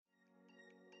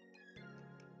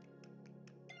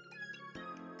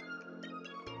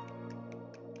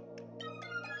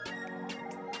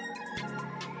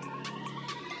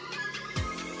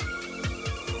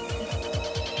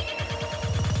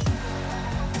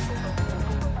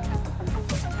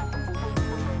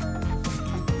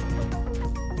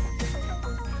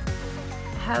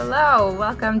Hello,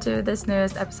 welcome to this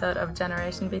newest episode of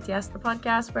Generation BTS, the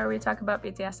podcast where we talk about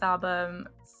BTS albums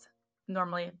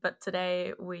normally, but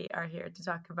today we are here to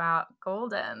talk about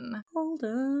Golden,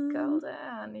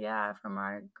 yeah, from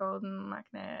our Golden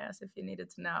Magnets, if you needed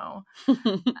to know.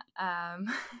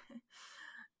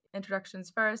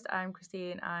 Introductions first. I'm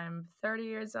Christine. I'm 30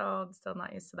 years old, still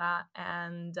not used to that,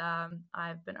 and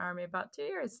I've been ARMY about 2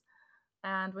 years.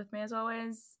 And with me, as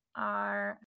always,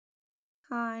 are...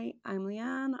 Hi, I'm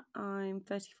Leanne. I'm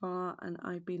 34 and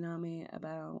I've been ARMY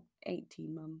about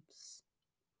 18 months.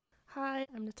 Hi,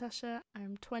 I'm Natasha.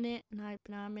 I'm 20 and I've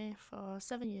been ARMY for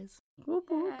 7 years. Whoop,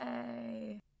 whoop.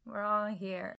 Yay! We're all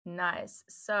here. Nice.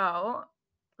 So,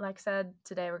 like I said,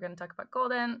 today we're going to talk about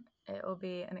Golden. It will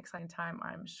be an exciting time,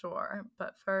 I'm sure.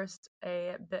 But first,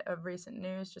 a bit of recent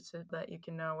news, just so that you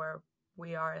can know where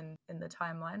we are in the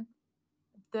timeline.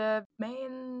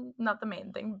 Not the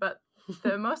main thing, but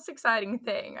the most exciting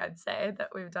thing, I'd say, that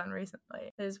we've done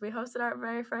recently is we hosted our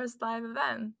very first live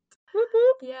event. Whoop,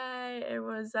 whoop. Yay! It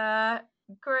was a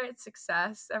great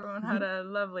success. Everyone had a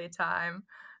lovely time.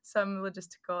 Some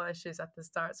logistical issues at the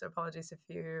start, so apologies if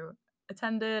you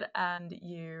attended and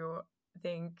you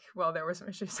think, well, there were some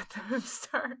issues at the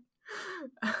start.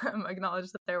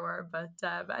 Acknowledge that there were, but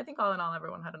I think all in all,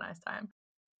 everyone had a nice time.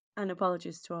 And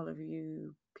apologies to all of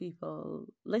you people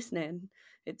listening.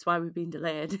 It's why we've been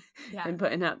delayed in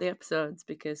putting out the episodes,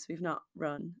 because we've not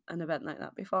run an event like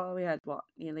that before. We had,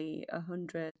 nearly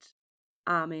 100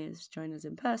 ARMYs join us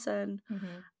in person.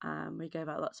 We gave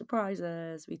out lots of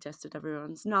prizes. We tested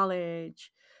everyone's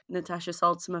knowledge. Natasha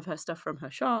sold some of her stuff from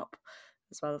her shop,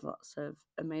 as well as lots of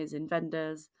amazing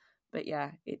vendors. But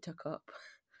yeah, it took up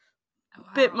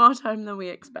a bit more time than we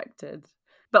expected.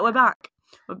 But we're back.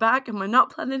 We're back and we're not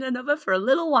planning another for a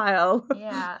little while.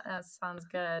 Yeah, that sounds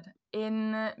good.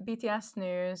 In BTS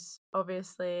news,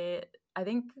 obviously, I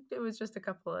think it was just a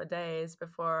couple of days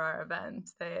before our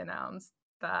event, they announced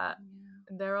that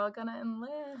they're all gonna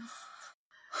enlist,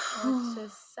 which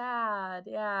is sad.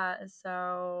 Yeah,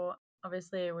 so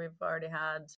obviously we've already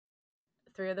had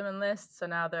 3 of them enlist, so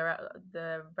now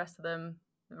the rest of them,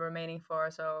 the remaining 4,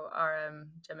 so RM,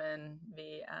 Jimin,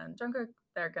 V, and Jungkook,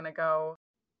 they're gonna go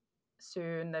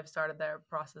soon. They've started their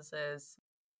processes.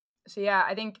 So yeah,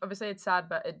 I think obviously it's sad,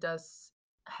 but it does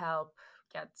help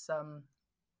get some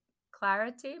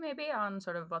clarity maybe on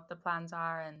sort of what the plans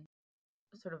are, and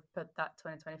sort of put that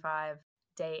 2025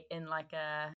 date in like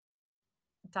a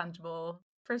tangible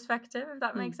perspective, if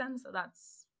that makes sense. So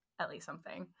that's at least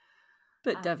something.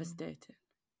 But devastating.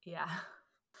 Yeah.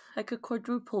 Like a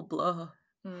quadruple blow.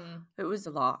 It was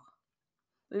a lot.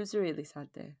 It was a really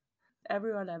sad day.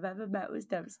 Everyone I've ever met was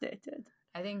devastated.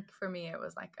 I think for me it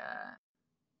was like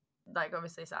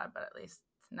obviously sad, but at least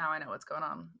now I know what's going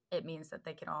on. It means that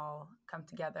they can all come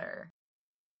together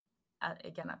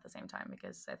again at the same time,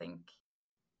 because I think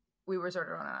we were sort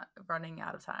of running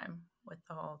out of time with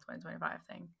the whole 2025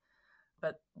 thing.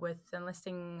 But with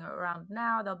enlisting around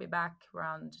now, they'll be back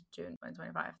around June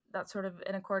 2025. That's sort of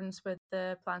in accordance with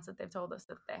the plans that they've told us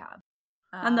that they have.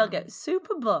 And they'll get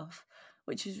super buff,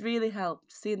 which has really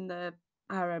helped. Seeing the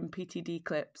RMPTD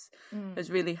clips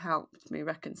has really helped me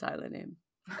reconciling him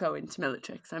going to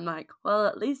military. Because I'm like, well,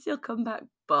 at least he'll come back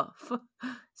buff.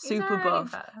 Super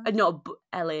buff. And not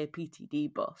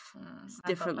LAPTD buff. It's a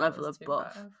different level of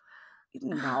buff.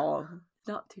 No,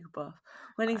 not too buff.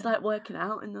 When he's like working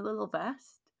out in the little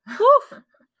vest. Woof!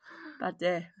 Bad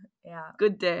day. Yeah.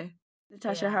 Good day.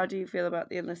 Natasha, how do you feel about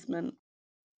the enlistment?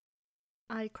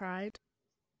 I cried.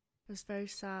 It was very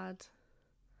sad.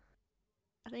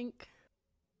 I think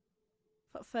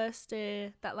for first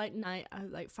day, that night,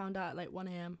 I found out at 1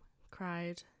 a.m,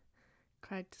 cried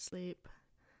to sleep.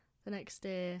 The next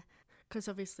day, because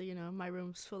obviously, my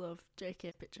room's full of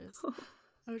JK pictures,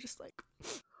 I was just like,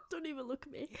 don't even look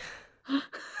at me.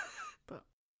 But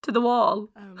to the wall.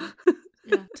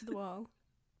 Yeah, to the wall.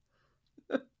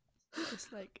 Just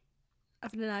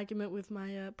having an argument with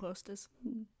my posters.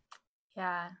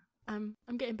 Yeah. I'm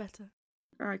getting better.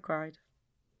 I cried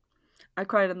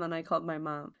and then I called my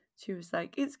mom. She was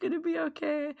like, it's going to be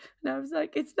okay. And I was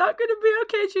like, it's not going to be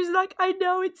okay. She was like, I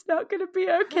know it's not going to be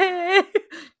okay.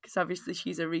 Because obviously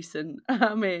she's a recent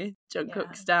ARMY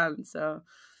Jungkook stan. So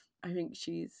I think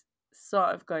she's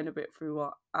sort of going a bit through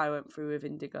what I went through with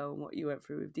Indigo and what you went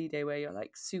through with D-Day, where you're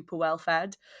like super well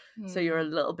fed. So you're a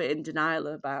little bit in denial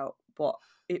about what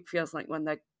it feels like when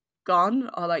they're gone,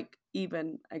 or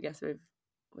even, I guess, with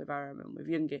RM and with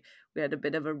Yoongi, we had a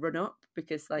bit of a run up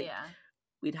because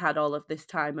we'd had all of this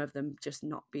time of them just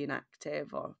not being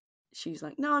active. Or she's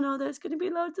like, no, there's going to be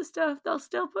loads of stuff. They'll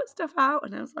still put stuff out.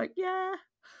 And I was like, yeah.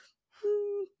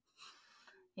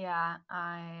 Yeah,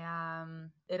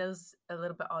 it is a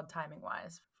little bit odd timing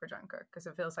wise for Jungkook because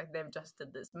it feels like they've just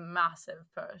did this massive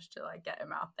push to like get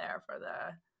him out there for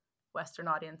the Western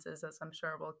audiences, as I'm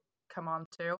sure we'll come on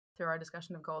to through our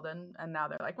discussion of Golden, and now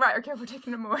they're like, right, okay, we're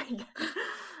taking him away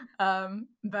again.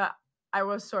 But I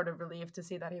was sort of relieved to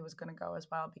see that he was going to go as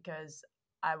well, because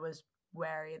I was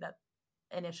wary that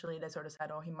initially they sort of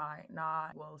said, oh, he might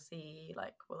not, we'll see,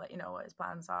 like we'll let you know what his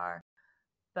plans are.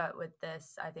 But with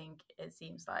this, I think it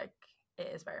seems like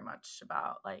it is very much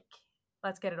about like,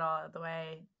 let's get it all out of the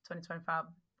way. 2025,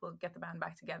 we'll get the band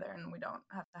back together and we don't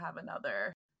have to have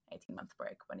another 18-month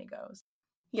break when he goes.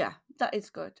 Yeah, that is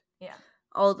good. Yeah.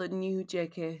 All the new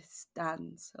JK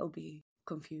stands will be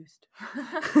confused.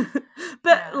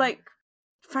 But like,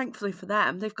 thankfully for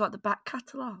them, they've got the back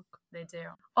catalogue. They do.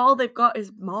 All they've got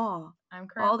is more.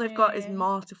 All they've got is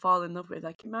more to fall in love with.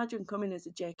 Like, imagine coming as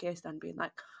a JK stan being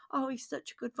like, oh, he's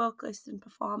such a good vocalist and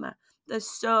performer. There's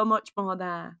so much more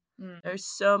there. There's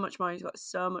so much more. He's got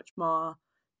so much more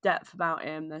depth about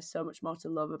him. There's so much more to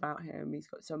love about him. He's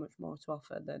got so much more to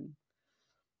offer than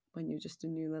when you're just a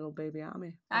new little baby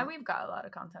army. And we've got a lot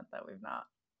of content that we've not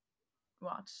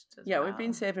watched as well. we've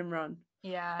been saving Run.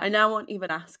 Yeah. I now won't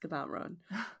even ask about Run.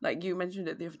 Like, you mentioned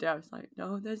it the other day. I was like,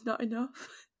 no, there's not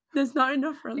enough. There's not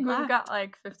enough Run left. We've got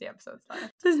like 50 episodes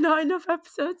left. There's not enough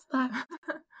episodes left.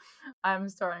 I'm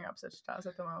storing up such tasks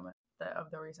at the moment.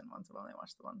 Of the recent ones, I've only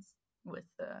watched the ones with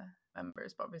the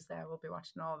members, but obviously I will be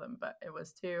watching all of them. But it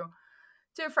was too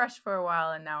fresh for a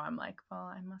while, and now I'm like, well,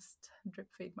 I must drip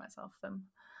feed myself them.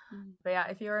 But yeah,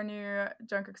 if you're a new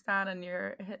Jungkook stan and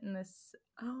you're hitting this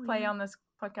play on this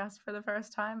podcast for the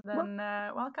first time, then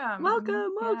welcome.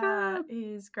 Welcome.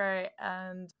 He's great,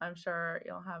 and I'm sure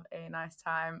you'll have a nice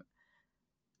time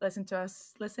listening to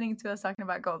us talking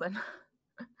about Golden.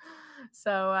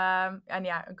 So and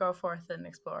yeah, go forth and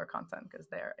explore content, because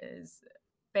there is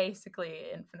basically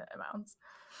infinite amounts.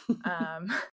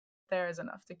 There is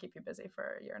enough to keep you busy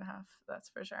for a year and a half, that's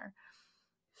for sure.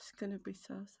 It's gonna be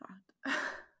so sad.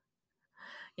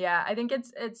 Yeah, I think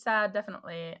it's sad,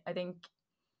 definitely. I think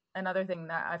another thing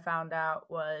that I found out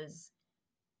was,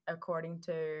 according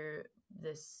to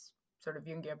this sort of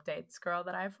Yoongi Updates girl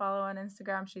that I follow on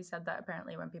Instagram, she said that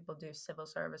apparently when people do civil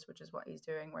service, which is what he's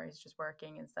doing, where he's just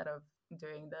working instead of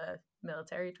doing the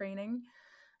military training,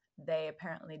 they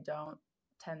apparently don't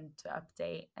tend to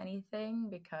update anything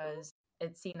because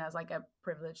it's seen as like a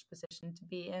privileged position to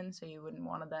be in, so you wouldn't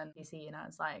want to then be seen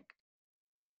as like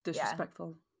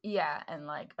disrespectful. Yeah, and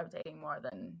like updating more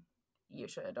than you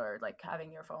should, or like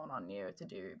having your phone on you to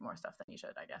do more stuff than you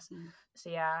should, I guess.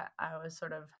 So yeah, I was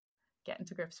sort of getting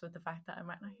to grips with the fact that I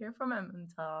might not hear from him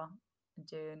until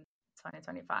June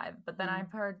 2025. But then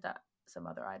I've heard that some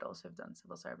other idols who've done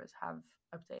civil service have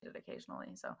updated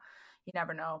occasionally, so you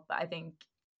never know. But I think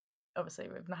obviously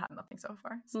we've not had nothing so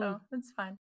far, so it's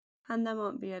fine. And there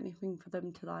won't be anything for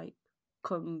them to like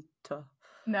come to.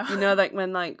 No. You know, like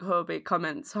when like Hobie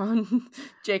comments on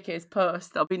JK's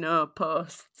post, there'll be no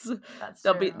posts. That's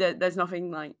there'll true. be there's nothing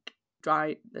like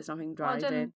dry. There's nothing driving.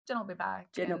 Well, Jin will be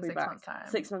back. Jin will be back. 6 months' time.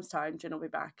 6 months' time, Jin will be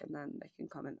back, and then they can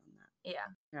comment on that.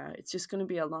 Yeah, it's just going to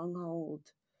be a long hold.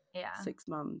 Yeah. 6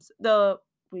 months. Though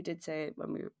we did say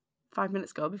when we 5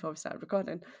 minutes ago before we started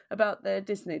recording about the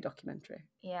Disney documentary.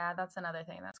 Yeah, that's another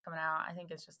thing that's coming out. I think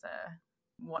it's just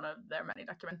one of their many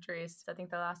documentaries. I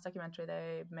think the last documentary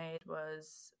they made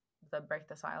was the Break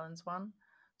the Silence one.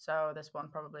 So this one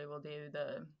probably will do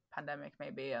the pandemic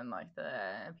maybe and like the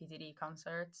PTD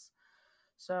concerts.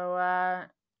 So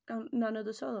none of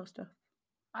the solo stuff.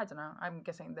 I don't know. I'm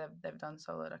guessing they've done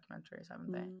solo documentaries,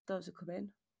 haven't they? Those will come in.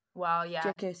 Well, yeah.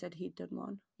 JK said he'd done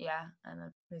one. Yeah, and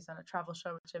then he's done a travel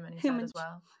show with Jimin, he said as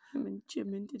well. Him and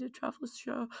Jimin did a travel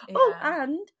show. Yeah. Oh,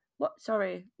 and what?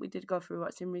 Sorry, we did go through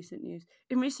what's in recent news.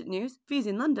 In recent news, V's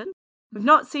in London. We've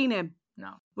not seen him.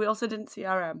 No. We also didn't see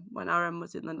RM when RM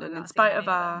was in London, in spite of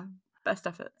our best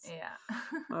efforts. Yeah.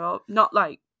 Well, not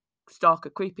like stalker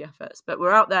creepy efforts, but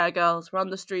we're out there, girls. We're on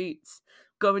the streets,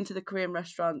 going to the Korean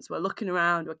restaurants. We're looking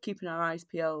around. We're keeping our eyes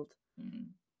peeled.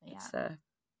 Yeah. It's a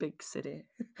big city.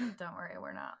 Don't worry,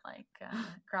 we're not like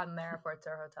crowding the airports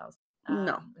or hotels.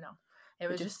 No. It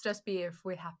would just be if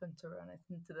we happen to run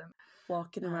into them.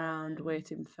 Walking around,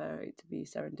 waiting for it to be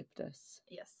serendipitous.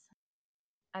 Yes.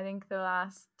 I think the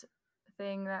last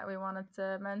thing that we wanted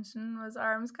to mention was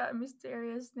RM's got a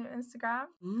mysterious new Instagram.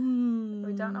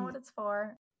 We don't know what it's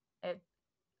for. It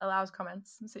allows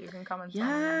comments, so you can comment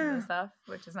on the stuff,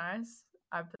 which is nice.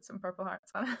 I put some purple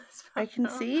hearts on it as I can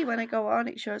well. see when I go on,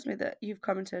 it shows me that you've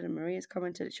commented and Maria's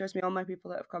commented. It shows me all my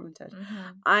people that have commented.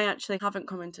 Mhm. I actually haven't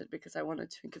commented because I wanted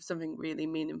to think of something really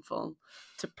meaningful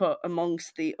to put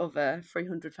amongst the other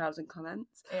 300,000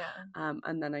 comments. Yeah,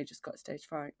 And then I just got stage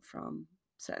fright from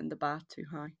setting the bar too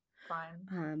high.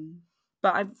 fine.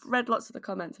 But I've read lots of the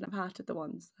comments and I've hearted the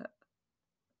ones that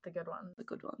The good ones. the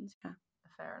good ones, yeah.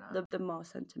 Fair enough. The more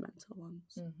sentimental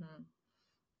ones. Mm-hmm.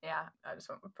 Yeah, I just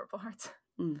went with purple hearts.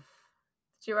 Mm.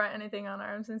 Did you write anything on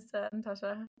Arms instead,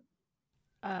 Natasha?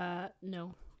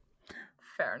 No.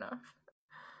 Fair enough.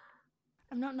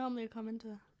 I'm not normally a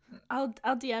commenter. I'll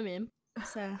DM him.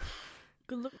 So,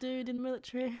 good luck, dude, in the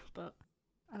military. But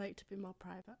I like to be more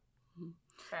private.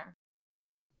 Fair.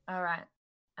 All right.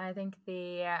 I think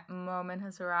the moment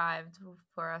has arrived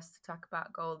for us to talk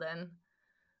about Golden.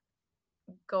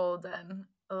 Golden.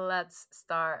 Let's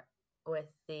start with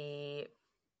the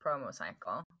promo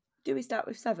cycle. Do we start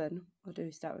with 7 or do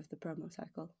we start with the promo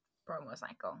cycle? Promo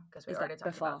cycle, because we Is already that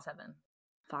talked before? about 7.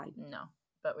 Fine. No,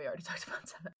 but we already talked about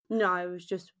 7. No, I was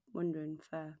just wondering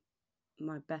for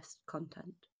my best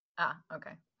content. Ah,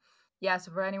 okay. Yeah,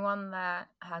 so for anyone that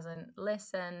hasn't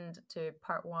listened to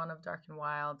part 1 of Dark and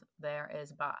Wild, there is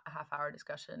about a half-hour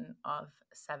discussion of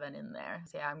 7 in there.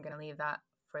 So yeah, I'm going to leave that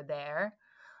for there.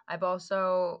 I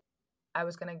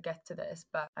was going to get to this,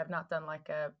 but I've not done like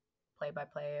a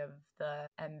play-by-play of the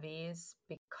MVs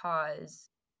because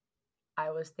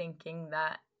I was thinking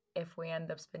that if we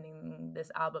end up spinning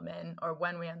this album in, or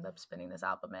when we end up spinning this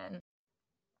album in,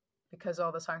 because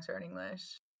all the songs are in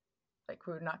English, like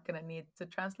we're not going to need to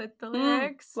translate the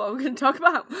lyrics. What are we going to talk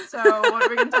about? So what are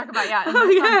we going to talk about? Yeah, and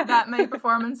there's not that many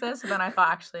performances, so then I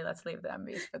thought, actually, let's leave the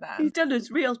MVs for that. He's done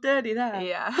us real dirty there.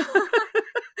 Yeah.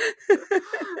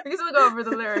 We can still go over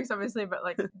the lyrics, obviously, but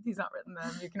like he's not written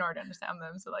them. You can already understand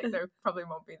them, so like there probably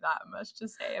won't be that much to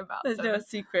say about There's them. no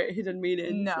secret hidden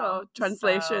meanings No or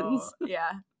translations. So,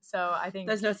 yeah. So I think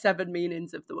There's no 7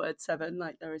 meanings of the word 7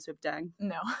 like there is with dang.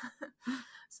 No.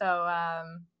 So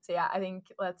yeah, I think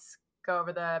let's go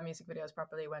over the music videos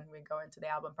properly when we go into the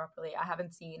album properly. I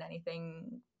haven't seen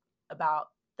anything about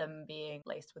them being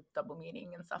laced with double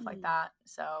meaning and stuff like that.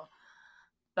 So,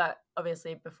 but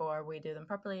obviously before we do them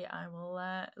properly, I will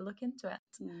look into it.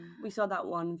 We saw that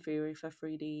one theory for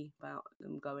 3D about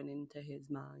them going into his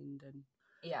mind and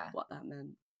what that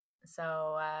meant.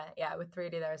 So yeah, with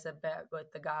 3D there's a bit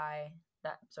with the guy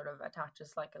that sort of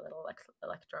attaches like a little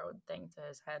electrode thing to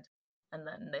his head, and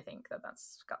then they think that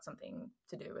that's got something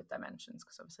to do with dimensions,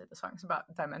 because obviously the song's about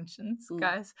dimensions,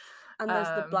 guys. And there's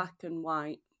the black and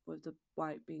white, with the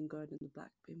white being good and the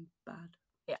black being bad.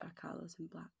 Yeah, Jack Harlow's in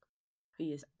black.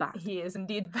 He is bad. He is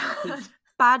indeed bad. He's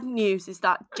bad news, is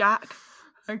that, Jack?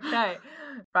 Okay,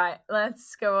 right,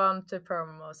 let's go on to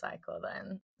promo cycle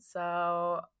then.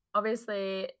 So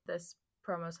obviously this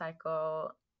promo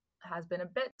cycle has been a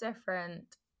bit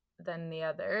different than the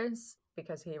others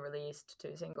because he released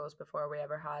 2 singles before we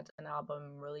ever had an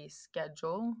album release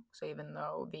schedule. So even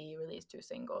though V released 2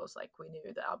 singles, like we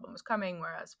knew the album was coming,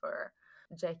 whereas for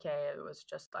JK it was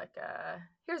just like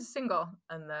here's a single,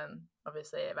 and then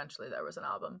obviously eventually there was an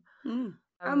album.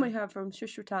 And we heard from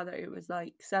Shushruta that it was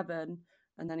like 7,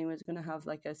 and then he was going to have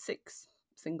like a 6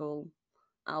 single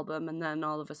album, and then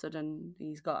all of a sudden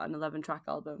he's got an 11-track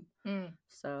album.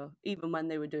 So even when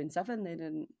they were doing 7, they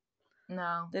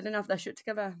didn't have their shit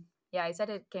together. Yeah, he said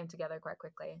it came together quite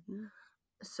quickly.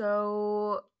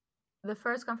 So the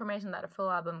first confirmation that a full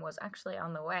album was actually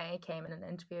on the way came in an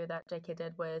interview that JK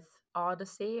did with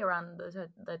Odyssey around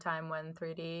the time when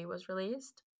 3D was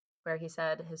released, where he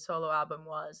said his solo album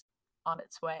was on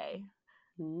its way,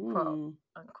 quote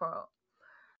unquote.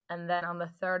 And then on the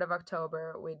 3rd of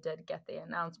October, we did get the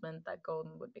announcement that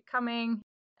Golden would be coming.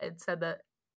 It said that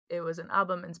it was an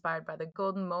album inspired by the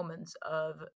golden moments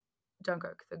of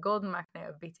Jungkook, the golden matinee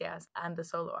of BTS, and the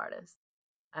solo artist.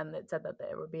 And it said that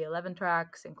there would be 11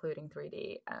 tracks, including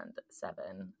 3D and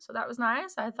 7. So that was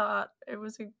nice. I thought it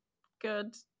was a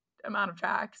good amount of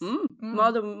tracks.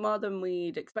 More than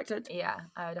we'd expected. Yeah,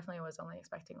 I definitely was only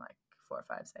expecting like 4,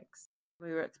 5, 6.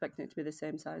 We were expecting it to be the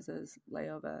same size as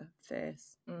Layover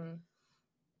Face.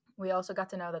 We also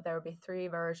got to know that there would be 3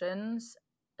 versions: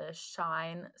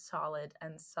 Shine, Solid,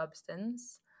 and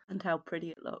Substance. And how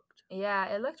pretty it looked. Yeah,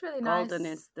 it looked really nice. Golden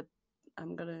is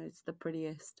it's the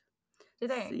prettiest. Do you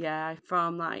think? Yeah,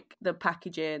 from like the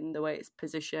packaging, the way it's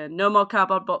positioned. No more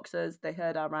cardboard boxes. They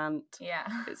heard our rant. Yeah.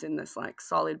 It's in this like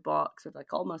solid box with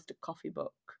like almost a coffee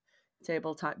book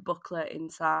table type booklet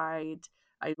inside.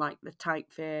 I like the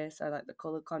typeface. I like the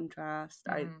color contrast.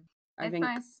 I think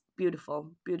nice. beautiful,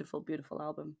 beautiful, beautiful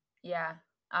album. Yeah,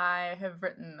 I have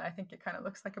written, I think it kind of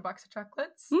looks like a box of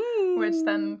chocolates, Mm. which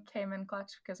then came in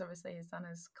clutch because obviously he's done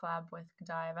his collab with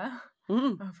Godiva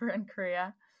over in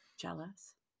Korea.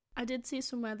 Jealous. I did see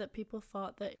somewhere that people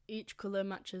thought that each colour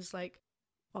matches like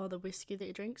all the whiskey that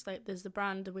he drinks. Like there's the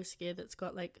brand of whiskey that's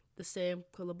got like the same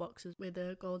colour boxes with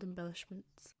the gold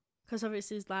embellishments. Because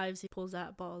obviously his lives, he pulls out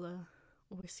a bottle of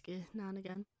whiskey now and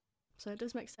again. So it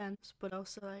does make sense, but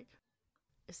also like,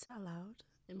 is that allowed?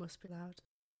 It must be allowed.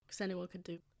 Because anyone could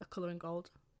do a colour in gold.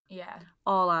 Yeah.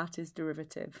 All art is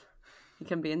derivative. You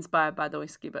can be inspired by the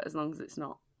whiskey, but as long as it's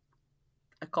not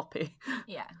a copy.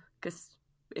 Yeah. Because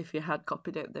if you had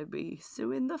copied it, they'd be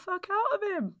suing the fuck out of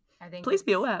him. I think Please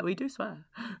be aware, we do swear.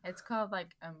 it's called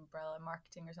like umbrella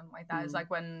marketing or something like that. It's like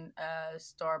when a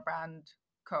store brand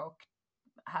Coke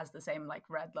has the same like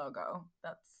red logo.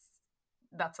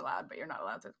 That's allowed, but you're not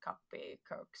allowed to copy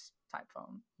Coke's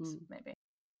typephone, maybe.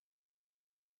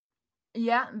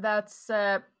 Yeah, that's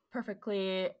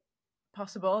perfectly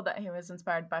possible that he was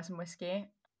inspired by some whiskey.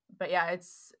 But yeah,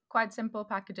 it's quite simple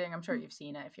packaging. I'm sure you've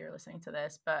seen it if you're listening to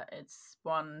this, but it's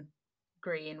one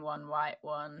green, one white,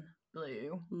 one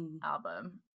blue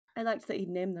album. I liked that he'd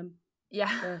named them.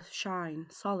 Yeah. The Shine,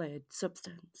 Solid,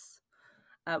 Substance.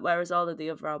 Whereas all of the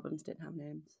other albums didn't have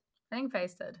names. I think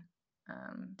Face did.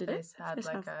 Did Face it? had Face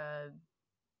like have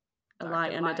a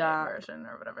light and a dark version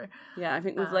or whatever. Yeah, I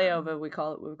think with Layover we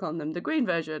were calling them the green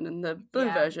version and the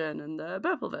blue version and the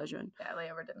purple version. Yeah,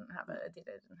 Layover didn't have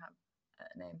Adidas didn't have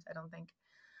names, I don't think.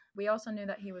 We also knew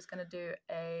that he was going to do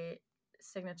a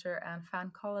signature and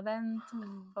fan call event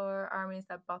for armies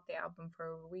that bought the album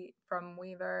from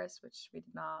Weverse, which we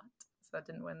did not, so that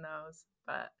didn't win those.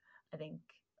 But I think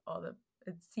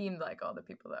it seemed like all the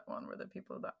people that won were the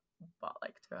people that bought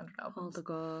like 200 albums.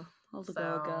 All the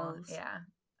girls. Yeah,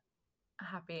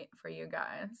 happy for you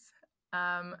guys.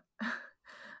 And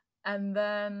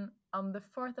then on the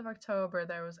 4th of October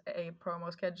there was a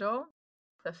promo schedule.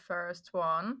 The first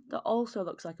one that also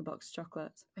looks like a box of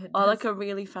chocolates, or like a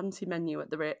really fancy menu at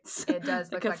the Ritz. It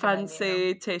does like look a fancy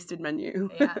menu. tasted menu.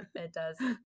 Yeah, it does.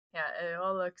 Yeah, it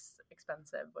all looks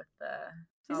expensive with the.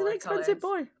 He's an expensive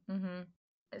boy. Mm-hmm.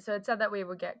 So it said that we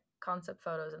would get concept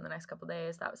photos in the next couple of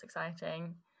days. That was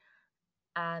exciting.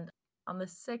 And on the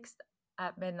 6th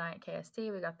at midnight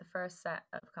KST, we got the first set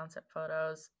of concept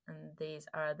photos, and these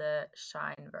are the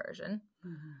Shine version.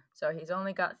 Mm-hmm. So he's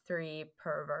only got 3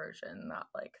 per version, not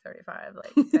like 35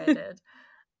 like they did.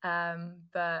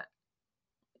 But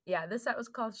yeah, this set was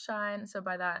called Shine. So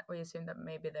by that, we assumed that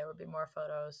maybe there would be more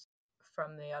photos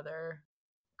from the other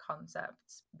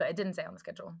concepts. But it didn't say on the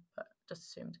schedule, but just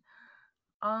assumed.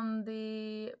 On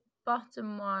the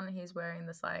bottom one, he's wearing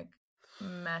this like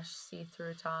mesh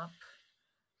see-through top,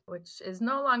 which is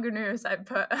no longer news. I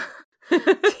put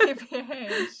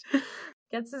TBH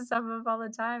gets his stuff up all the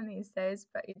time these days,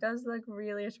 but he does look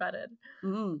really shredded.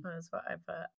 That's what I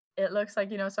put. It looks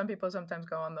like, some people sometimes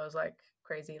go on those like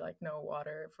crazy like no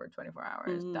water for 24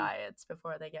 hours diets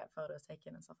before they get photos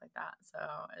taken and stuff like that. So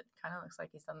it kind of looks like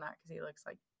he's done that because he looks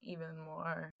like even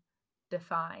more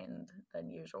defined than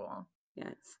usual. Yeah,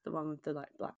 it's the one with the like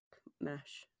black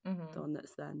mesh, the one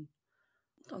that's then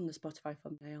on the Spotify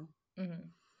thumbnail.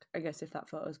 I guess if that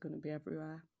photo is going to be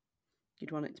everywhere,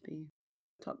 you'd want it to be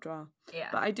top drawer. Yeah.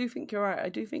 But I do think you're right. I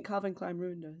do think Calvin Klein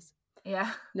ruined us.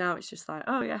 Yeah. Now it's just like,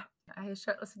 oh yeah. He's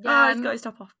shirtless again. Oh, he's got his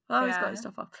top off. He's got his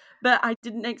top off. But I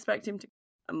didn't expect him to,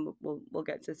 and we'll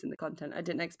get to this in the content, I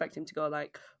didn't expect him to go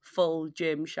like full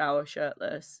gym shower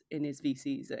shirtless in his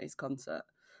VCs at his concert.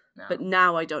 No. But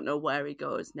now I don't know where he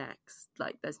goes next.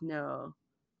 Like there's no...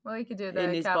 Well, you could do the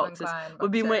in his Calvin boxers. Klein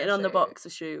We've been waiting shoot. on the boxer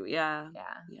shoot. Yeah,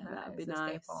 that'd be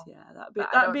nice. Staple. Yeah,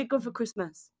 that'd be good for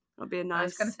Christmas. That'd be a nice. I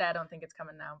was gonna say I don't think it's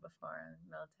coming now before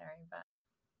military, but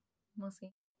we'll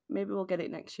see. Maybe we'll get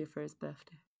it next year for his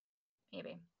birthday.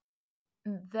 Maybe.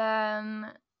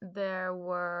 Then there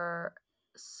were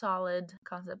solid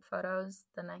concept photos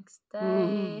the next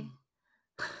day.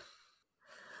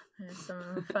 There's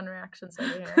some fun reactions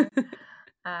over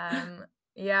here.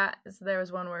 Yeah, so there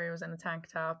was one where he was in a tank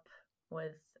top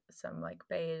with some like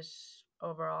beige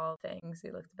overall things.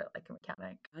 He looked a bit like a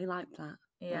mechanic. I like that.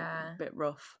 Yeah. Like, a bit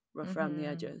rough around the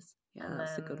edges. Yeah, and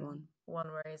that's a good one.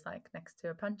 One where he's like next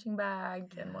to a punching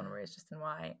bag and one where he's just in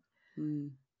white.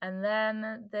 And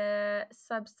then the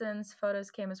Substance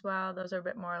photos came as well. Those are a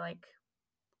bit more like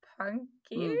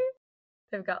punky.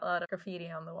 They've got a lot of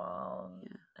graffiti on the wall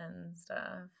and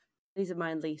stuff. These are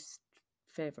my least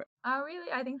favourite. Oh, really?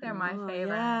 I think they're my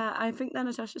favourite. Yeah, I think they're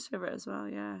Natasha's favourite as well.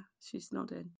 Yeah, she's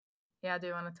nodding. Yeah, do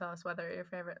you want to tell us whether your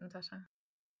favourite, Natasha?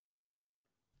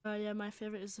 Yeah, my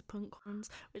favourite is the punk ones,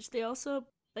 which they also,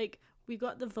 like, we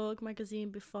got the Vogue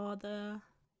magazine before the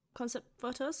concept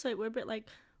photos, so we're a bit like,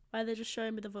 why are they just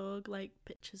showing me the Vogue like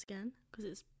pictures again? Because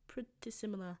it's pretty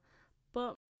similar,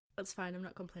 but that's fine. I'm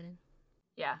not complaining.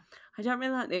 Yeah. I don't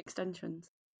really like the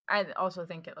extensions. I also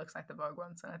think it looks like the Vogue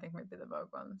ones, and I think maybe the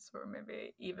Vogue ones were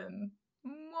maybe even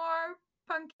more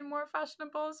punky, more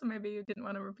fashionable, so maybe you didn't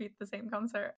want to repeat the same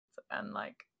concert and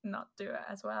like not do it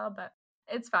as well, but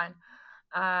it's fine.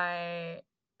 I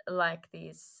like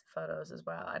these photos as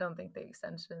well. I don't think the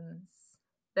extensions,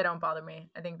 they don't bother me.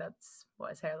 I think that's what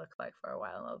his hair looked like for a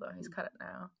while, although he's cut it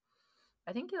now.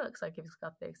 I think he looks like he's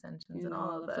got the extensions in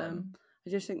all of them. I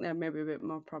just think they're maybe a bit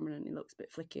more prominent. He looks a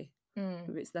bit flicky.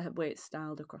 Maybe it's the way it's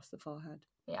styled across the forehead.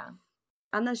 Yeah.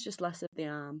 And there's just less of the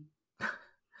arm.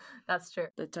 That's true.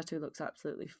 The tattoo looks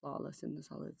absolutely flawless in the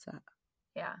solid set.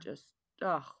 Yeah. Just,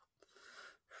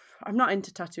 I'm not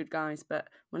into tattooed guys, but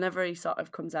whenever he sort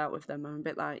of comes out with them, I'm a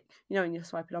bit like, you know, when you're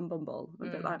swiping on Bumble, I'm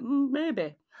a bit like,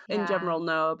 maybe. Yeah. In general,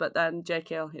 no, but then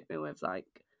JK will hit me with like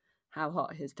how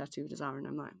hot his tattoos are, and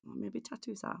I'm like, well, maybe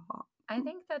tattoos are hot. I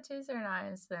think tattoos are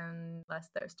nice unless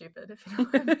they're stupid, if you know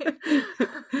what I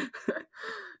mean.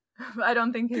 I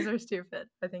don't think his are stupid.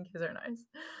 I think his are nice.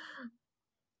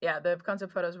 Yeah, the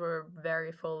concept photos were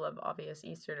very full of obvious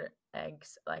Easter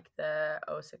eggs, like the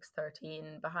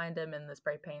 0613 behind him and the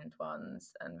spray paint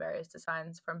ones and various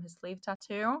designs from his sleeve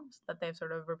tattoo that they've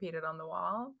sort of repeated on the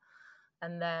wall.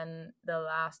 And then the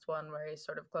last one where he's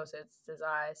sort of closest to his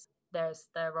eyes, there's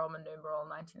the Roman numeral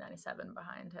 1997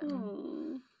 behind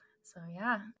him. So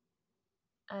yeah.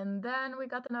 And then we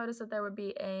got the notice that there would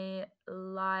be a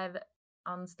live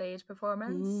on stage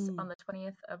performance on the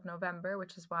 20th of November,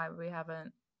 which is why we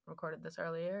haven't recorded this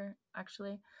earlier,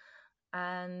 actually.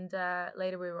 And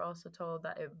later we were also told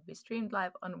that it would be streamed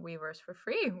live on Weverse for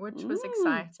free, which was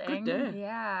exciting. Good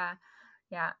day.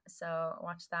 Yeah, so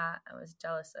watch that. I was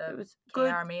jealous of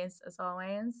K-Armies as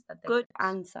always. That they good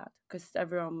and sad, because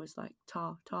everyone was like,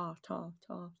 ta.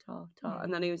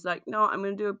 And then he was like, no, I'm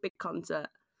going to do a big concert.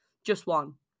 Just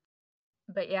one.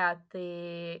 But yeah,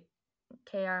 the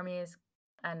K-Armies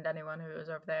and anyone who was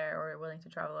over there or willing to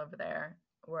travel over there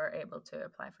were able to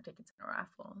apply for tickets in a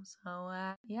raffle. So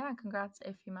yeah, congrats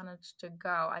if you managed to go.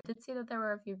 I did see that there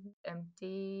were a few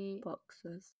empty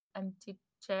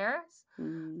chairs,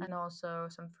 and also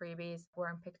some freebies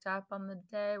weren't picked up on the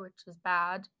day, which is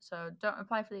bad. So don't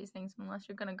apply for these things unless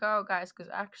you're gonna go, guys,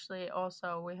 because actually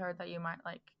also we heard that you might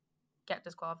like get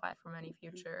disqualified from any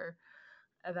future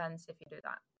events if you do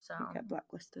that. So you get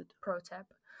blacklisted. Pro tip.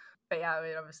 But yeah,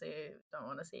 we obviously don't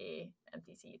want to see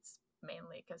empty seats,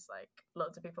 mainly because like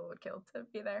loads of people would kill to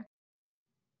be there.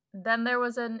 Then there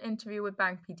was an interview with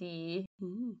Bang PD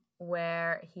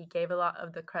where he gave a lot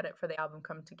of the credit for the album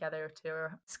Come Together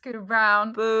to Scooter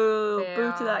Braun. Boo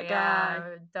to that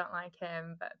guy. Don't like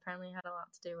him, but apparently he had a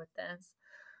lot to do with this.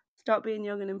 Stop being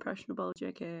young and impressionable,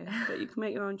 JK. But you can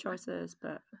make your own choices.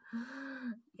 But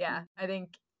yeah, I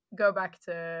think go back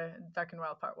to Dark and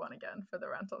Wild Part 1 again for the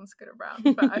rant on Scooter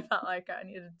Braun. But I felt like I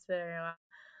needed to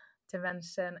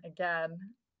mention again.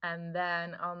 And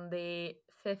then on the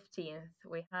 15th,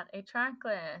 we had a track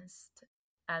list.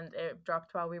 And it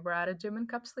dropped while we were at a Doom and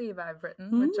Cup sleeve I've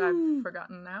written, which I've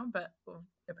forgotten now. But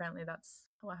apparently that's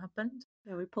what happened.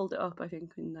 Yeah, we pulled it up, I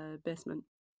think, in the basement.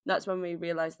 That's when we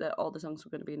realised that all the songs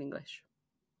were going to be in English.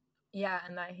 Yeah,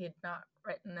 and that he'd not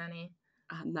written any.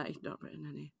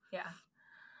 Yeah.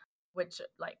 Which,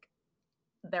 like,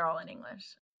 they're all in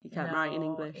English. He can't write in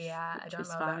English. Yeah, I don't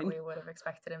know that we would have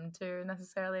expected him to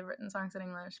necessarily have written songs in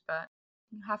English, but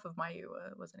half of My You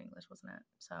was in English, wasn't it?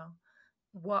 So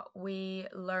what we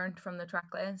learned from the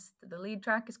track list, the lead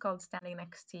track is called Standing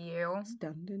Next to You.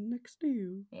 Standing Next to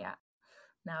You. Yeah.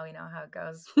 Now we know how it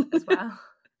goes as well.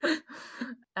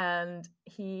 And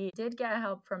he did get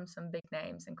help from some big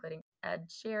names, including Ed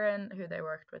Sheeran, who they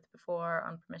worked with before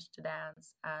on Permission to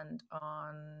Dance and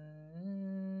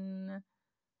on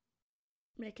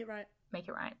Make It Right.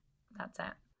 That's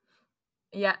it.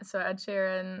 Yeah, so Ed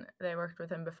Sheeran, they worked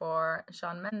with him before.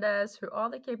 Shawn Mendes, who all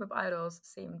the K-pop idols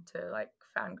seem to like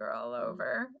fangirl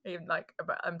over. Even like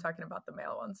I'm talking about the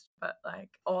male ones, but like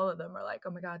all of them are like,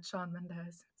 oh my god, Shawn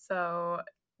Mendes. So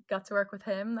got to work with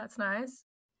him. That's nice.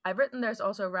 I've written there's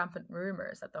also rampant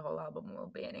rumors that the whole album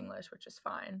will be in English, which is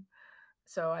fine.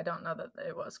 So I don't know that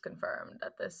it was confirmed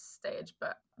at this stage,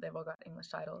 but they've all got English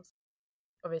titles.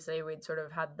 Obviously, we'd sort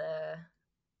of had the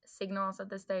signals at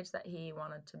this stage that he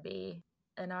wanted to be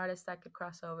an artist that could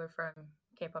cross over from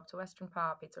K-pop to Western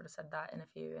pop. He'd sort of said that in a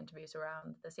few interviews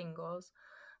around the singles.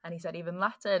 And he said even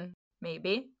Latin,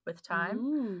 maybe, with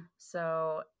time.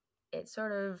 So it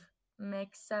sort of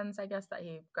makes sense, I guess, that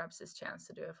he grabs his chance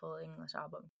to do a full English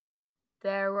album.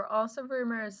 There were also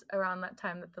rumors around that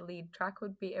time that the lead track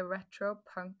would be a retro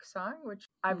punk song, which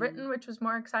I've written, which was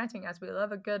more exciting as we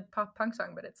love a good pop punk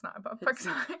song, but it's not a pop punk It's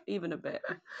song. even a bit.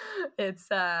 It's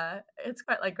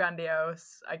quite like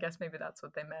grandiose. I guess maybe that's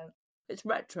what they meant. It's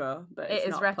retro, but It it's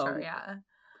is not retro, punk. yeah.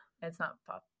 It's not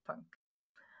pop punk.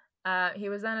 He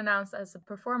was then announced as a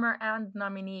performer and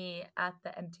nominee at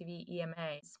the MTV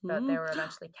EMAs, but they were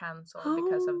eventually cancelled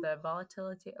because of the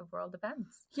volatility of world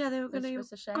events. Yeah, they were going which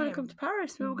was a to come shame. to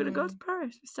Paris. We were going to go to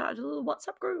Paris. We started a little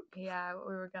WhatsApp group. Yeah,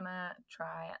 we were going to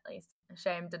try at least. A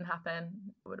shame didn't happen.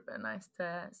 It would have been nice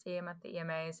to see him at the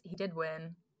EMAs. He did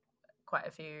win quite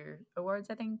a few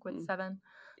awards, I think, with 7.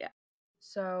 Yeah.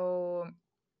 So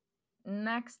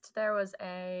next, there was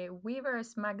a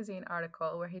Weverse magazine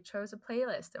article where he chose a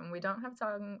playlist, and we don't have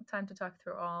time to talk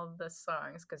through all the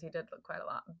songs because he did look quite a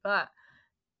lot. But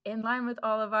in line with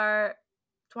all of our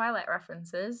Twilight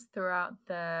references throughout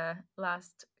the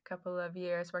last couple of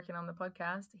years working on the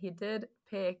podcast, he did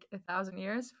pick 1,000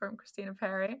 Years from Christina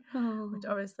Perri, which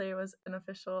obviously was an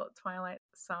official Twilight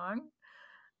song.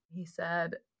 He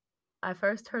said, I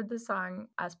first heard the song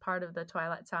as part of the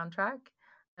Twilight soundtrack,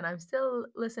 and I'm still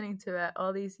listening to it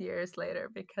all these years later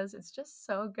because it's just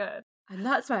so good. And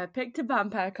that's why I picked a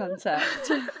vampire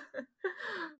concept.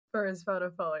 For his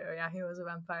photofolio. Yeah, he was a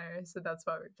vampire, so that's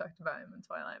why we've talked about him in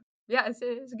Twilight. Yeah, it's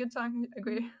a good song. I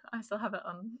agree. I still have it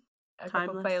on a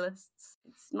couple playlists.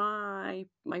 It's my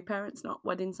parents' not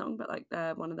wedding song, but like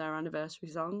one of their anniversary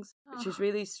songs, which is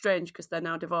really strange because they're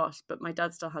now divorced, but my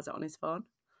dad still has it on his phone.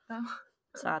 Oh.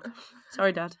 Sad.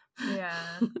 Sorry, Dad. Yeah.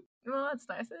 Well, that's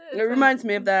nice. It reminds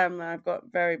me of them. I've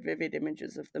got very vivid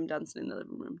images of them dancing in the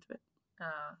living room to it.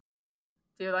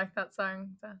 Do you like that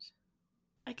song, Dash?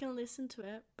 I can listen to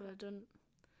it, but I don't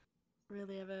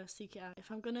really ever seek it out.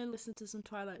 If I'm gonna listen to some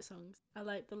Twilight songs, I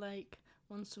like the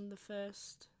ones from the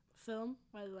first film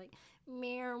where they're like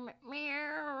meow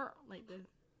meow, like the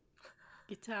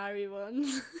guitar-y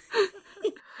ones.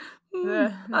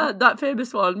 That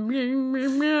famous one. Meow, meow,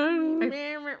 meow.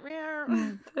 Meow, meow,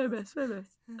 meow. Famous.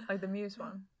 Like the Muse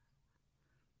one.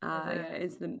 Yeah,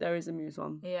 there is a Muse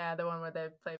one. Yeah, the one where they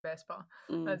play baseball.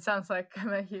 It sounds like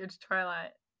I'm a huge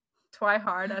Twilight.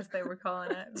 Twihard, as they were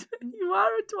calling it. You are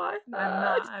a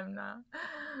Twihard. I'm not.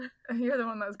 You're the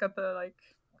one that's got the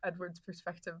Edward's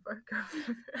perspective book.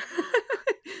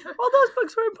 All those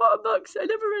books were important books. I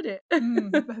never read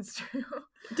it. That's true.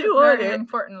 Do own Very it.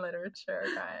 important literature,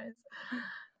 guys.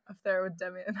 Up there with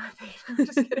Demi and I think. I'm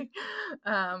just kidding.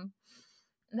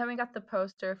 Then we got the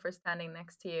poster for Standing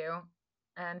Next to You,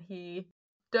 and he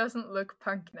doesn't look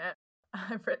punk in it.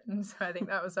 I've written, so I think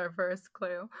that was our first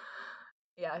clue.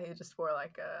 Yeah, he just wore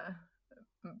a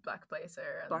black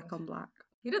blazer. Black on black.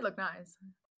 He did look nice.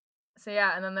 So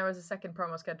yeah, and then there was a second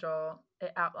promo schedule.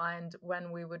 It outlined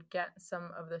when we would get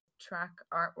some of the track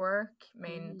artwork,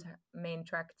 main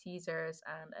track teasers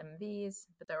and MVs,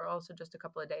 but there were also just a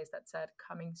couple of days that said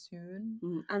coming soon.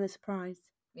 And a surprise.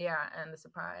 Yeah, and the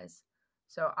surprise.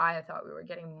 So I thought we were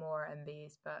getting more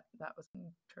MVs, but that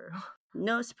wasn't true.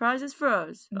 No surprises for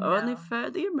us. No. Only for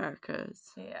the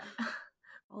Americas. Yeah.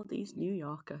 All these New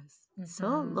Yorkers.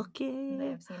 So lucky.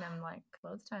 They've seen him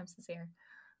loads of times this year.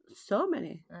 So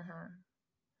many.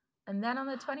 And then on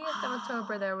the 20th of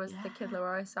October, there was the Kid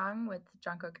Laroi song with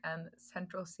Jungkook and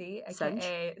Central C,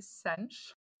 aka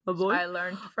Sench. Oh boy. I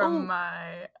learned from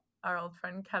our old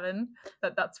friend Kevin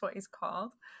that's what he's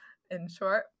called in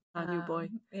short. Our new boy.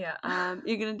 Yeah.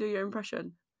 You're going to do your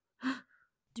impression?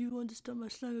 Do you understand my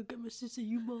slang? I'll get my sister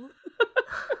you more.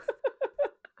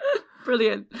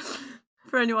 Brilliant.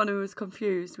 For anyone who was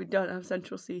confused, we don't have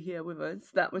Central C here with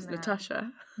us. That was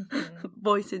Natasha,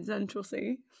 voicing Central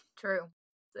C. True.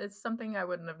 It's something I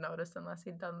wouldn't have noticed unless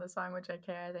he'd done the song with JK,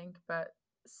 I think. But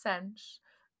Sench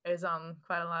is on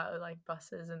quite a lot of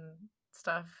buses and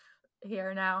stuff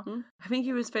here now. I think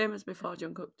he was famous before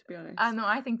Jungkook, to be honest. No,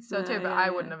 I think so too, but I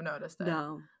wouldn't have noticed it.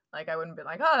 No. I wouldn't be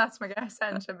like, oh, that's my guy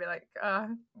Sench. I'd be like,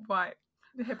 white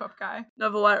hip-hop guy.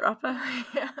 Another white rapper.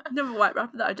 Yeah. Another white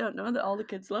rapper that I don't know that all the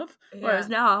kids love. Yeah. Whereas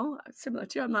now, similar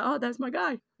to you, I'm like, oh, there's my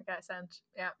guy. My guy Sench,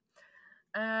 yeah.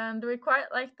 And we quite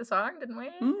liked the song, didn't we?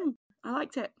 I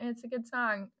liked it. It's a good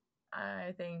song.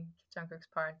 I think Jungkook's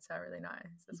parts are really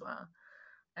nice as well.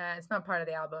 It's not part of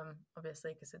the album,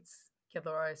 obviously, because it's Kid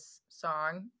Laroi's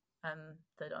song, and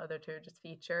the other two just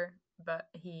feature. But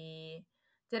he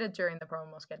did it during the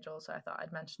promo schedule, so I thought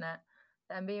I'd mention it.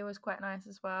 The MV was quite nice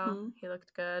as well. He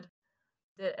looked good.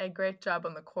 Did a great job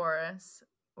on the chorus.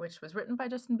 which was written by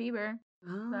Justin Bieber.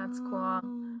 That's cool.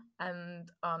 And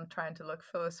trying to look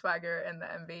full of swagger in the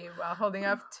MV while holding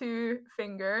up 2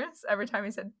 fingers. Every time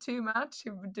he said too much, he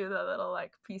would do the little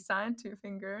like peace sign, 2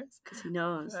 fingers. Because he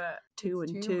knows. But 2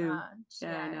 it's and too 2. much.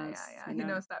 Yeah, he knows. He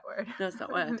knows that word. Knows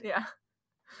that word. Yeah.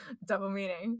 Double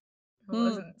meaning. It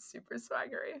wasn't super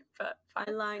swaggery, but fine.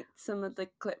 I liked some of the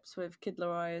clips with Kid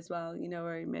Laroi as well, you know,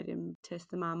 where he made him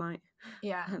taste the Marmite.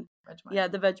 Yeah. Vegemite. Yeah,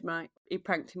 the Vegemite. He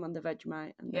pranked him on the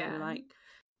Vegemite, and they were like,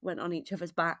 went on each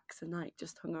other's backs and like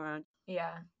just hung around.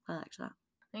 Yeah. I liked that.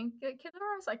 I think Kid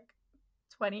Laroi is like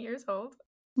 20 years old.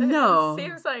 No. It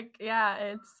seems like,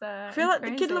 it's I feel like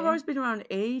the Kid Laroi's been around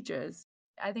ages.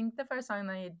 I think the first song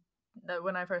that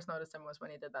when I first noticed him was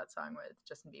when he did that song with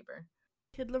Justin Bieber.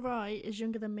 Kid Laroi is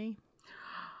younger than me.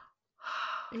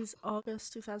 He's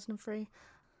August 2003.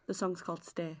 The song's called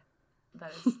Stay.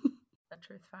 That is a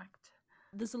truth fact.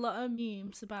 There's a lot of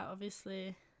memes about,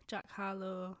 obviously, Jack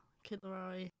Harlow, Kid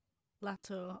Laroi,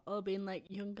 Latto, all being, like,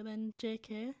 younger than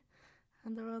JK.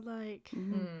 And they're all like,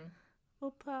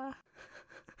 Opa,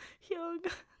 young.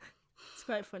 It's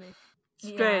quite funny.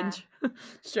 Strange. Yeah.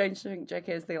 Strange to think JK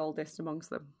is the oldest amongst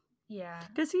them. Yeah.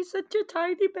 Because he's such a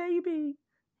tiny baby.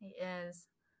 He is.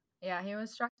 Yeah, he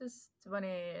was shocked as when he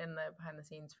in the behind the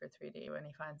scenes for 3D when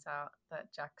he finds out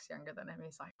that Jack's younger than him.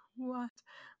 He's like, what?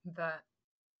 But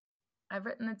I've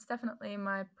written it's definitely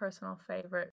my personal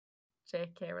favorite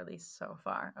JK release so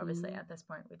far. Obviously, at this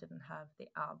point, we didn't have the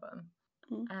album.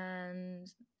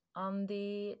 And on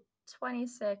the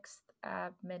 26th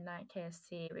at midnight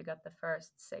KST, we got the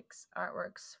first 6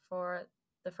 artworks for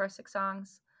the first 6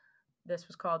 songs. This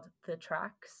was called The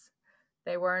Tracks.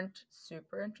 They weren't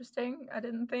super interesting, I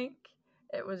didn't think.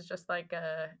 It was just like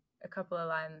a couple of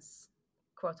lines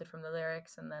quoted from the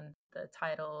lyrics and then the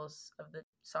titles of the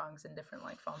songs in different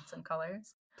like fonts and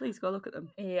colors. Please go look at them.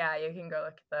 Yeah, you can go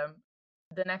look at them.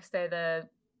 The next day, the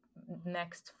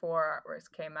next 4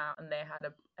 artworks came out and they had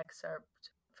an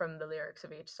excerpt from the lyrics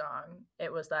of each song.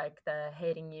 It was like the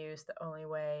hating you's the only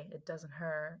way, it doesn't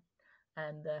hurt,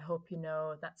 and the hope you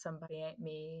know that somebody ain't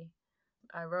me.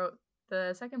 I wrote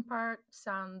the second part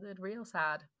sounded real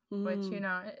sad, which, you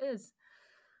know, it is.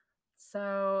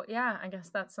 So, yeah, I guess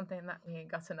that's something that we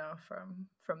got to know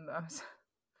from those.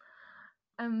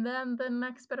 And then the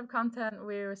next bit of content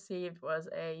we received was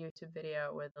a YouTube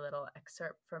video with a little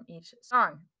excerpt from each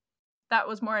song. That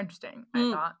was more interesting,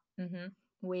 I thought.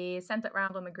 We sent it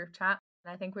around on the group chat,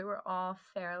 and I think we were all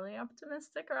fairly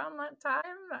optimistic around that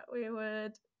time that we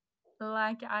would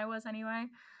like it. I was anyway.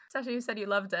 Sasha, you said you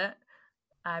loved it.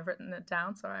 I've written it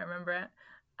down, so I remember it.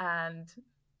 And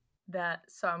that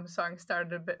some songs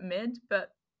started a bit mid,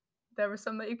 but there were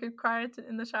some that you could cry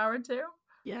in the shower too.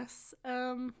 Yes.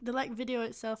 The like video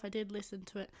itself, I did listen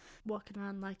to it, walking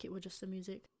around like it was just the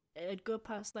music. It'd go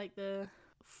past like the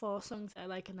 4 songs I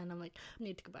like, and then I'm like, I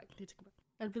need to go back.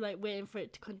 I'd be like waiting for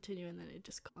it to continue, and then it'd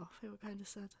just cut off. It was kind of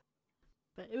sad.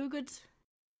 But it was good.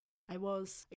 I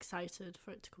was excited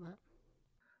for it to come out.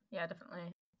 Yeah,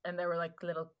 definitely. And there were like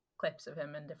little clips of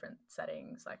him in different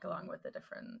settings, like along with the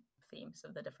different themes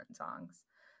of the different songs.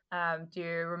 Do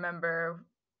you remember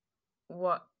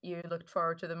what you looked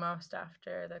forward to the most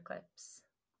after the clips?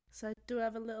 So I do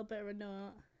have a little bit of a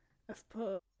note. I've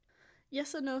put,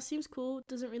 yes or no, seems cool,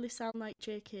 doesn't really sound like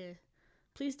JK.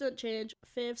 Please don't change.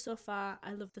 Fave so far,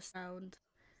 I love the sound.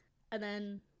 And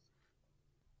then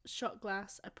shot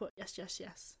glass, I put yes, yes,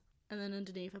 yes. And then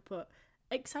underneath I put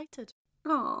excited.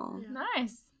 Oh, yeah.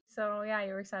 Nice. So yeah,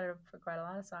 you were excited for quite a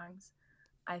lot of songs.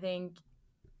 I think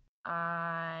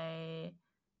I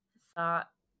thought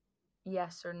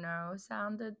yes or no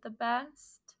sounded the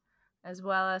best, as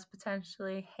well as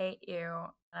potentially hate you.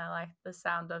 I liked the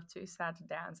sound of Too Sad to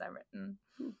Dance I've written.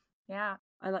 Yeah.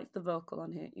 I liked the vocal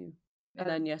on Hate You. And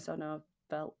then yes or no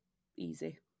felt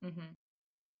easy.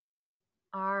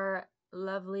 Our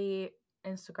lovely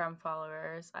Instagram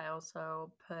followers, I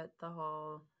also put the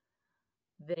whole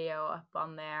video up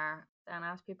on there and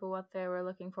asked people what they were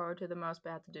looking forward to the most.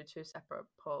 We had to do 2 separate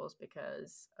polls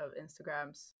because of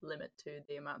Instagram's limit to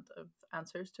the amount of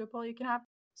answers to a poll you can have.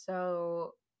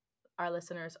 So our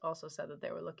listeners also said that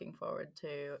they were looking forward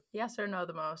to yes or no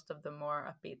the most of the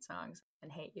more upbeat songs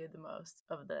and hate you the most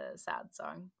of the sad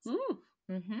songs.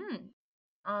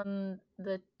 On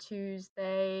the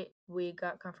Tuesday, we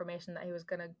got confirmation that he was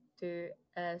going to do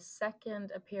a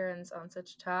second appearance on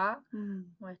Such Ta,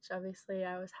 which obviously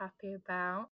I was happy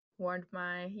about. Warned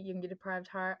my young deprived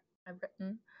heart, I've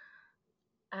written.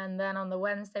 And then on the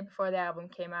Wednesday before the album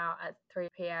came out at 3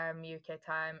 p.m. UK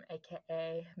time,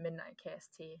 aka midnight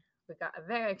KST, we got a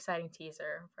very exciting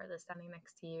teaser for the Standing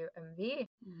Next to You MV.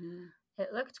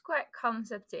 It looked quite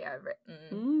concepty, I've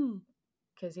written.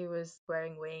 because he was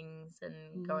wearing wings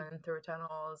and Mm. going through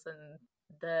tunnels, and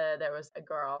there was a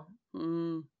girl,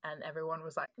 Mm. and everyone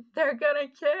was like, they're gonna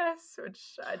kiss,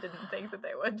 which I didn't think that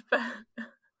they would, but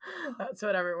that's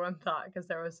what everyone thought because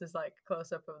there was this like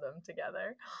close up of them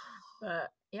together.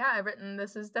 But yeah, I've written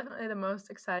this is definitely the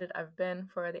most excited I've been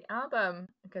for the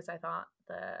album because I thought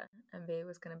the MV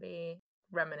was gonna be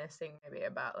reminiscing maybe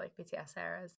about like BTS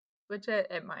eras, which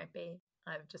it might be.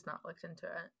 I've just not looked into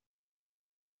it.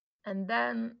 And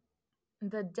then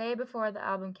the day before the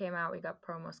album came out, we got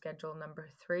promo schedule number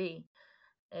 3.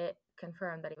 It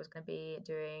confirmed that he was going to be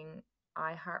doing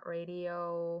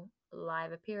iHeartRadio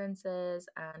live appearances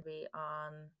and be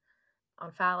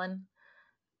on Fallon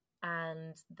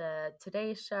and the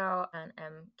Today Show and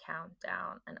M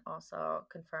Countdown, and also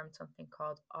confirmed something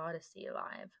called Odyssey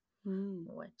Live,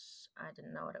 which I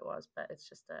didn't know what it was, but it's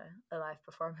just a live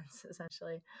performance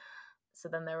essentially. So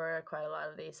then there were quite a lot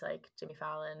of these like Jimmy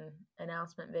Fallon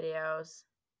announcement videos.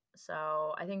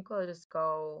 So I think we'll just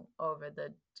go over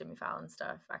the Jimmy Fallon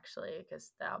stuff actually,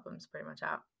 because the album's pretty much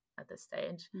out at this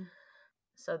stage.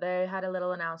 So they had a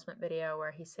little announcement video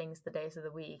where he sings the days of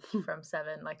the week from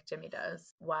 7 like Jimmy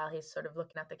does, while he's sort of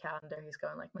looking at the calendar. He's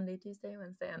going like Monday, Tuesday,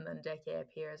 Wednesday, and then JK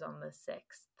appears on the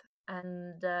 6th.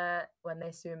 And when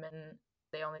they zoom in,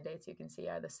 the only dates you can see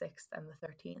are the 6th and the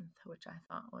 13th, which I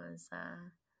thought was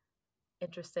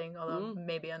interesting, although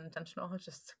maybe unintentional,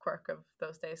 just a quirk of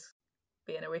those days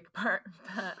being a week apart.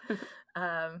 But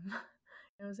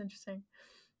it was interesting.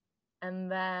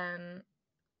 And then,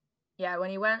 yeah,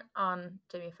 when he went on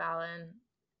Jimmy Fallon,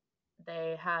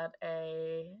 they had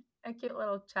a cute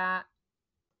little chat,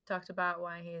 talked about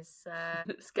why he's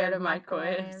scared of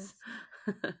microwaves.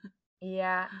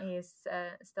 Yeah, he's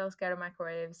still scared of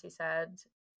microwaves, he said,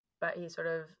 but he sort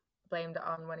of blamed it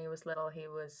on when he was little. He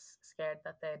was scared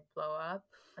that they'd blow up,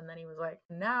 and then he was like,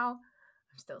 now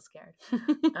I'm still scared.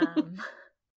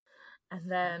 And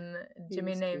then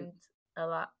Jimmy named a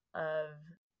lot of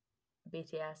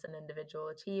BTS and individual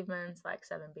achievements, like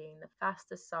 7 being the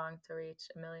fastest song to reach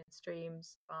 1 million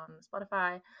streams on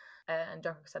Spotify. And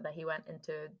Jungkook said that he went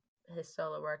into his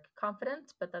solo work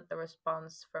confident, but that the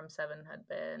response from 7 had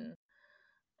been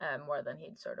more than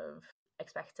he'd sort of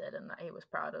expected, and that he was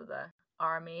proud of the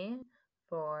ARMY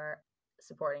for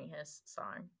supporting his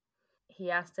song. He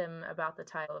asked him about the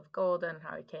title of Golden,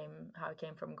 how it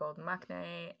came from Golden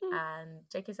Maknae, and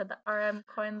JK said that RM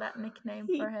coined that nickname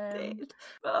for him. Did.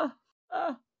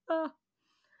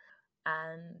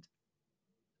 And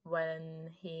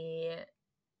when he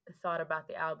thought about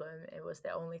the album, it was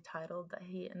the only title that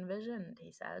he envisioned,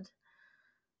 he said.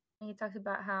 He talked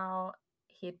about how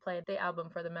he'd played the album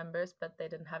for the members, but they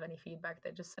didn't have any feedback.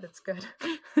 They just said it's good.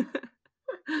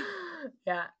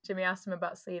 Yeah, Jimmy asked him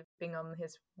about sleeping on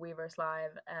his Weverse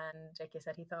Live, and JK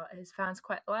said he thought his fans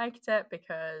quite liked it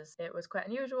because it was quite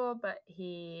unusual, but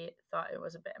he thought it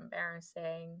was a bit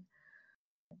embarrassing.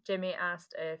 Jimmy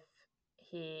asked if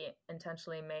he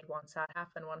intentionally made one sad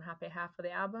half and one happy half of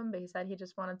the album, but he said he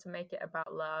just wanted to make it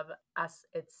about love as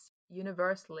it's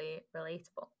universally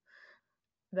relatable.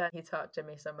 Then he taught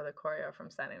Jimmy some of the choreo from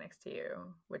Standing Next to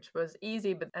You, which was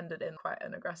easy but ended in quite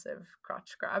an aggressive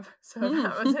crotch grab. So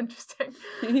that was interesting.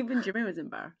 Even Jimmy was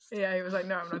embarrassed. Yeah, he was like,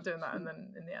 no, I'm not doing that. And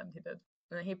then in the end he did.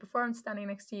 And then he performed Standing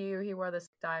Next to You. He wore this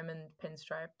diamond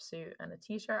pinstripe suit and a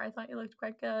t-shirt. I thought he looked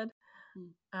quite good.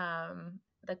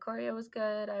 The choreo was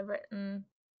good, I've written.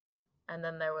 And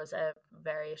then there was a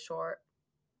very short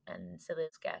and silly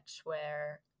sketch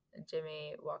where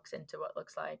Jimmy walks into what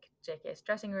looks like JK's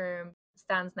dressing room,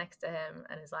 stands next to him,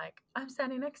 and is like, I'm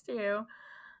standing next to you.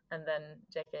 And then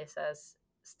JK says,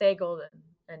 stay golden.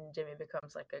 And Jimmy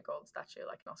becomes like a gold statue,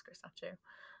 like an Oscar statue.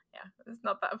 Yeah, it's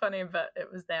not that funny, but it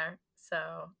was there.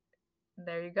 So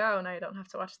there you go. Now you don't have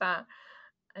to watch that.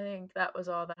 I think that was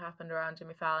all that happened around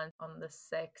Jimmy Fallon on the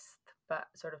 6th, but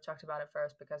sort of talked about it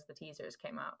first because the teasers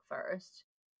came out first.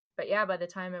 But yeah, by the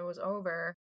time it was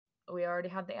over, we already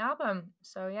had the album.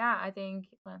 So yeah, I think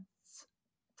let's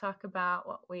talk about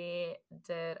what we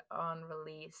did on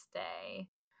release day.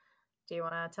 Do you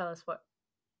want to tell us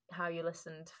how you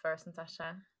listened first,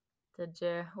 Natasha? Did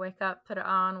you wake up, put it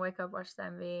on, watch the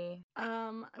MV?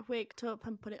 I waked up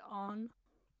and put it on.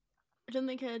 I don't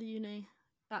think I had uni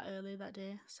that early that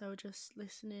day, so just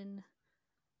listening.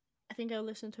 I think I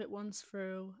listened to it once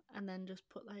through and then just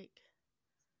put like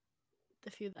the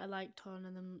few that I liked on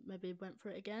and then maybe went for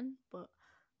it again. But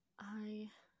I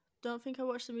don't think I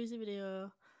watched the music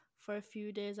video for a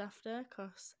few days after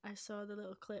because I saw the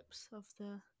little clips of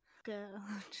the girl.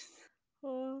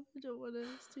 I don't want to,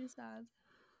 it's too sad.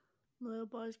 My little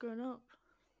boy's grown up.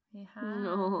 Yeah.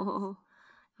 No.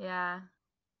 Yeah.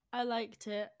 I liked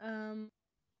it.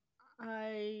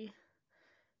 I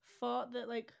thought that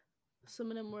like some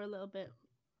of them were a little bit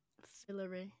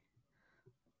fillery,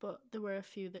 but there were a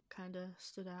few that kind of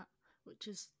stood out, which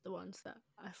is the ones that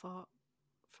I thought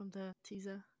from the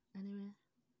teaser anyway.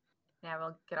 Yeah,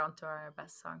 we'll get on to our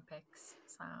best song picks.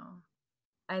 So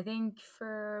I think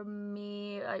for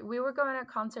me, like, we were going to a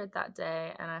concert that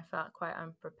day and I felt quite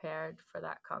unprepared for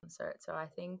that concert. So I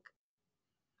think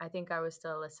I was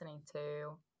still listening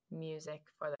to music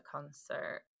for the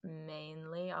concert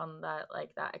mainly on that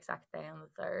exact day on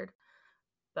the 3rd.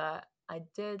 But I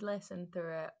did listen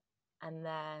through it, and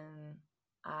then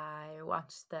I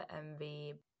watched the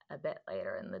MV a bit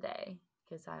later in the day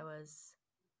because I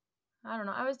don't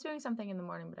know, I was doing something in the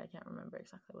morning, but I can't remember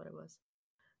exactly what it was.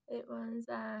 It was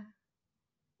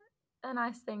a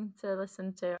nice thing to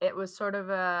listen to. It was sort of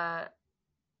a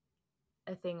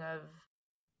thing of,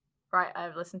 right,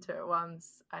 I've listened to it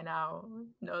once, I now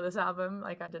know this album.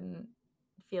 Like, I didn't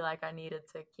feel like I needed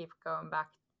to keep going back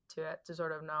to it to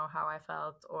sort of know how I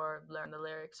felt or learn the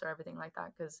lyrics or everything like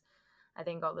that, because I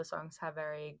think all the songs have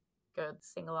very good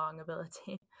sing-along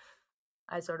ability.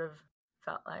 I sort of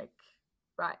felt like,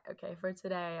 right, okay, for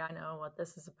today I know what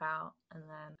this is about, and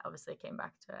then obviously came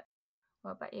back to it.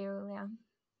 What about you, Leanne?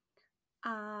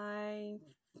 I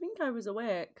think I was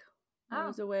awake. I Oh.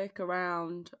 was awake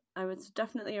around. I was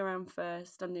definitely around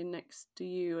first, standing next to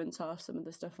you, and saw some of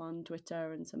the stuff on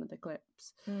Twitter and some of the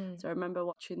clips. So I remember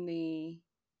watching the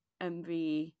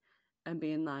MV and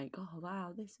being like, oh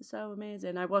wow, this is so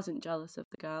amazing. I wasn't jealous of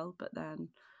the girl, but then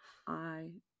I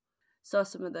saw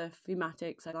some of the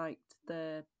thematics. I liked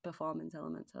the performance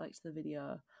elements, I liked the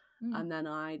video, and then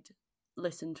I'd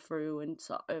listened through and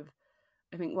sort of,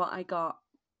 I think what I got,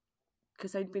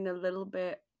 because I'd been a little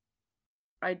bit,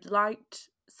 I'd liked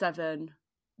Seven,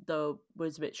 though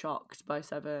was a bit shocked by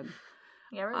Seven.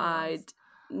 Yeah, really I'd was.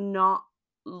 not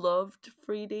loved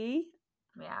 3D.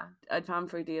 Yeah. I'd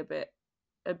found 3D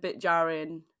a bit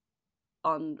jarring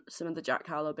on some of the Jack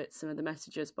Harlow bits, some of the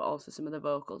messages, but also some of the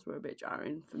vocals were a bit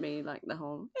jarring for me, like the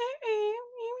whole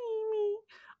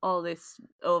all this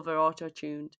over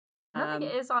auto-tuned. I don't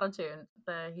think it is auto-tuned.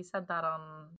 He said that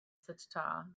on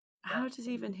Suchita. How does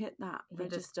he even hit that He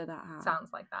register that high?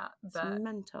 Sounds like that, but it's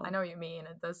mental. I know what you mean.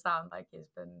 It does sound like he's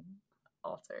been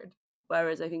altered.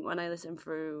 Whereas I think when I listened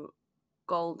through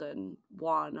Golden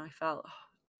 1, I felt, oh,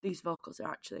 these vocals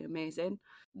are actually amazing.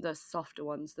 The softer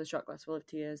ones, the Shot Glass Full of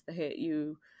Tears, the Hate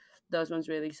You, those ones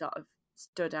really sort of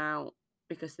stood out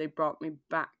because they brought me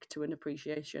back to an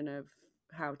appreciation of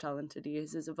how talented he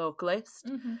is as a vocalist.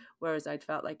 Mm-hmm. Whereas I'd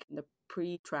felt like in the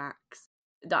pre-tracks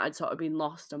that had sort of been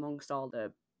lost amongst all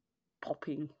the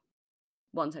popping.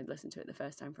 Once I'd listened to it the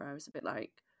first time through, I was a bit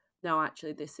like, no,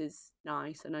 actually this is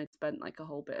nice. And I'd spent like a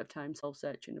whole bit of time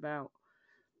soul-searching about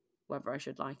whether I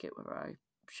should like it, whether I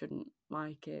shouldn't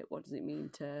like it, what does it mean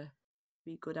to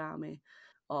be good ARMY,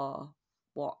 or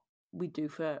what we do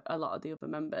for a lot of the other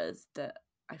members that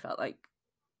I felt like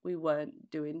we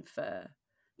weren't doing for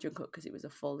Jungkook because it was a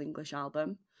full English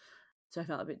album. So I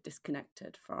felt a bit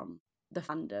disconnected from the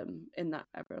fandom in that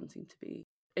everyone seemed to be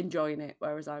enjoying it,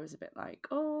 whereas I was a bit like,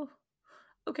 oh,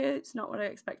 okay, it's not what I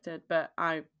expected, but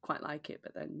I quite like it.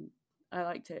 But then I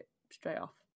liked it straight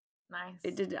off. Nice.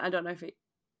 It did. I don't know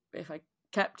if I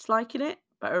kept liking it,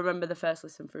 but I remember the first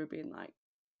listen through being like,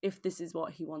 if this is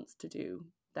what he wants to do,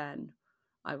 then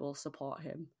I will support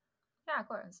him. Yeah, of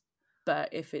course. But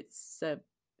if it's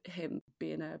him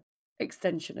being a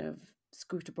extension of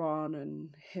Scooter Braun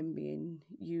and him being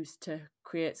used to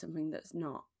create something that's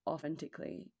not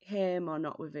authentically him or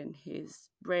not within his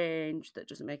range, that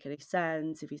doesn't make any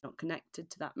sense, if he's not connected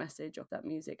to that message or that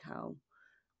music, how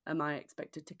am I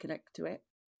expected to connect to it?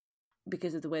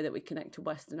 Because of the way that we connect to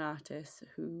Western artists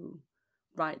who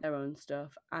write their own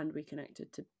stuff, and we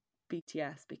connected to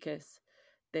BTS because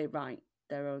they write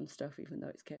their own stuff even though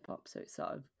it's K-pop, so it's sort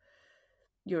of,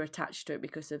 you're attached to it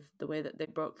because of the way that they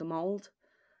broke the mold.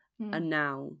 And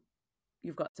now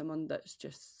you've got someone that's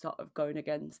just sort of going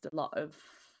against a lot of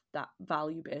that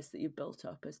value base that you've built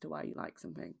up as to why you like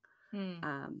something.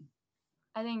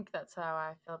 I think that's how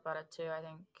I feel about it too. I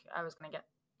think I was going to get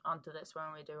onto this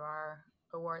when we do our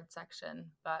award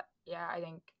section, but yeah, I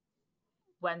think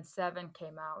when Seven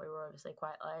came out, we were obviously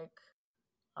quite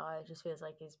like, it just feels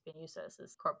like he's been used as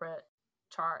this corporate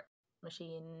chart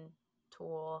machine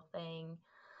tool thing.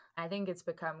 I think it's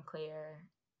become clear,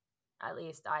 at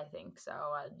least I think so.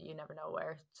 You never know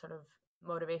where sort of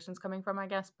motivation's coming from, I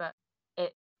guess, but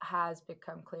it has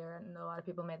become clear, and a lot of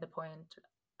people made the point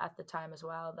at the time as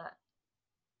well, that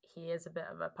he is a bit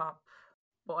of a pop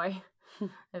boy,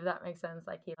 if that makes sense.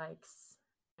 Like, he likes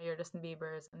your Justin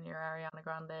Biebers and your Ariana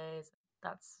Grandes.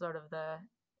 That's sort of the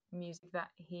music that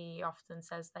he often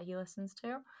says that he listens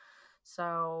to.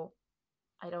 So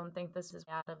I don't think this is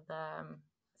out of the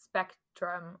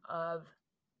spectrum of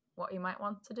what you might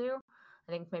want to do.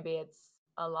 I think maybe it's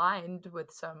aligned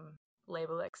with some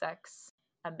label execs'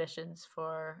 ambitions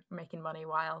for making money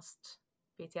whilst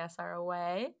BTS are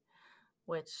away,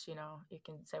 which, you know, you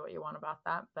can say what you want about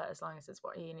that, but as long as it's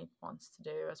what he wants to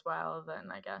do as well,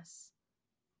 then I guess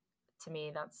to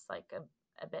me that's like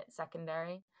a bit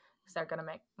secondary, because they're going to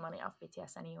make money off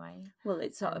BTS anyway. Well,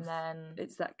 it's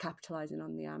it's that capitalizing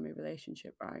on the ARMY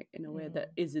relationship, right, in a way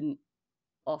that isn't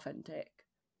authentic.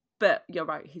 But you're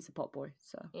right, he's a pop boy,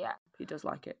 so yeah, he does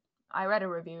like it. I read a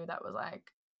review that was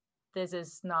like, this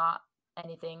is not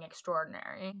anything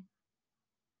extraordinary,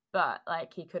 but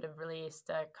like he could have released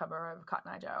a cover of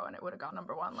Cotton Eye Joe and it would have gone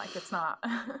 #1. Like, it's not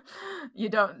you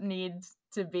don't need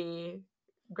to be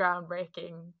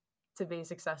groundbreaking to be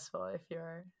successful if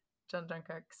you're John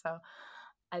Jungkook. So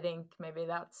I think maybe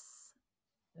that's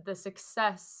the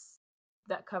success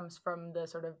that comes from the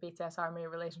sort of BTS ARMY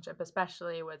relationship,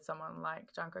 especially with someone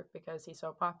like Jungkook, because he's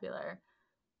so popular,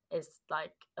 is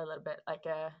like a little bit like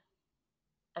a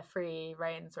free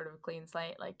reign, sort of clean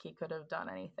slate. Like, he could have done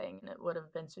anything and it would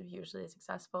have been so hugely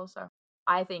successful. So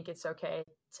I think it's okay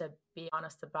to be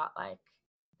honest about, like,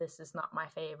 this is not my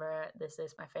favorite, this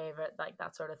is my favorite, like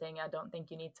that sort of thing. I don't think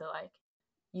you need to like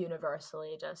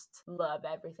universally just love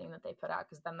everything that they put out,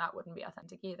 because then that wouldn't be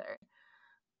authentic either.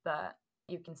 But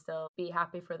you can still be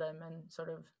happy for them and sort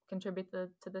of contribute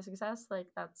to the success. Like,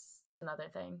 that's another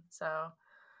thing. So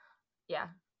yeah,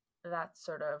 that's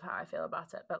sort of how I feel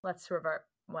about it. But let's revert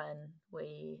when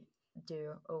we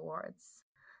do awards,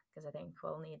 because I think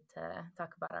we'll need to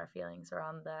talk about our feelings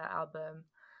around the album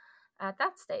at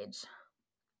that stage.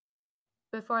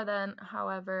 Before then,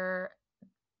 however,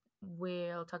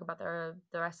 we'll talk about the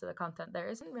rest of the content. There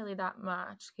isn't really that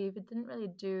much. He didn't really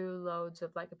do loads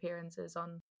of like appearances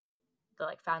on the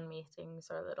like fan meetings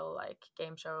or little like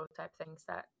game show type things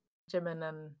that Jimin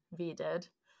and V did.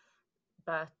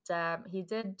 But he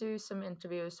did do some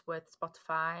interviews with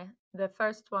Spotify. The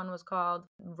first one was called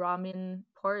Ramen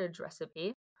Porridge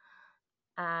Recipe,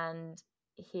 and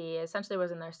he essentially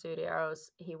was in their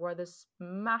studios. He wore this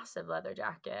massive leather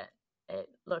jacket. It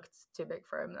looked too big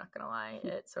for him, not gonna lie.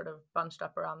 It sort of bunched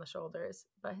up around the shoulders,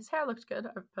 but his hair looked good,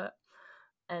 I've put.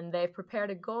 And they prepared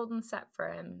a golden set for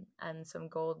him and some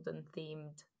golden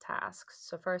themed tasks.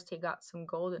 So first he got some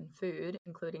golden food,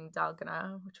 including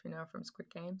dalgona, which we know from Squid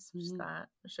Games, which is that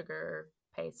sugar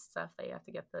paste stuff that you have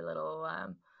to get the little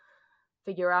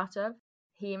figure out of.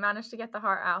 He managed to get the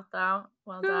heart out though.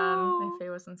 Well done. If he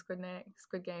was in Squid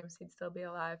Games, he'd still be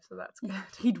alive, so that's good.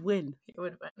 He'd win. He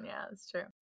would win, yeah, that's true.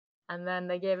 And then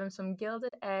they gave him some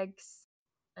gilded eggs,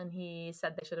 and he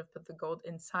said they should have put the gold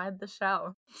inside the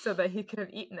shell so that he could have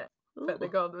eaten it. But the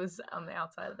gold was on the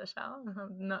outside of the shell.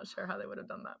 I'm not sure how they would have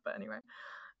done that, but anyway.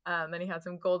 Then he had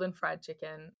some golden fried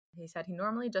chicken. He said he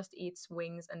normally just eats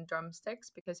wings and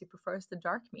drumsticks because he prefers the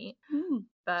dark meat.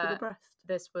 But to the breast.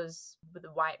 This was with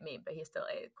the white meat, but he still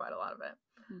ate quite a lot of it.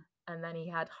 And then he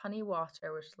had honey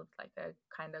water, which looked like a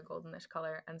kind of goldenish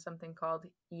color, and something called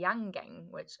yangang,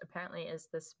 which apparently is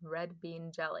this red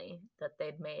bean jelly that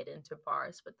they'd made into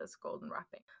bars with this golden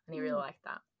wrapping. And he really liked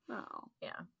that. Oh.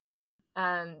 Yeah.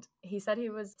 And he said he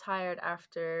was tired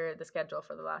after the schedule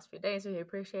for the last few days, so he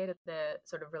appreciated the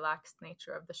sort of relaxed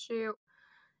nature of the shoot.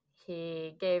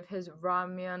 He gave his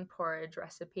ramen porridge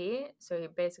recipe. So he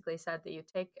basically said that you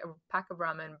take a pack of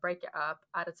ramen, break it up,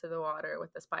 add it to the water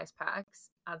with the spice packs,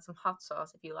 add some hot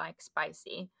sauce if you like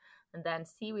spicy, and then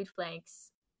seaweed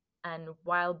flakes, and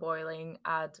while boiling,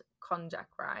 add konjac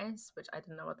rice, which I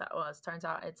didn't know what that was. Turns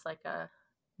out it's like a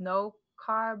no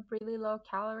carb, really low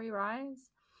calorie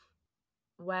rice.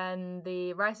 When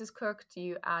the rice is cooked,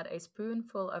 you add a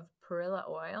spoonful of perilla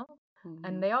oil.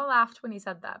 And they all laughed when he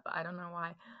said that, but I don't know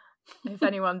why. If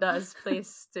anyone does,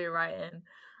 please do write in.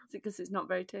 Is it because it's not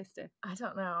very tasty? I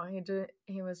don't know.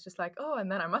 He was just like, oh,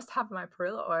 and then I must have my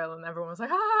perilla oil, and everyone was like,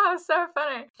 ah, so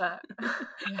funny. But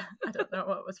yeah, I don't know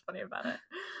what was funny about it.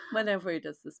 Whenever he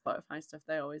does the Spotify stuff,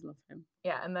 they always love him.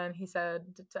 Yeah, and then he said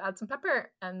to add some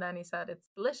pepper, and then he said it's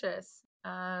delicious,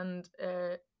 and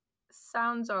it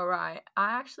sounds all right.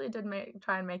 I actually did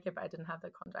try and make it, but I didn't have the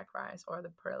konjac rice or the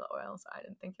perilla oil, so I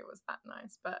didn't think it was that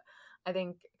nice. But I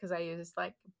think because I used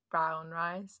like brown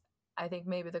rice, I think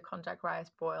maybe the konjac rice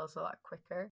boils a lot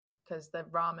quicker because the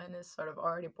ramen is sort of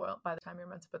already boiled by the time you're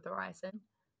meant to put the rice in.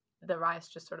 The rice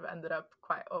just sort of ended up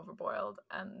quite overboiled,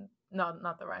 and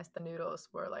not the rice, the noodles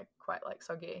were like quite like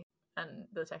soggy, and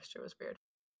the texture was weird.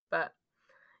 But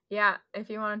yeah, if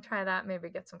you want to try that, maybe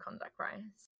get some konjac rice.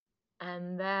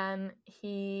 And then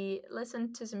he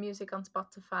listened to some music on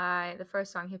Spotify. The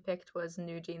first song he picked was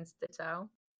New Jeans Ditto.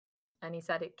 And he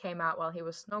said it came out while he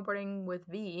was snowboarding with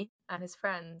V and his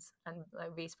friends and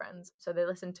like V's friends. So they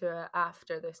listened to it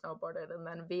after they snowboarded, and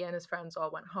then V and his friends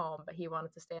all went home, but he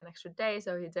wanted to stay an extra day,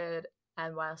 so he did.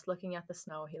 And whilst looking at the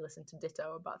snow, he listened to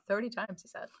Ditto about 30 times, he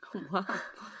said. Wow.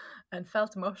 And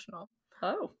felt emotional.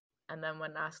 Oh. And then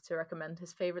when asked to recommend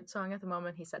his favorite song at the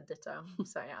moment, he said Ditto.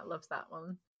 So yeah, loves that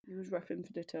one. He was repping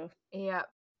for Ditto. Yeah.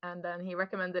 And then he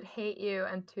recommended Hate You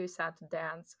and Too Sad to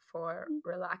Dance for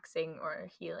relaxing or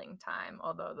healing time,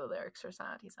 although the lyrics are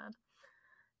sad, he said.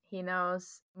 He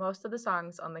knows most of the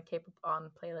songs on the K-pop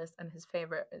On playlist, and his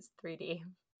favorite is 3D.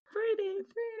 3D.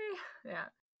 Yeah.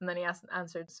 And then he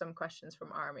answered some questions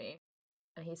from ARMY.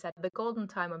 And he said the golden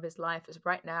time of his life is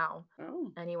right now.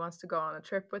 Oh. And he wants to go on a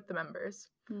trip with the members.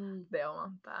 They all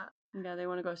want that. Yeah, they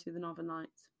want to go see the Northern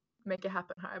Lights. Make It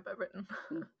Happen High by Britain.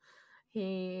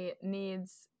 He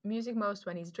needs music most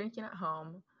when he's drinking at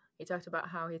home. He talked about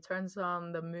how he turns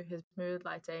on his mood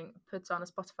lighting, puts on a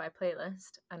Spotify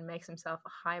playlist, and makes himself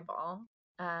a highball.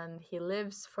 And he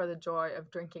lives for the joy of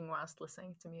drinking whilst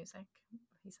listening to music,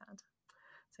 he said.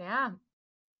 So yeah,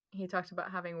 he talked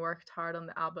about having worked hard on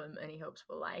the album and he hopes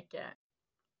we'll like it.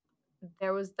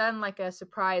 There was then like a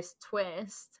surprise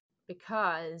twist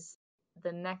because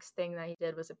the next thing that he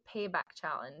did was a payback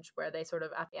challenge where they sort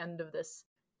of at the end of this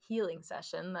healing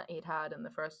session that he'd had in the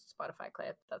first Spotify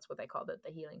clip, that's what they called it,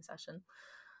 the healing session,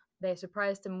 they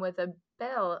surprised him with a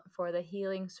bill for the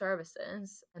healing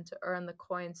services, and to earn the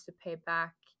coins to pay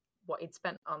back what he'd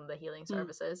spent on the healing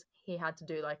services, he had to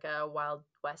do like a Wild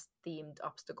West themed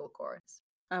obstacle course.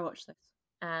 I watched this.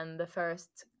 And the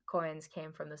first coins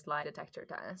came from this lie detector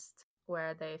test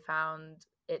where they found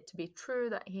it to be true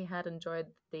that he had enjoyed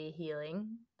the healing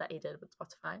that he did with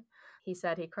Spotify. He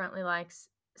said he currently likes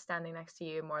Standing Next to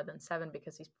You more than 7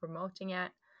 because he's promoting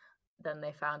it. Then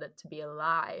they found it to be a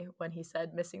lie when he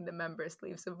said missing the members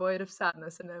leaves a void of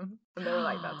sadness in him. And they were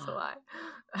like, that's a lie.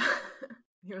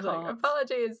 He was like,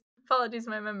 apologies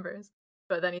my members.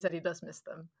 But then he said he does miss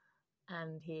them.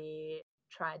 And he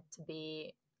tried to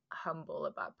be humble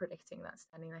about predicting that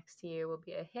Standing Next to You will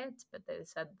be a hit, but they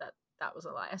said that that was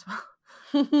a lie as well.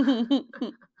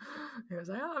 He was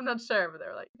like, oh, I'm not sure, but they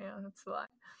were like, yeah, that's a lie.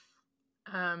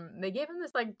 They gave him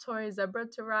this like toy zebra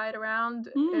to ride around.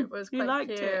 It was quite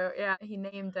cute. Yeah, he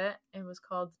named it. It was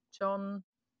called John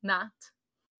Nat.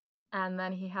 And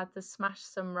then he had to smash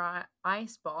some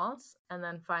ice balls and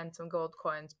then find some gold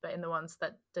coins. But in the ones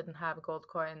that didn't have gold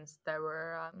coins, there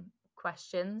were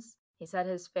questions. He said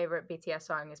his favorite BTS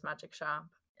song is Magic Shop.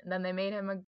 And then they made him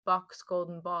a box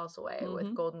golden balls away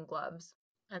with golden gloves.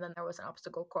 And then there was an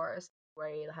obstacle course where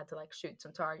he had to like shoot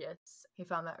some targets. He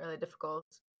found that really difficult.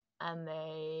 And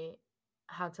they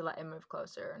had to let him move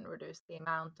closer and reduce the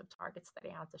amount of targets that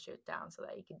he had to shoot down so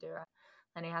that he could do it.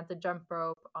 And he had to jump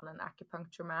rope on an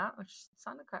acupuncture mat, which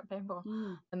sounded quite painful.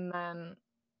 And then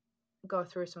go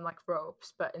through some like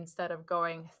ropes, but instead of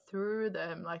going through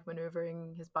them, like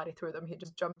maneuvering his body through them, he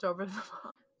just jumped over them.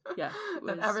 Yeah.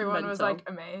 And everyone was like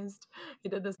amazed. He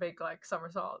did this big like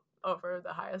somersault over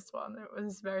the highest one. It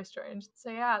was very strange.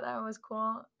 So yeah, that was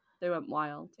cool. They went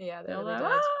wild. Yeah, they really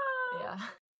did. Yeah.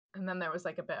 And then there was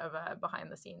like a bit of a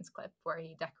behind the scenes clip where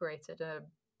he decorated a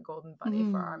golden bunny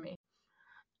for ARMY.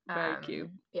 Very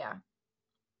cute. Yeah.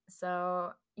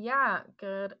 So yeah,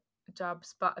 good job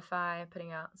Spotify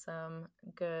putting out some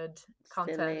good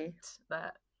content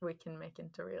that we can make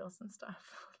into reels and stuff.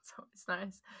 It's always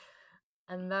nice.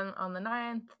 And then on the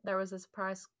 9th, there was a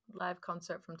surprise live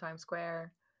concert from Times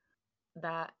Square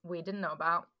that we didn't know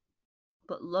about.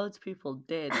 But loads of people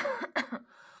did.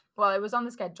 Well, it was on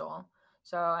the schedule.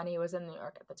 So, and he was in New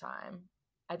York at the time.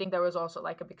 I think there was also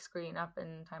like a big screen up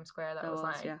in Times Square that was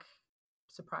like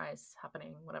surprise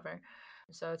happening, whatever.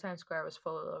 So Times Square was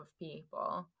full of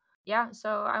people. Yeah,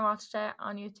 so I watched it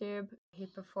on YouTube. He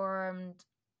performed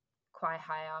quite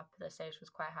high up. The stage was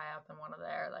quite high up in one of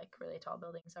their like really tall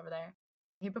buildings over there.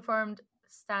 He performed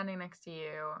Standing Next to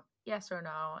You, Yes or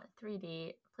No,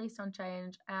 3D, Please Don't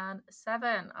Change, and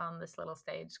 7 on this little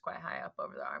stage quite high up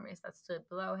over the armies that stood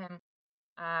below him.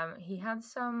 He had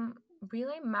some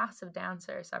really massive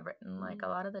dancers. I've written like a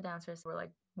lot of the dancers were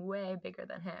like way bigger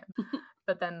than him.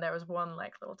 But then there was one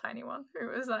like little tiny one who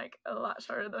was like a lot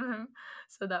shorter than him.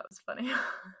 So that was funny.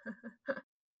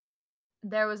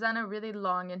 There was then a really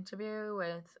long interview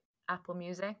with Apple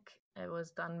Music. It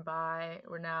was done by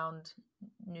renowned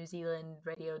New Zealand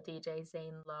radio DJ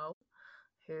Zane Lowe,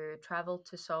 who travelled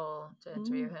to Seoul to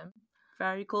interview him.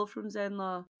 Very cool from Zane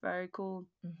Lowe. Very cool.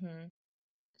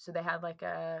 So they had like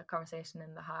a conversation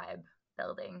in the Hive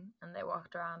building, and they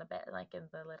walked around a bit, like in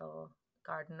the little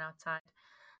garden outside.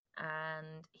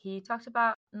 And he talked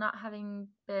about not having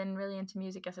been really into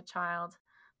music as a child,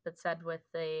 but said with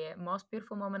the most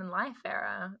beautiful moment in life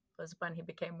era was when he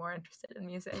became more interested in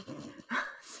music.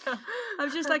 So I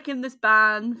was just like in this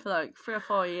band for like 3 or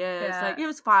 4 years. Yeah. Like it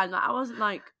was fine. Like I wasn't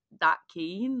like that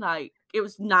keen. Like it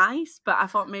was nice, but I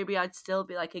thought maybe I'd still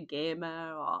be like a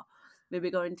gamer or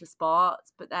maybe go into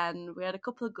sports. But then we had a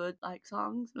couple of good like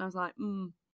songs, and I was like,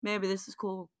 maybe this is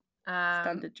cool.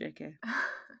 Standard JK.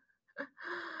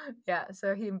 Yeah,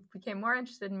 so he became more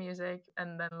interested in music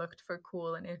and then looked for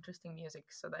cool and interesting music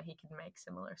so that he could make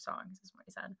similar songs, is what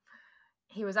he said.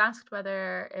 He was asked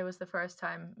whether it was the first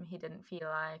time he didn't feel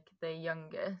like the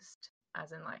youngest,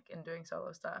 as in like in doing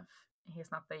solo stuff.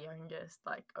 He's not the youngest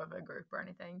like of a group or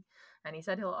anything. And he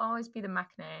said he'll always be the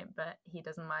Maknae, but he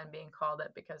doesn't mind being called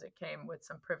it because it came with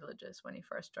some privileges when he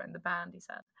first joined the band. He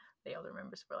said the older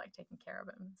members were like taking care of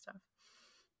him and stuff.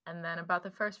 And then about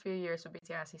the first few years of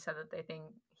BTS, he said that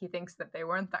he thinks that they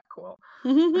weren't that cool.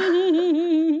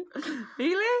 Really?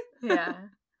 Yeah.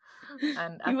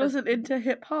 And he wasn't into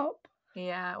hip hop.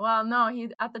 Yeah, well, no, he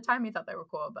at the time he thought they were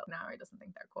cool, but now he doesn't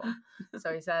think they're cool.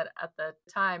 So he said at the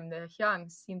time the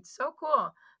Hyungs seemed so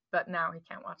cool, but now he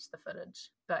can't watch the footage.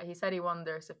 But he said he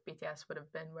wonders if BTS would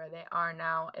have been where they are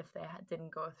now if they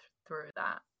didn't go through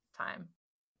that time.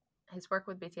 His work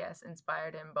with BTS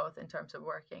inspired him both in terms of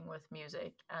working with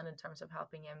music and in terms of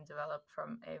helping him develop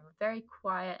from a very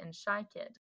quiet and shy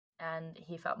kid. And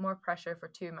he felt more pressure for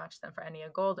Too Much than for any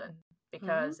of Golden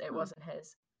because it wasn't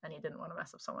his. And he didn't want to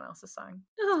mess up someone else's song.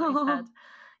 That's what he said.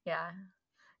 Yeah.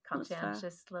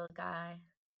 Conscientious little guy.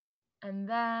 And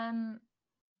then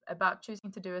about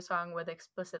choosing to do a song with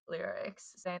explicit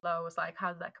lyrics, Saint Lo was like,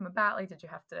 how did that come about? Like, did you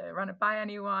have to run it by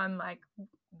anyone? Like,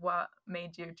 what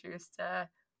made you choose to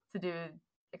do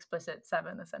explicit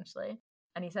 7, essentially?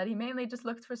 And he said he mainly just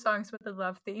looked for songs with the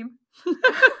love theme.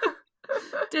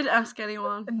 Didn't ask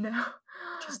anyone. No.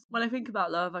 Just when I think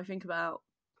about love, I think about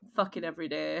fucking every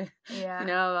day. Yeah. You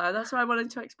know, that's what I wanted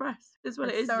to express. Is what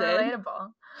It's it is. so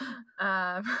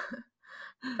relatable.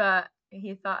 But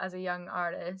he thought as a young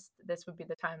artist, this would be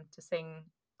the time to sing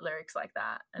lyrics like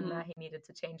that, and that he needed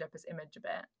to change up his image a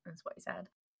bit. That's what he said.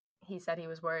 He said he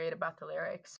was worried about the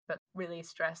lyrics, but really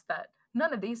stressed that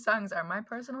none of these songs are my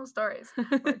personal stories,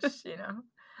 which, you know,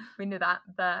 we knew that.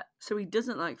 But so he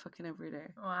doesn't like fucking every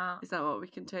day. Wow. Is that what we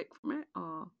can take from it?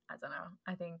 Or I don't know.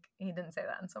 I think he didn't say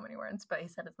that in so many words, but he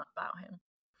said it's not about him.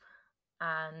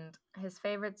 And his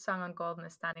favorite song on Golden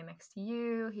is Standing Next to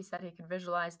You. He said he could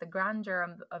visualize the grandeur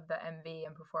of the MV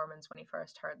and performance when he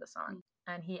first heard the song.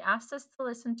 And he asked us to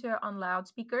listen to it on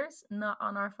loudspeakers, not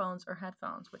on our phones or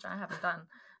headphones, which I haven't done.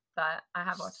 But I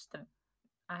have watched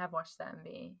the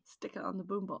MV. Stick it on the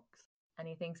boombox. And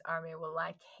he thinks ARMY will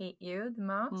like Hate You the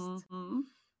most.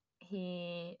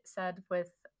 He said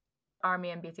with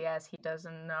ARMY and BTS, he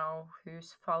doesn't know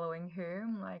who's following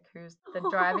whom, like who's the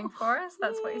driving force.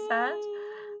 That's what he said.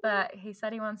 But he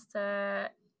said he wants to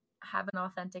have an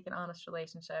authentic and honest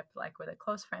relationship, like with a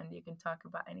close friend you can talk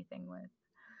about anything with.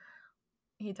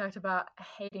 He talked about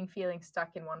hating feeling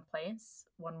stuck in one place,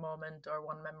 one moment, or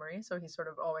one memory. So he sort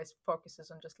of always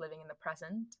focuses on just living in the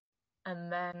present.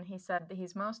 And then he said that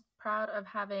he's most proud of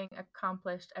having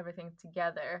accomplished everything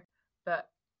together, but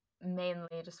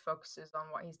mainly just focuses on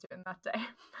what he's doing that day.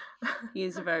 He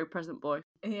is a very present boy.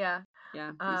 Yeah.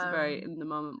 Yeah, he's a very in the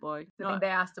moment boy. I think they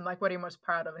asked him, like, what are you most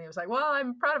proud of? And he was like, well,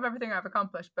 I'm proud of everything I've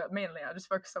accomplished, but mainly I just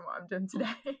focus on what I'm doing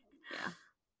today. Yeah.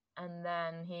 And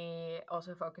then he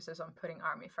also focuses on putting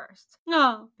ARMY first.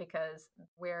 No. Because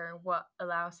we're what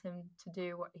allows him to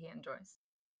do what he enjoys.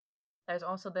 There's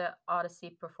also the Odyssey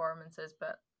performances,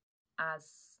 but as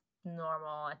normal,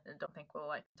 I don't think we'll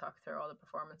like talk through all the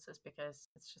performances because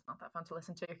it's just not that fun to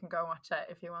listen to. You can go watch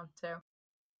it if you want to.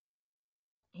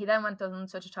 He then went on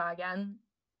Suchita again.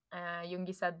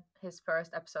 Yoongi said his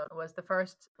first episode was the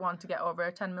first one to get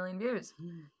over 10 million views.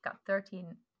 Got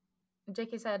 13.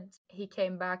 JK said he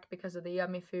came back because of the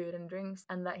yummy food and drinks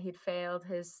and that he'd failed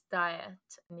his diet.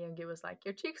 And Yoongi was like,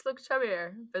 your cheeks look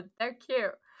chubbier, but they're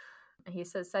cute. He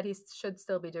said he should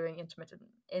still be doing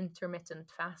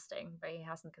intermittent fasting, but he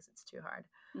hasn't because it's too hard.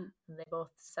 And they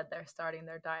both said they're starting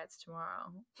their diets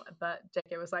tomorrow. But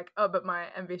JK was like, oh, but my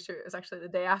MV shoot is actually the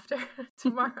day after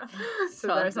tomorrow. So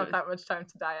there's not that much time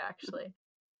to diet, actually.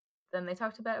 Then they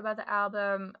talked a bit about the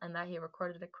album and that he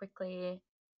recorded it quickly.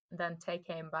 Then Tae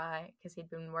came by because he'd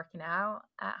been working out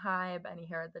at Hybe and he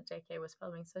heard that JK was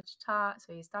filming Suchita.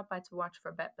 So he stopped by to watch for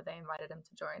a bit, but they invited him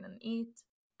to join and eat.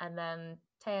 And then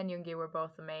Tae and Yoongi were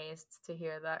both amazed to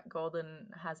hear that Golden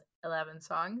has 11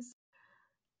 songs.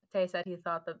 Tay said he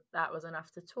thought that was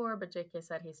enough to tour, but JK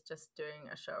said he's just doing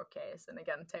a showcase. And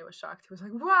again, Tay was shocked. He was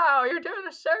like, wow, you're doing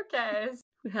a showcase.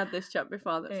 We had this chat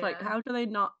before. That's like, Yeah. how do they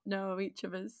not know each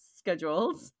other's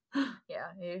schedules?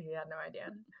 Yeah, he had no idea.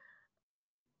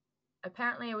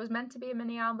 Apparently, it was meant to be a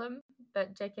mini album,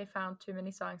 but JK found too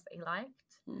many songs that he liked.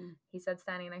 He said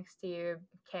Standing Next to You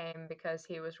came because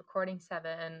he was recording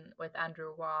Seven with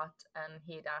Andrew Watt, and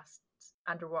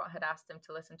Andrew Watt had asked him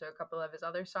to listen to a couple of his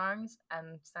other songs,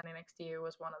 and Standing Next to You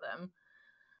was one of them.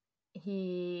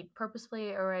 He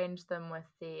purposefully arranged them with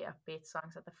the upbeat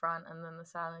songs at the front and then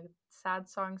the sad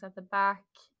songs at the back.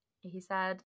 He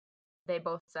said they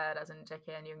both said, as in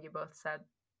JK and Yoongi both said,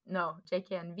 no,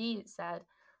 JK and V said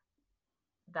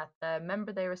that the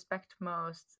member they respect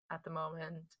most at the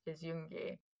moment is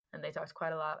Yoongi, and they talked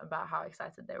quite a lot about how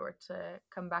excited they were to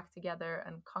come back together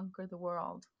and conquer the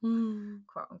world,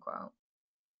 quote unquote.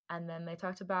 And then they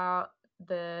talked about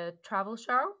the travel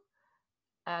show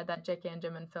that JK and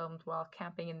Jimin filmed while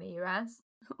camping in the US.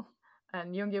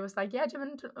 And Yoongi was like, yeah,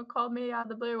 Jimin called me out of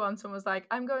the blue once and was like,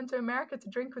 I'm going to America to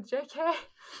drink with JK.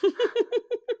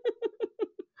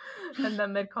 And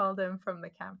then they called him from the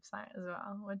campsite as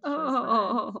well, which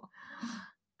was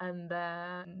nice. And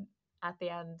then at the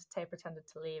end, Tay pretended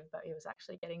to leave, but he was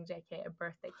actually getting JK a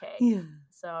birthday cake. Yeah.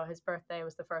 So his birthday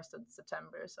was the 1st of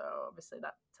September. So obviously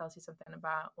that tells you something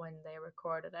about when they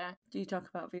recorded it. Do you talk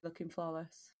about V looking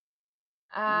flawless?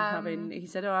 He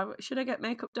said, should I get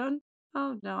makeup done?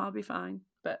 Oh, no, I'll be fine.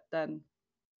 But then,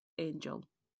 Angel.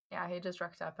 Yeah, he just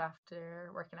rocked up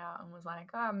after working out and was like,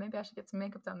 oh, maybe I should get some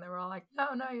makeup done. They were all like, no,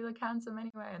 you look handsome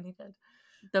anyway. And he did.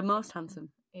 The most handsome.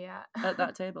 Yeah. At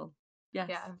that table. Yes.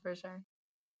 Yeah, for sure.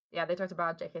 Yeah, they talked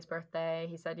about JK's birthday.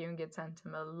 He said Yoongi had sent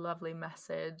him a lovely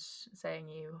message saying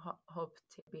you hope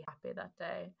to be happy that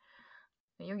day.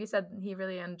 And Yoongi said he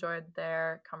really enjoyed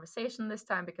their conversation this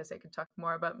time because they could talk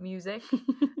more about music,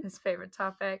 his favorite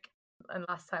topic. And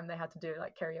last time they had to do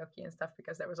like karaoke and stuff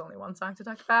because there was only one song to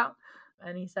talk about.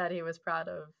 And he said he was proud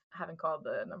of having called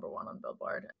the number 1 on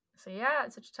Billboard. So yeah,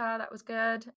 Suchita, that was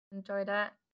good. Enjoyed it.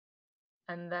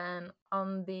 And then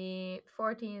on the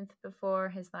 14th, before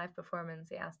his live performance,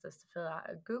 he asked us to fill out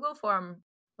a Google form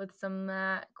with some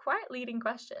quite leading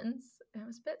questions. It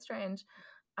was a bit strange.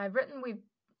 I've written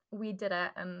we did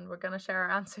it, and we're going to share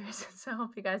our answers. So I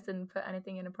hope you guys didn't put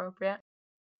anything inappropriate.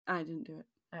 I didn't do it.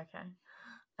 Okay.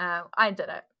 I did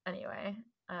it anyway.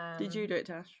 Did you do it,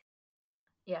 Tash?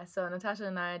 Yeah, so Natasha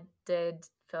and I did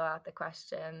fill out the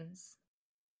questions.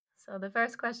 So the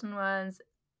first question was,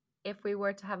 if we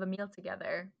were to have a meal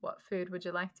together, what food would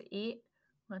you like to eat?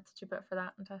 What did you put for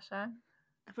that, Natasha?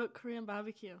 I put Korean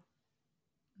barbecue.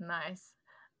 Nice.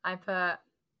 I put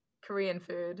Korean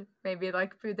food, maybe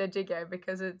like budae jjigae,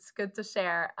 because it's good to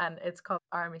share, and it's called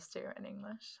army stew in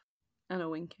English. And a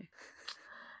winky.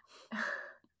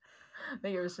 I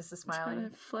think it was just a smiley. Trying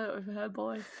to flirt with her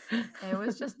boy. It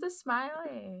was just a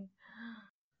smiley.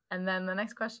 And then the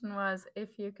next question was,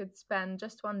 if you could spend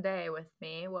just one day with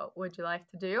me, what would you like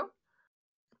to do?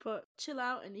 But chill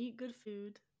out and eat good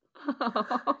food.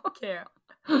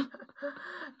 Cute.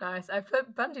 Nice. I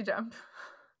put bungee jump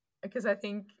because I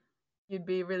think you'd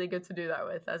be really good to do that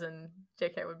with, as in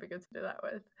JK would be good to do that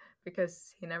with,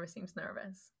 because he never seems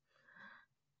nervous.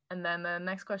 And then the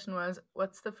next question was,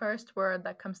 what's the first word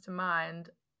that comes to mind,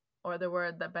 or the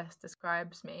word that best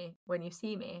describes me when you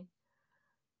see me?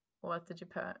 What did you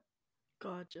put?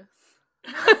 Gorgeous.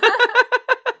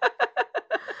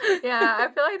 Yeah, I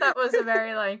feel like that was a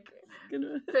very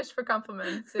fish for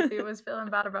compliments. If he was feeling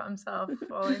bad about himself,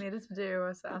 all he needed to do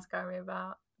was ask Army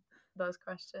about those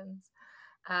questions.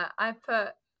 I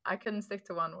couldn't stick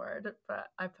to one word, but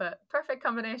I put perfect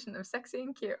combination of sexy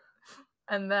and cute.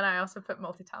 And then I also put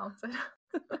multi-talented.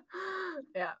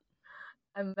 Yeah.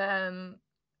 And then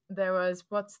there was,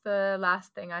 what's the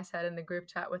last thing I said in the group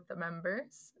chat with the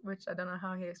members, which I don't know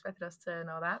how he expected us to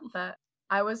know that, but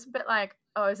I was a bit like,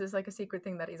 oh, is this like a secret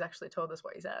thing that he's actually told us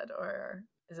what he said, or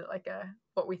is it like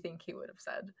what we think he would have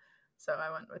said? So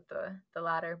I went with the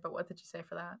latter, but what did you say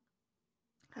for that?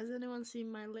 Has anyone seen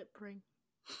my lip ring?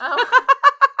 Oh.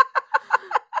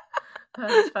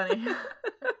 That's funny.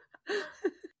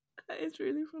 That is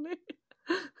really funny.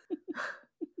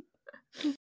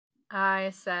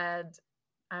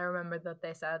 I remember that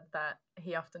they said that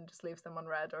he often just leaves them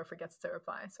unread or forgets to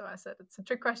reply. So I said, it's a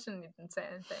trick question. He didn't say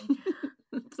anything.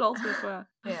 It's also fair.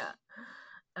 Yeah.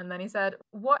 And then he said,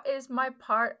 what is my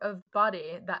part of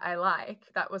body that I like?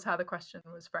 That was how the question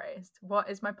was phrased. What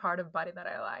is my part of body that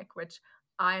I like? Which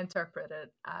I interpreted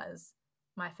as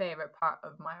my favorite part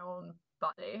of my own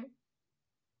body.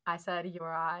 I said,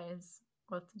 your eyes.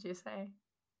 What did you say?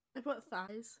 I put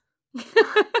thighs.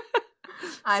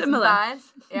 Eyes Similar. and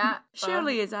thighs. Yeah.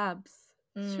 Surely his abs.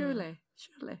 Mm. Surely.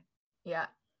 Yeah,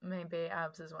 maybe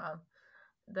abs as well.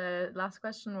 The last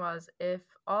question was, if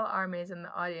all armies in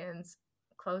the audience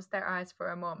closed their eyes for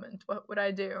a moment, what would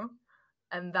I do?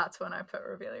 And that's when I put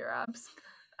reveal your abs.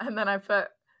 And then I put,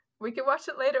 we could watch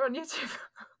it later on YouTube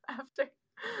after,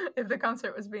 if the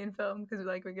concert was being filmed, because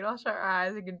like we could all shut our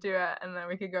eyes, we could do it, and then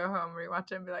we could go home,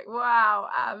 rewatch it, and be like, wow,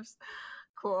 abs.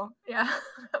 Cool. Yeah,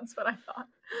 that's what I thought.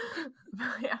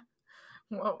 But yeah.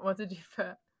 What did you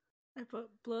put? I put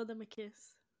blow them a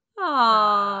kiss.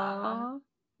 Aww.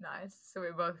 Nice. So we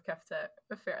both kept it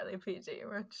fairly PG,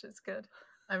 which is good.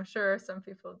 I'm sure some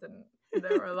people didn't.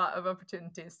 There were a lot of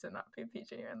opportunities to not be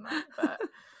PG in that, but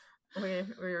we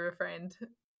refrained.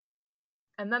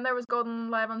 And then there was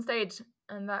Golden live on stage,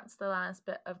 and that's the last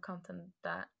bit of content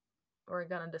that we're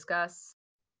gonna discuss.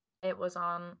 It was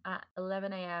on at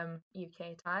 11 a.m.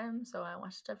 UK time, so I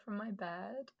watched it from my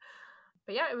bed.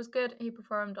 But yeah, it was good. He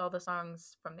performed all the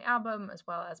songs from the album as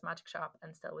well as Magic Shop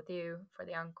and Still With You for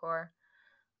the encore.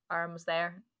 Aram was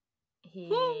there.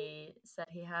 He said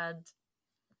he had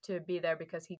to be there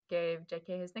because he gave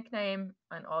JK his nickname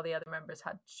and all the other members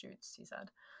had shoots, he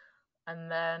said.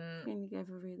 And then... And he gave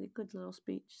a really good little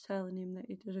speech telling him that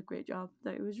he did a great job,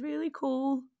 that it was really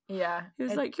cool. Yeah. He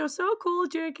was like, you're so cool,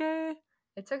 JK.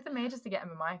 It took them ages to get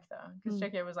him a mic though, because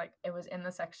JK was like, it was in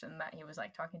the section that he was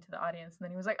like talking to the audience, and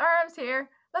then he was like, Aram's here,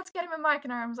 let's get him a mic,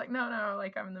 and Aram was like, no,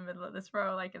 like I'm in the middle of this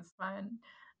row, like it's fine.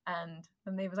 And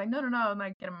then they was like, no, and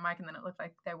like get him a mic, and then it looked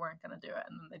like they weren't gonna do it,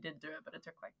 and then they did do it, but it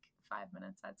took like 5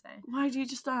 minutes, I'd say. Why do you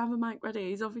just not have a mic ready?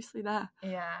 He's obviously there.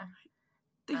 Yeah.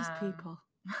 These people.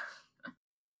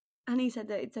 And he said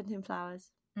that he'd sent him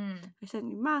flowers. I sent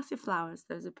you massive flowers.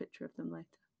 There's a picture of them later.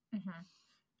 Mm-hmm.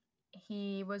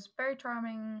 He was very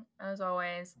charming, as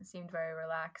always. Seemed very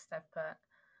relaxed.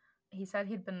 He said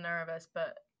he'd been nervous,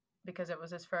 but because it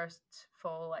was his first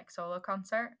full like solo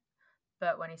concert.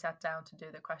 But when he sat down to do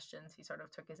the questions, he sort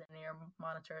of took his in-ear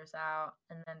monitors out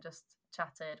and then just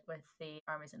chatted with the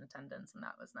armies in attendance, and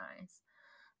that was nice.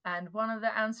 And one of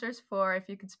the answers for if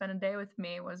you could spend a day with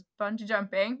me was bungee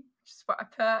jumping, which is what I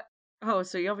put. Oh,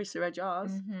 so you obviously read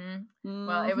yours. Mm-hmm.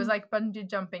 Well, it was like bungee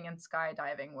jumping and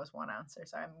skydiving was one answer.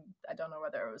 So I don't know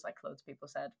whether it was like loads of people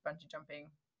said bungee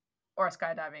jumping or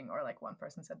skydiving, or like one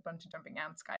person said bungee jumping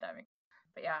and skydiving.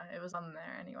 But yeah, it was on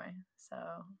there anyway. So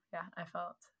yeah, I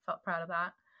felt proud of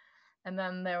that. And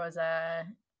then there was a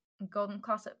Golden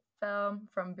Closet film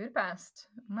from Budapest,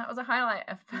 and that was a highlight.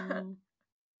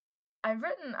 I've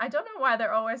written, I don't know why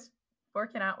they're always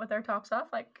working out with their tops off.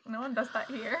 Like no one does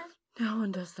that here. No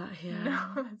one does that here.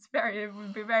 No, it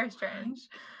would be very strange.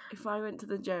 If I went to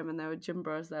the gym and there were gym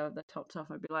bros there with their tops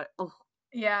off, I'd be like, oh,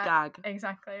 yeah, gag.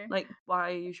 Exactly. Like,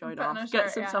 why are you showing Put on off? a Get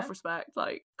shirt, some yeah. self-respect.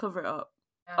 Like, cover it up.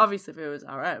 Yeah. Obviously, if it was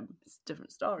RM, it's a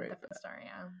different story. Different story,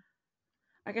 yeah.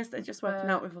 I guess they're just working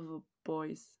out with other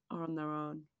boys or on their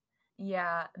own.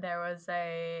 Yeah, there was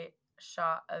a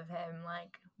shot of him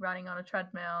like running on a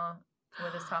treadmill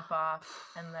with his top off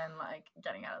and then like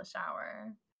getting out of the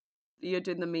shower. You're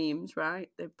doing the memes, right?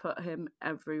 They put him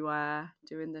everywhere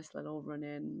doing this little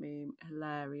run-in meme.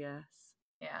 Hilarious.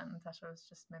 Yeah, Natasha was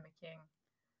just mimicking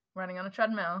running on a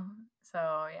treadmill.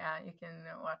 So yeah, you can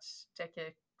watch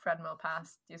JK treadmill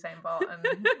past Usain Bolt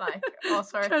and like all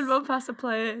sorts. Treadmill past a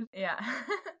plane. Yeah.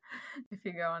 If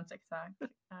you go on TikTok,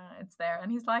 it's there,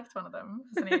 and he's liked one of them,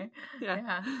 hasn't he?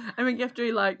 Yeah. I mean, after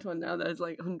he liked one, now there's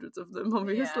like hundreds of them,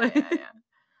 obviously. Yeah.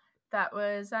 That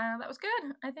was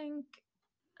good. I think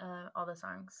all the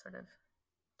songs sort of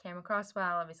came across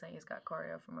well. Obviously, he's got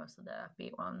choreo for most of the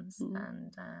upbeat ones,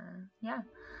 and yeah.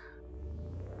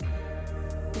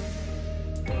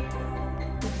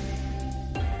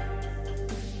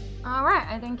 All right,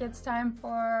 I think it's time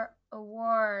for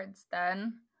awards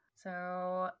then.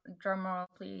 So, drum roll,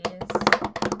 please.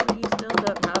 We still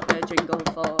don't have a jingle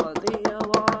for the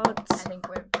awards. I think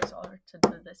we've resorted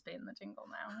to this being the jingle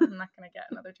now. I'm not going to get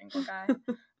another jingle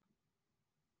guy.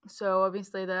 So,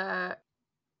 obviously, the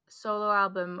solo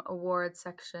album award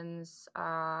sections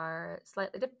are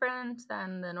slightly different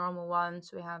than the normal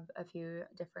ones. We have a few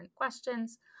different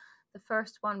questions. The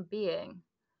first one being,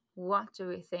 what do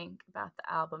we think about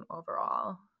the album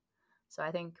overall? So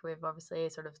I think we've obviously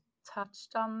sort of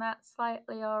touched on that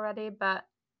slightly already, but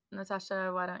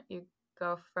Natasha, why don't you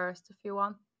go first if you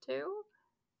want to?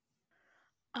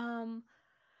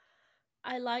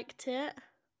 I liked it.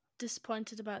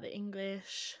 Disappointed about the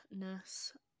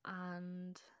Englishness,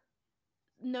 and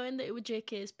knowing that it was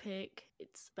JK's pick,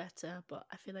 it's better, but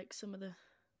I feel like some of the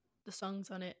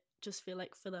songs on it just feel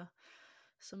like filler.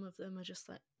 Some of them are just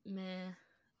like meh,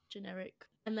 generic.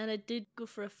 And then I did go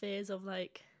for a phase of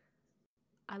like,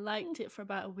 I liked it for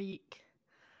about a week,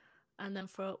 and then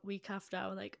for a week after, I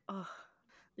was like, oh,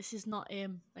 this is not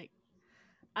him. Like,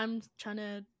 I'm trying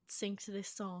to sing to this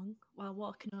song while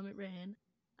walking home at rain,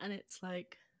 and it's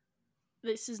like,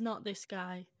 this is not this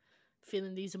guy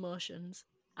feeling these emotions.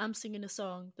 I'm singing a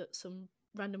song that some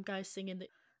random guy's singing that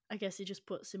I guess he just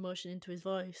puts emotion into his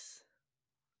voice,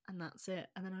 and that's it.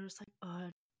 And then I was like,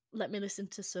 oh, let me listen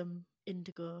to some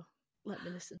Indigo. Let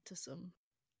me listen to some.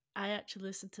 I actually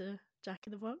listened to Jack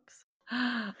in the Box.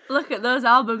 Look at those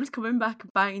albums coming back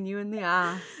and biting you in the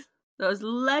ass. Those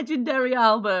legendary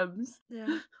albums.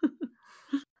 Yeah.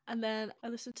 And then I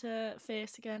listened to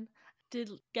Face again. Did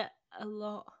get a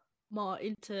lot more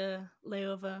into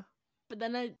Layover. But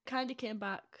then I kind of came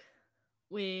back.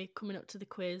 We're coming up to the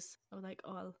quiz. I was like,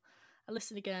 oh, I'll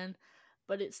listen again.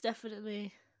 But it's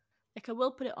definitely, like, I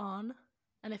will put it on.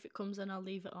 And if it comes in, I'll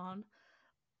leave it on.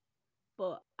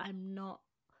 But I'm not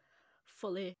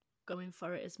fully going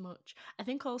for it as much. I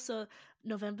think also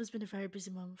November's been a very busy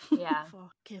month for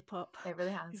K-pop. It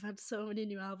really has. We've had so many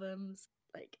new albums,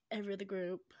 like every other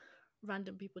group,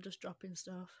 random people just dropping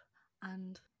stuff,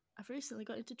 and I've recently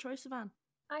got into Troye Sivan.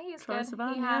 Oh, he's Troye good.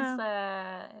 Sivan, He has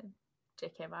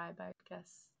JK vibe, I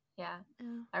guess. Yeah.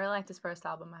 I really liked his first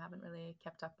album. I haven't really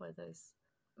kept up with his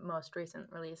most recent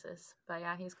releases, but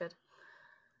yeah, he's good.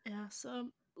 Yeah, so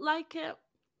like it,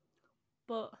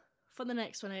 but for the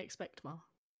next one I expect more.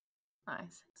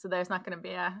 Nice. So there's not going to be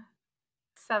a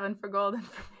 7 for Golden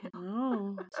for me.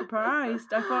 Oh,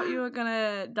 surprised. I thought you were going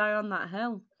to die on that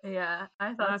hill. Yeah,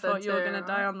 I thought you were going to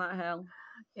die on that hill.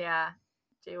 Yeah.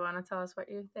 Do you want to tell us what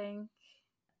you think?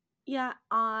 Yeah,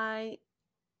 I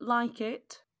like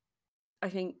it. I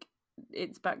think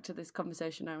it's back to this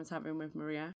conversation I was having with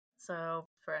Maria. So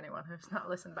for anyone who's not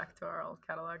listened back to our old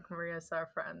catalogue, Maria's our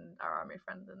friend, our army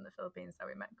friend in the Philippines that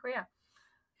we met in Korea.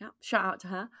 Yeah, shout out to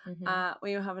her. Mm-hmm.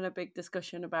 We were having a big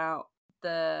discussion about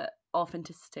the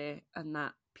authenticity and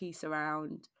that piece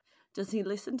around, does he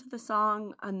listen to the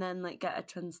song and then like get a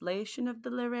translation of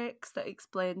the lyrics that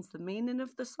explains the meaning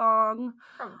of the song?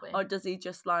 Probably. Or does he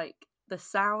just like the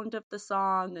sound of the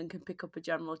song and can pick up a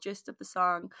general gist of the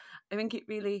song? I think it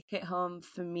really hit home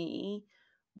for me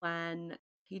when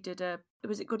he did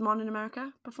was it Good Morning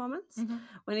America performance? Mm-hmm.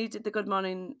 When he did the Good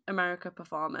Morning America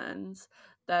performance,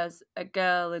 there's a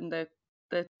girl in the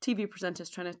TV presenter's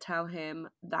trying to tell him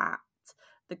that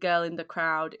the girl in the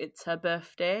crowd, it's her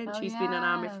birthday and she's been in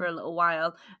army for a little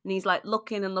while, and he's like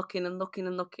looking and looking and looking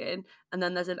and looking, and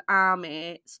then there's an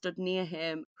army stood near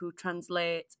him who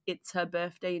translates it's her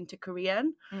birthday into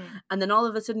Korean, and then all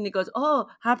of a sudden he goes, oh,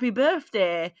 happy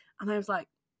birthday, and I was like,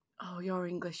 oh, your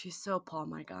English is so poor,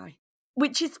 my guy.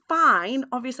 Which is fine.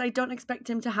 Obviously, I don't expect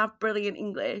him to have brilliant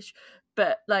English,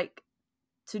 but like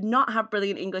to not have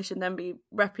brilliant English and then be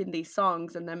repping these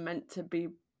songs and then meant to be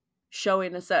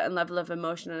showing a certain level of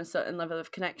emotion and a certain level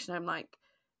of connection, I'm like,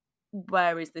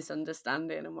 where is this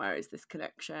understanding and where is this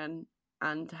connection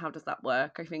and how does that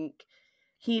work? I think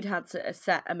he'd had a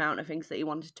set amount of things that he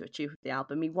wanted to achieve with the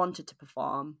album. He wanted to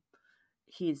perform.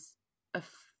 He's a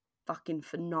fucking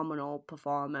phenomenal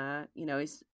performer. You know,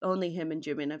 it's only him and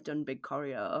Jimin have done big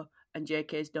choreo, and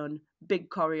JK's done big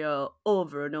choreo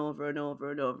over and over and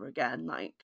over and over again.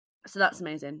 Like, so that's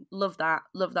amazing. Love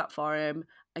that for him.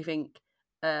 I think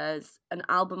as an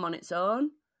album on its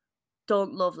own,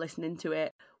 don't love listening to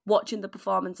it. Watching the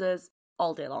performances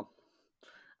all day long.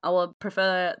 I would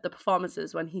prefer the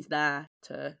performances when he's there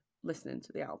to listening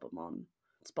to the album on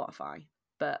Spotify.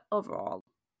 But overall,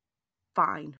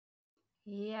 fine.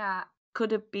 Yeah.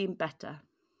 Could have been better.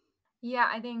 Yeah,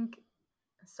 I think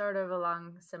sort of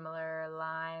along similar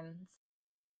lines.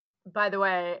 By the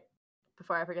way,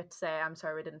 before I forget to say, I'm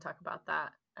sorry we didn't talk about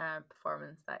that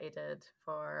performance that he did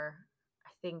for,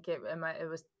 I think it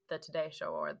was the Today Show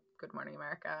or Good Morning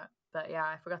America. But yeah,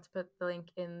 I forgot to put the link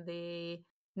in the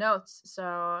notes,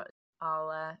 so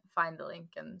I'll find the link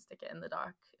and stick it in the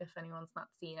doc if anyone's not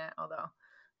seen it, although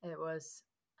it was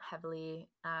heavily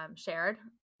shared.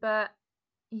 But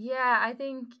yeah, I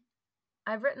think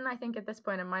I've written, I think at this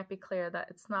point it might be clear that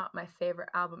it's not my favorite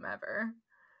album ever,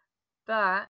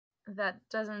 but that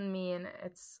doesn't mean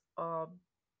it's all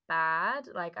bad.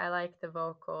 Like, I like the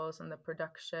vocals and the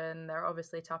production, they're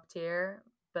obviously top tier,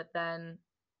 but then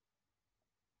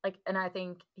like, and I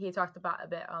think he talked about a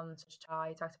bit on Cha,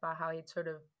 he talked about how he'd sort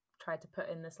of tried to put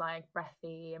in this like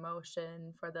breathy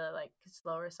emotion for the like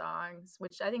slower songs,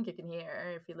 which I think you can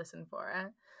hear if you listen for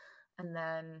it. And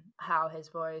then how his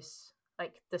voice,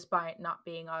 like, despite not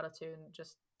being auto-tuned,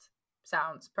 just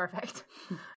sounds perfect.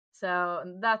 So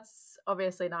that's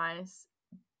obviously nice.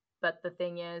 But the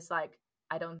thing is, like,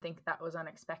 I don't think that was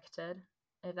unexpected.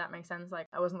 if that makes sense. Like,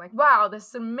 I wasn't like, wow, this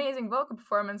is an amazing vocal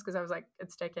performance, because I was like,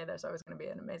 it's JK, there's always going to be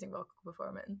an amazing vocal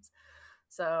performance.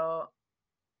 So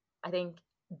I think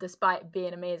despite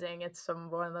being amazing, it's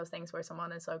one of those things where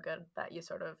someone is so good that you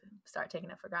sort of start taking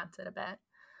it for granted a bit.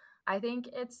 I think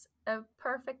it's a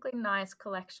perfectly nice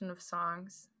collection of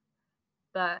songs,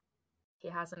 but he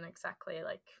hasn't exactly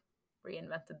like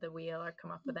reinvented the wheel or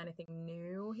come up with anything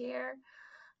new here.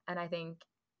 And I think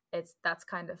that's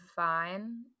kind of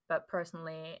fine, but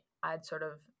personally I'd sort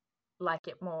of like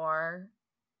it more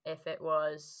if it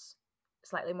was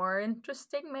slightly more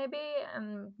interesting, maybe,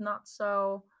 and not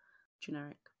so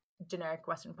generic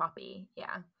Western poppy.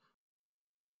 Yeah.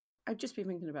 I've just been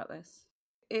thinking about this.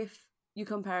 If you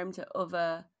compare him to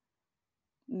other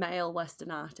male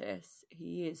Western artists,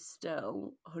 he is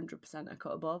still 100% a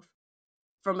cut above.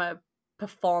 From a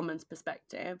performance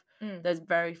perspective, there's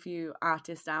very few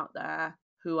artists out there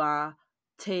who are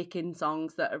taking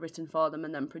songs that are written for them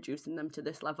and then producing them to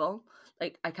this level.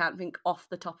 Like, I can't think off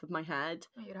the top of my head.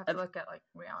 You'd have to look at like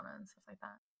Rihanna and stuff like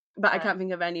that. But I can't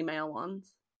think of any male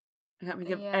ones. I can't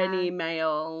think of any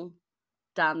male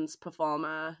dance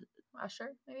performer.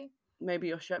 Usher, maybe?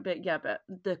 Maybe Usher, but yeah, but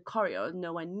the choreo,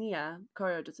 nowhere near.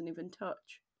 Choreo doesn't even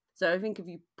touch. So I think if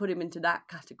you put him into that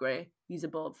category, he's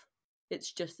above.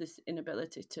 It's just this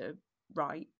inability to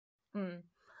write.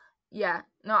 Yeah,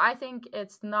 no, I think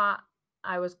it's not.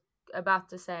 I was about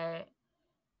to say,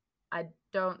 I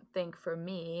don't think for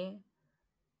me,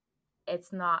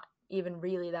 it's not even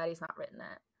really that he's not written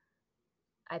it.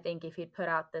 I think if he'd put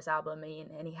out this album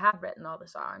and he had written all the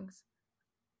songs,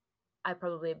 I'd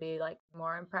probably be like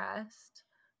more impressed,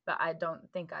 but I don't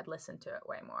think I'd listen to it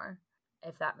way more,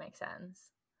 if that makes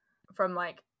sense. From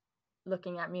like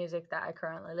looking at music that I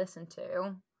currently listen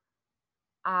to,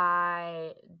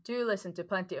 I do listen to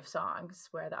plenty of songs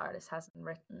where the artist hasn't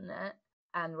written it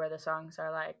and where the songs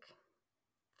are like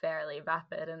fairly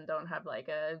vapid and don't have like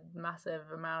a massive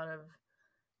amount of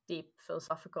deep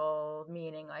philosophical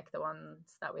meaning like the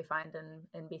ones that we find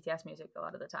in BTS music a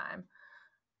lot of the time.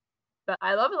 But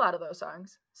I love a lot of those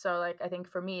songs. So like I think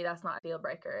for me that's not a deal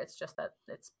breaker. It's just that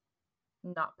it's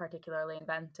not particularly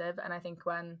inventive. And I think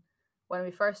when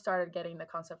we first started getting the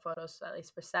concept photos, at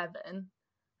least for Seven,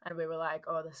 and we were like,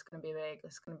 oh, this is going to be big,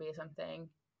 this is going to be something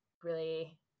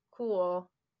really cool,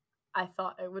 I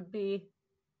thought it would be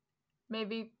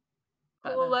maybe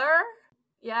cooler.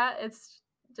 Yeah, it's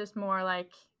just more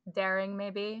like daring,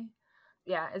 maybe.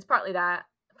 Yeah, it's partly that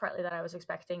I was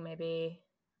expecting maybe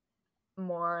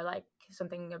more like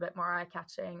something a bit more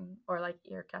eye-catching or like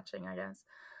ear-catching, I guess.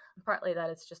 Partly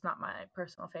that it's just not my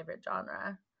personal favorite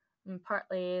genre, and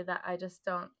partly that I just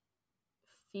don't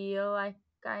feel like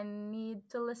I need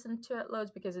to listen to it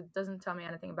loads because it doesn't tell me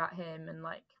anything about him and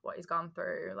like what he's gone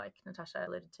through, like Natasha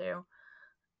alluded to.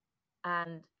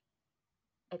 And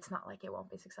it's not like it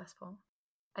won't be successful.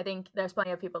 I think there's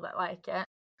plenty of people that like it.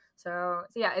 So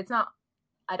yeah, it's not,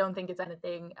 I don't think it's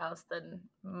anything else than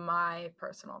my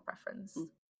personal preference.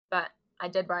 But I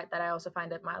did write that I also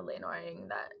find it mildly annoying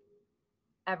that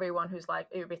everyone who's like,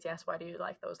 ooh, BTS, why do you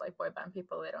like those like boy band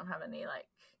people? They don't have any like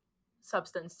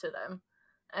substance to them.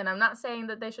 And I'm not saying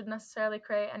that they should necessarily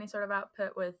create any sort of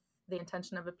output with the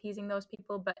intention of appeasing those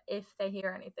people, but if they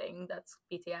hear anything that's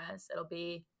BTS, it'll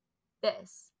be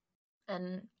this.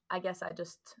 And I guess I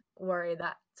just worry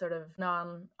that sort of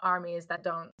non-armies that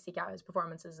don't seek out his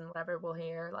performances and whatever will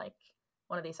hear like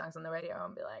one of these songs on the radio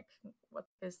and be like, what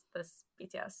is this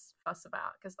BTS fuss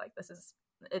about? Because like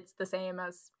it's the same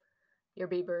as your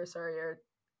Biebers or your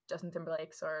Justin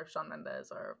Timberlakes or Shawn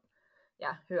Mendes or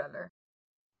whoever.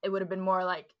 It would have been more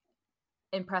like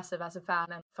impressive as a fan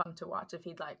and fun to watch if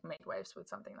he'd like made waves with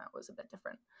something that was a bit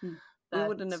different. We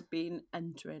wouldn't have been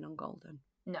entering on Golden.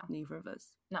 No. Neither of us.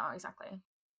 No, exactly.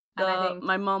 And I think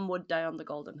my mom would die on the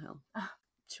Golden Hill.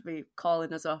 To be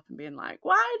calling us up and being like,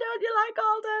 why don't you like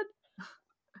Golden?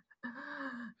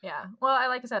 Yeah. Well,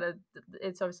 like I said,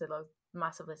 it's obviously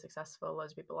massively successful.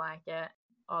 Loads of people like it.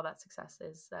 All that success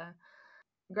is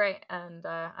great, and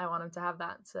I want him to have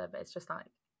that. But it's just like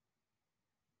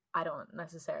I don't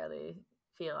necessarily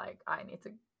feel like I need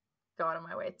to go out of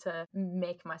my way to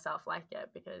make myself like it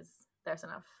because there's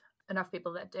enough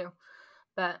people that do.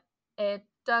 But it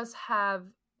does have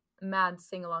mad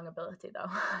sing-along ability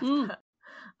though.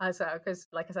 So because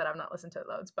like I said, I've not listened to it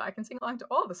loads, but I can sing along to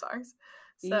all the songs.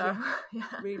 So yeah,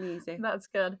 really easy. That's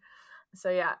good. So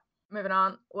yeah, moving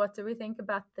on. What do we think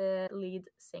about the lead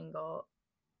single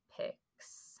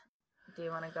picks? Do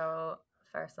you want to go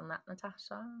first on that,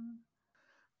 Natasha?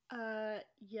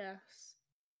 Yes.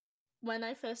 When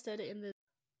I first heard it in the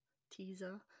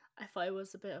teaser, I thought it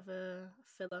was a bit of a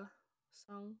filler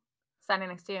song. Standing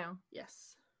Next to You?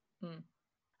 Yes.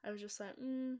 I was just like,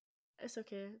 it's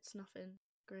okay, it's nothing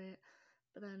great.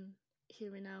 But then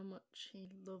hearing how much he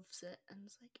loves it and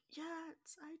it's like, yeah,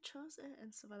 I chose it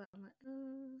and stuff like that. I'm like,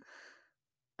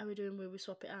 are we doing Will We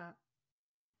Swap It Out?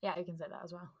 Yeah, you can say that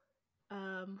as well.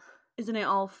 Isn't it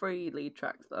all 3 lead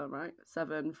tracks though, right?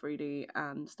 7, 3D,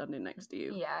 and Standing Next to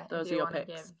You. Yeah, those if are you your want to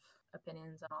picks. give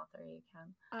opinions on all 3, you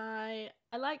can.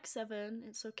 I like 7.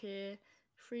 It's okay.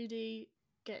 3D,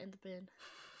 get in the bin.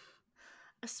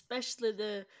 Especially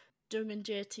the Jung and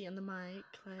JT on the mic,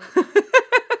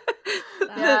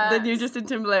 like the new Justin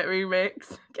Timberlake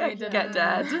remix. Get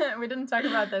dead. We didn't talk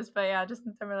about this, but yeah,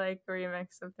 Justin Timberlake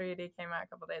remix of 3D came out a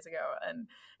couple days ago, and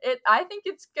I think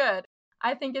it's good.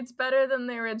 I think it's better than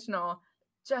the original.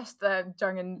 Just the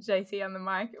Jung and JT on the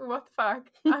mic. What the fuck?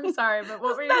 I'm sorry, but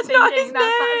what were you thinking? Not his That's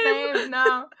name. not his name.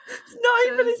 No, it's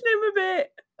not even his name a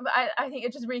bit. But I think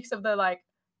it just reeks of the like,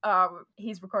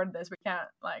 he's recorded this. We can't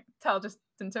like tell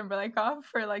Justin Timberlake off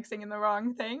for like singing the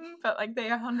wrong thing, but like they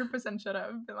 100% should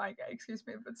have been like, excuse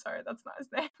me, but sorry, that's not his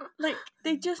name. Like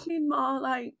they just need more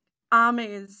like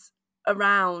armies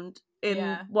around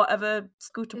in whatever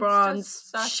Scooter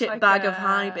Braun's shit like bag of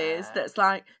hype is. That's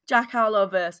like Jack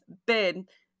Harlow's bin,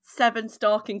 7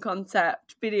 stalking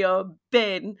concept video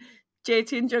bin,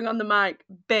 JT and Jung on the mic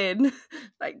bin.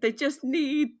 Like they just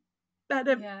need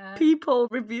better people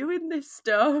reviewing this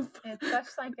stuff. It's such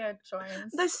like a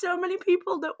choice. There's so many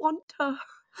people that want to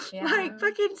like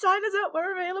fucking sign us up.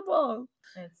 We're available.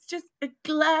 It's just a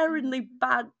glaringly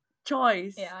bad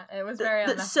choice. Yeah, it was very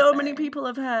that so many people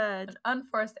have heard. An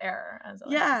unforced error, as I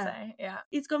like to say. Yeah,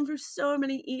 it's gone through so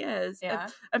many ears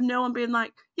of no one being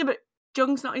like, yeah, but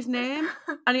Jung's not his name,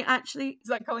 and he actually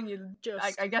he's like calling you Just.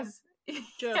 Like, I guess.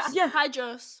 Just. Yeah. Hi,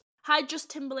 Just. Hi,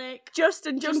 Just Timberlake.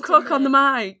 Justin Jungkook on the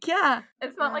mic. Yeah,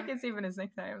 it's not like it's even his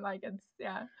nickname. Like it's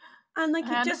And like,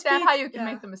 I understand how you can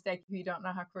make the mistake if you don't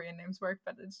know how Korean names work,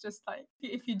 but it's just like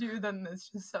if you do, then it's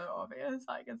just so obvious.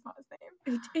 Like it's not his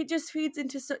name. It just feeds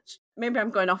into such. Maybe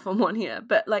I'm going off on one here,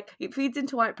 but like it feeds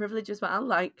into white privilege as well.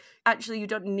 Like actually, you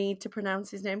don't need to pronounce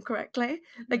his name correctly.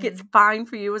 Like it's fine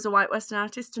for you as a white Western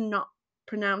artist to not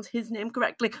pronounce his name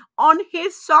correctly on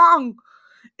his song.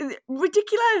 It's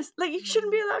ridiculous. Like you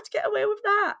shouldn't be allowed to get away with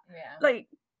that. Yeah. Like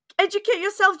educate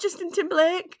yourself, Justin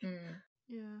Timberlake.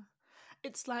 Yeah.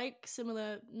 It's like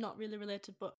similar, not really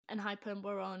related, but ENHYPEN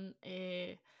were on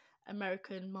a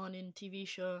American morning TV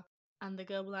show, and the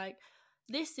girl were like,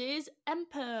 "This is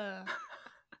Emperor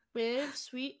with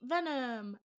Sweet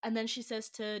Venom," and then she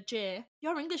says to Jay,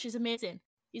 "Your English is amazing."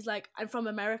 He's like, "I'm from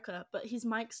America," but his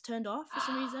mic's turned off for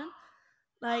some reason.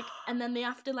 Like, and then they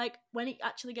have to like when it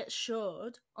actually gets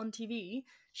showed on TV,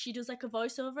 she does like a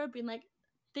voiceover being like,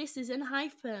 "This is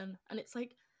ENHYPEN," and it's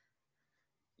like,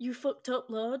 you fucked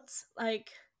up loads. Like,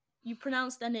 you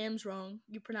pronounced their names wrong,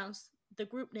 you pronounced the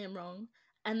group name wrong,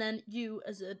 and then you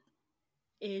as a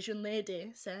Asian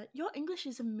lady said, "Your English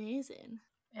is amazing."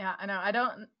 Yeah, I know. I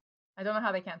don't know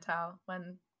how they can't tell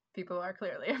when people are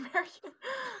clearly American.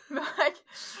 But like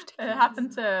it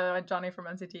happened to Johnny from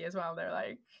NCT as well. They're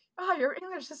like, "Oh, your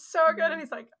English is so good," and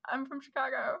he's like, "I'm from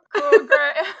Chicago." Cool,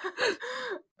 great.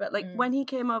 But like when he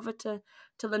came over to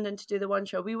London to do the one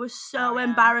show, we were so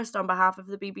embarrassed on behalf of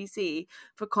the BBC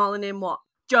for calling him what?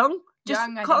 Jung? Just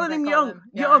calling him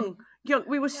Young.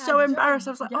 We were so embarrassed.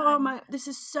 I was like, oh my, this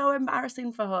is so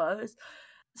embarrassing for us.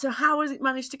 So how has it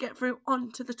managed to get through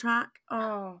onto the track?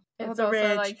 It's also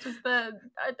rage. Like just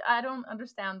I don't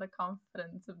understand the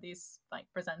confidence of these like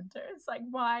presenters. Like,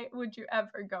 why would you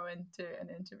ever go into an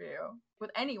interview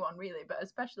with anyone really, but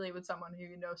especially with someone who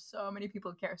you know so many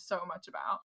people care so much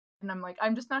about? And I'm like,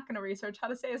 I'm just not going to research how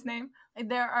to say his name. Like,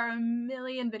 there are a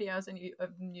million videos on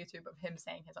YouTube of him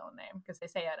saying his own name because they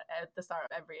say it at the start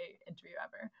of every interview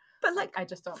ever. But like, I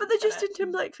just don't. For the Justin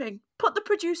Timberlake thing, put the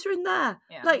producer in there.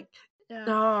 Yeah. Like. Yeah.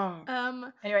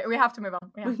 Oh. Anyway, we have to move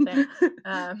on. We have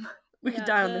to. We could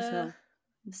die on this hill.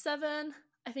 7,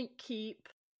 I think keep.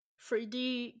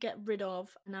 3D, get rid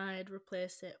of, and I'd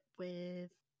replace it with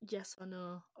Yes or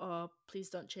No or Please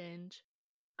Don't Change,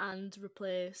 and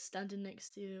replace Standing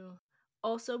Next to You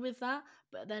also with that.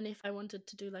 But then if I wanted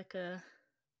to do like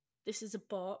this is a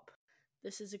bop,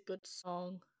 this is a good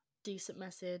song, decent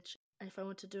message, and if I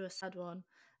want to do a sad one,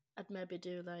 I'd maybe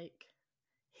do like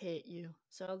Hate You.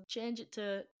 So I'll change it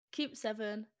to keep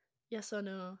 7, Yes or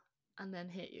No, and then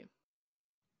Hate You.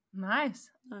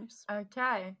 Nice.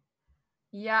 Okay.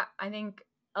 Yeah, I think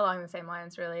along the same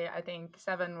lines, really. I think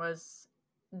 7 was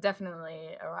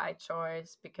definitely a right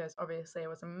choice because obviously it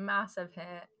was a massive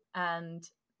hit, and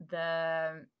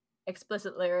the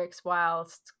explicit lyrics,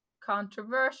 whilst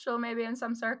controversial maybe in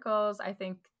some circles, I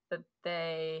think that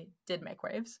they did make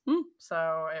waves.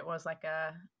 So it was like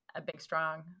a a big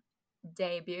strong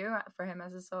debut for him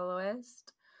as a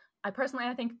soloist. I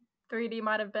think 3D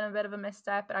might have been a bit of a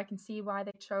misstep, but I can see why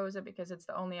they chose it because it's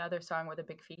the only other song with a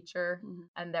big feature.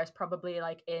 And there's probably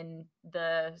like in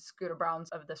the Scooter Browns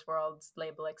of this world's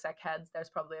label exec heads, there's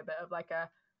probably a bit of like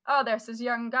oh, there's this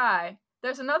young guy,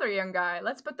 there's another young guy,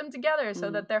 let's put them together so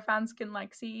that their fans can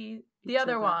like see the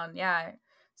other one. Yeah.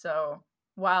 So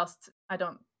whilst I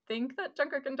don't think that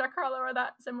Jungkook and Jack Harlow are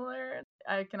that similar,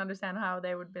 I can understand how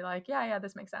they would be like, yeah,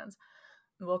 this makes sense.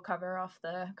 We'll cover off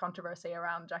the controversy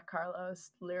around Jack Harlow's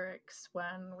lyrics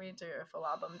when we do a full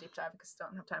album deep dive because I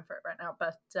don't have time for it right now.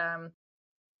 But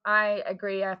I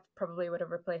agree. I probably would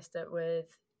have replaced it with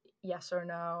Yes or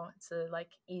No. It's a like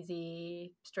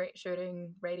easy, straight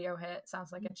shooting radio hit.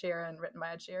 Sounds like Ed Sheeran, written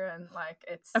by Ed Sheeran. Like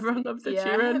it's everyone loves Ed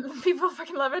Sheeran. People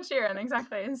fucking love Ed Sheeran,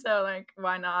 exactly. And so like,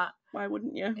 why not? Why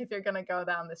wouldn't you? If you're gonna go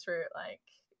down this route, like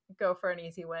go for an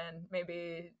easy win.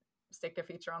 Maybe stick a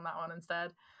feature on that one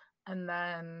instead. And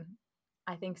then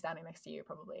I think Standing Next to You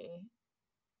probably,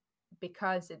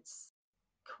 because it's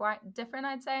quite different,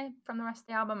 I'd say, from the rest of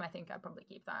the album, I think I'd probably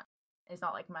keep that. It's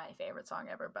not like my favorite song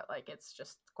ever, but like it's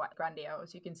just quite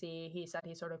grandiose. You can see he said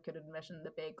he sort of could envision the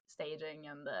big staging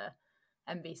and the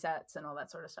MV sets and all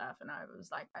that sort of stuff. And I was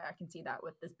like, I can see that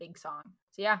with this big song.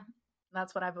 So yeah,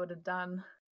 that's what I would have done.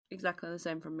 Exactly the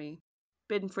same from me.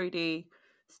 Bin 3D,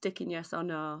 sticking Yes or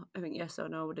No. I think Yes or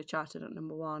No would have charted at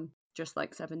number 1. Just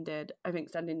like Seven did. I think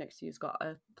Standing Next to You's got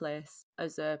a place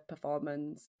as a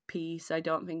performance piece. I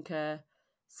don't think a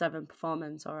Seven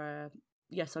performance or a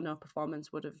Yes or No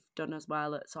performance would have done as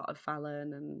well at sort of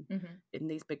Fallon and in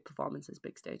these big performances,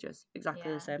 big stages.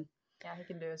 Exactly the same. Yeah, he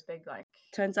can do his big like.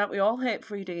 Turns out we all hate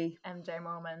 3D. MJ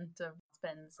moment of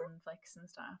spins and flicks and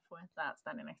stuff with that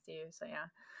Standing Next to You. So yeah,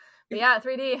 but yeah,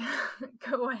 3D,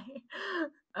 go away.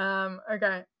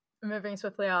 Okay. Moving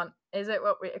swiftly on, is it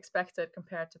what we expected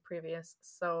compared to previous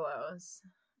solos?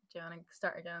 Do you want to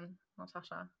start again,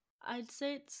 Natasha? I'd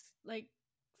say it's like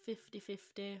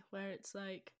 50-50, where it's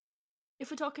like,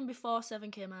 if we're talking before 7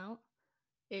 came out,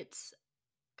 it's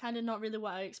kind of not really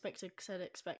what I expected, because I'd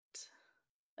expect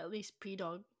at least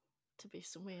P-Dog to be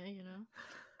somewhere, you know?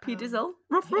 P-Dizzle,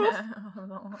 ruff. Yeah.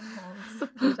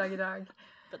 Doggy dog.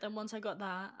 But then once I got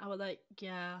that, I was like,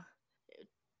 yeah, it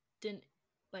didn't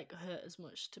like hurt as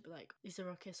much to be like, these are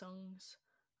okay songs.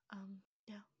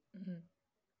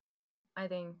 I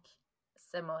think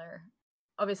similar.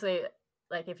 Obviously,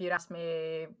 like if you'd asked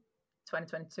me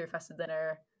 2022 Festive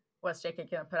Dinner, what's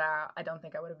JK gonna put out, I don't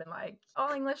think I would have been like,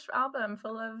 all English album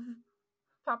full of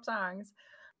pop songs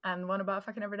and one about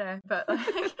fucking every day. But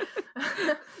like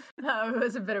that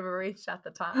was a bit of a reach at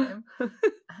the time.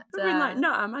 I mean, like,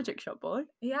 not a Magic Shop boy.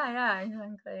 Yeah,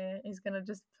 exactly. He's gonna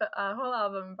just put a whole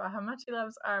album about how much he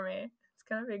loves ARMY. It's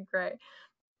gonna be great.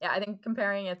 Yeah, I think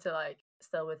comparing it to like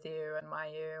Still With You and My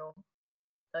You,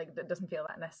 like it doesn't feel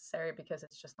that necessary because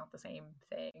it's just not the same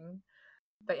thing.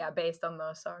 But yeah, based on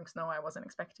those songs, no, I wasn't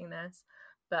expecting this.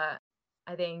 But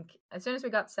I think as soon as we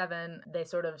got 7, they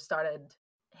sort of started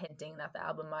hinting that the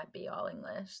album might be all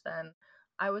English. Then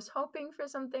I was hoping for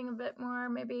something a bit more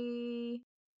maybe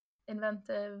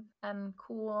inventive and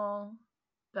cool,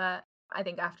 but I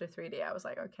think after 3D I was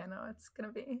like, okay, no, it's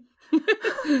gonna be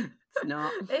it's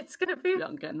not. It's gonna be.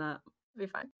 Not getting that. Be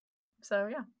fine.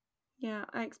 So yeah,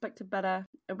 I expected better.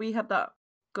 We had that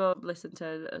go listen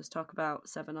to us talk about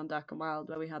 7 on Dark and Wild,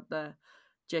 where we had the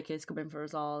JK's coming for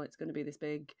us all. It's going to be this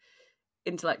big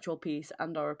intellectual piece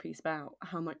and or a piece about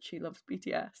how much she loves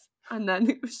BTS, and then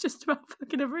it was just about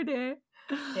fucking every day.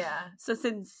 Yeah. So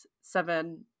since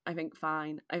 7, I think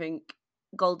fine. I think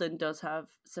Golden does have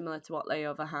similar to what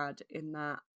Layover had in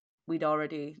that we'd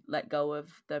already let go of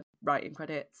the writing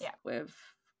credits with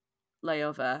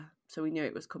Layover, so we knew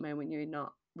it was coming. We knew he'd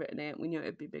not written it. We knew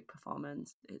it'd be a big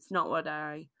performance. It's not what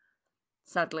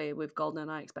sadly with Golden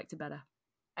I expected better.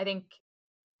 I think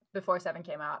before 7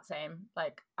 came out, same.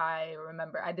 Like I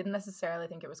remember I didn't necessarily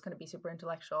think it was going to be super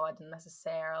intellectual. I didn't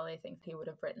necessarily think he would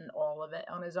have written all of it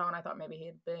on his own. I thought maybe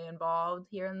he'd be involved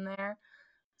here and there.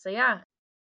 So yeah.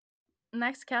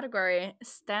 Next category,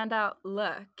 standout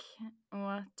look.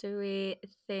 What do we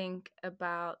think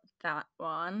about that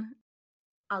one?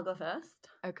 I'll go first.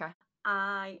 Okay.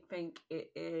 I think it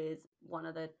is one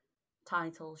of the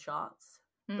title shots.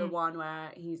 The one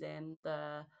where he's in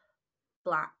the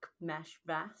black mesh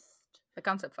vest. The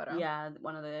concept photo. Yeah,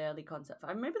 one of the early concept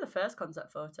photos. Maybe the first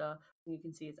concept photo. You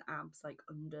can see his abs like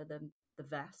under the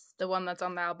vest. The one that's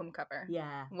on the album cover.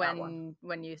 Yeah. When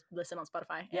you listen on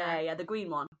Spotify. Yeah, the green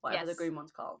one. Whatever the green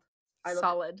one's called.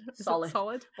 Solid.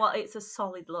 Solid. Well, it's a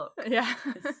solid look. Yeah.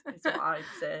 It's what I'd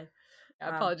say.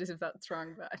 Apologies if that's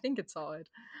wrong, but I think it's solid.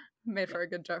 Made for a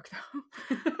good joke,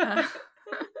 though.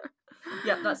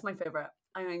 Yeah, that's my favourite.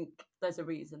 I think there's a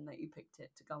reason that you picked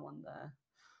it to go on the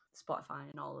Spotify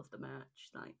and all of the merch,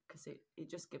 like, because it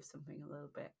just gives something a little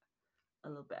bit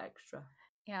extra.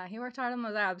 Yeah, he worked hard on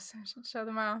those abs. I should show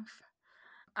them off.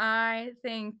 I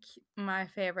think my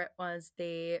favorite was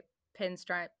the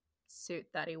pinstripe suit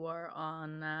that he wore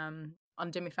on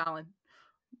Jimmy Fallon,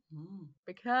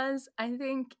 because I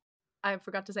think I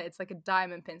forgot to say it's like a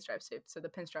diamond pinstripe suit, so the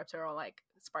pinstripes are all like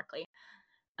sparkly,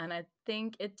 and I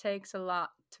think it takes a lot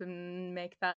to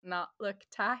make that not look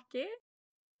tacky.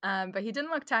 But he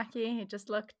didn't look tacky. He just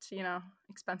looked,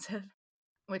 expensive,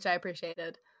 which I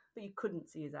appreciated. But you couldn't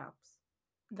see his abs.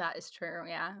 That is true,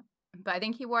 yeah. But I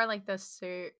think he wore like the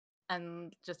suit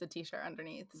and just a t-shirt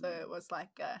underneath, so it was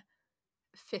like a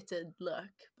fitted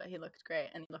look, but he looked great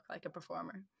and he looked like a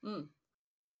performer.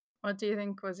 What do you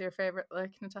think was your favorite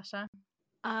look, Natasha?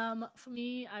 For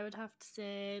me, I would have to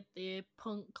say the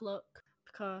punk look,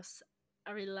 because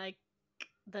I really like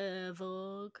the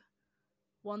Vogue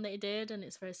one that he did, and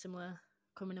it's very similar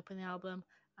coming up in the album,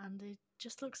 and it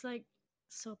just looks like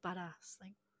so badass.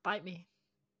 Like, bite me.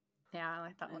 Yeah, I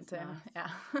like that one too. Nice. Yeah.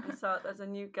 I saw there's a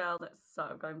new girl that's sort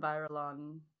of going viral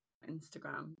on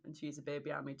Instagram, and she's a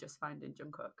baby army just finding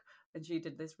Jungkook, and she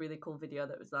did this really cool video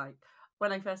that was like,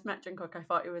 when I first met Jungkook, I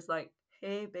thought he was like,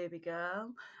 hey baby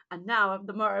girl, and now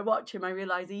the more I watch him, I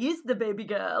realise he is the baby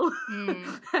girl.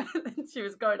 And she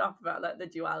was going off about like the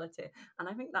duality, and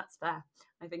I think that's fair.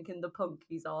 I think in the punk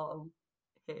he's all,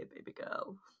 hey baby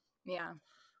girl. Yeah.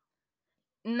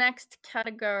 Next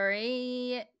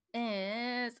category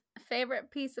is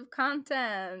favorite piece of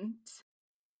content.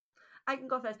 I can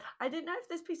go first. I didn't know if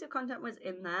this piece of content was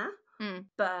in there,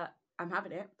 but I'm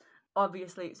having it.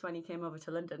 Obviously, it's when he came over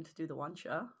to London to do the one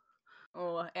show.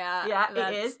 Oh, yeah. Yeah,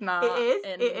 that's it is. Not it is.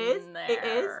 in It is. There. It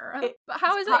is. But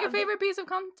how is that your favorite piece of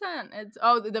content? It's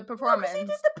the performance. No, he did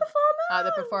the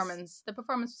performance. The performance. The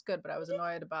performance was good, but I was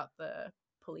annoyed about the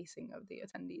policing of the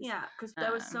attendees. Yeah, because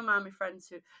there was some army friends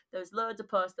who, there was loads of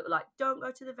posts that were like, don't go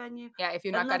to the venue. Yeah, if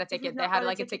you've not got a ticket, they had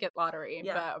like a ticket lottery,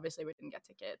 but obviously we didn't get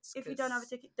tickets. If you don't have a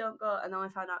ticket, don't go. And then I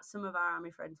found out some of our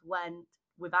army friends went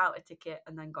without a ticket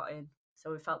and then got in. So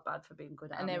we felt bad for being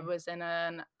good at it. And it was in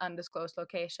an undisclosed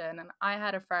location. And I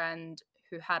had a friend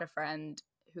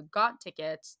who got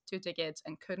tickets, 2 tickets,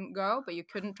 and couldn't go, but you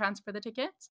couldn't transfer the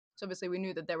tickets. So obviously we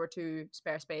knew that there were 2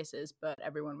 spare spaces, but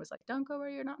everyone was like, don't go where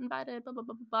you're not invited, blah, blah,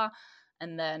 blah, blah, blah.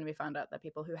 And then we found out that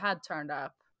people who had turned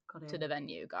up to the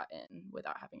venue got in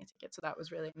without having a ticket. So that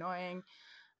was really annoying.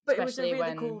 But it was a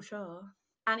really cool show.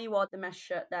 Annie wore the mesh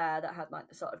shirt there that had like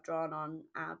the sort of drawn on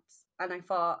abs. And I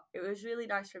thought it was really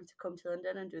nice for him to come to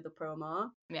London and do the promo.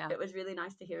 Yeah. It was really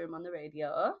nice to hear him on the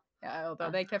radio. Yeah,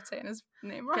 although they kept saying his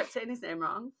name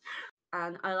wrong.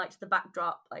 And I liked the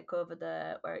backdrop, like over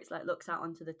where it's like looks out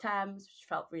onto the Thames, which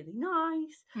felt really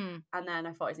nice. And then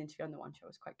I thought his interview on the one show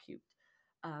was quite cute.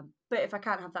 But if I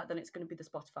can't have that, then it's going to be the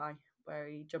Spotify where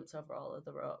he jumps over all of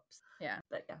the ropes. Yeah.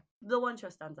 But yeah, the one show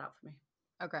stands out for me.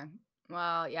 Okay.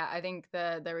 Well, yeah, I think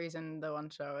the reason the one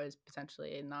show is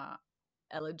potentially not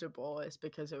eligible is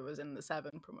because it was in the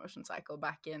 7 promotion cycle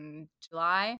back in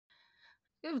July.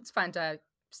 It's fine to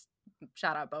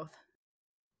shout out both.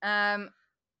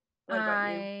 What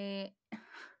about you?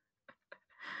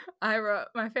 I wrote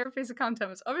my favorite piece of content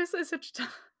was obviously such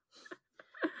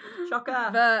shocker,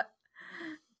 but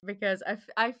because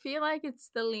I feel like it's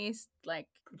the least like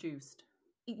produced.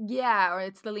 Yeah, or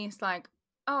it's the least like,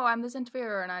 oh, I'm this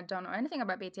interviewer and I don't know anything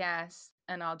about BTS,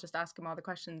 and I'll just ask him all the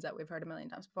questions that we've heard a million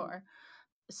times before.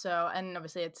 So, and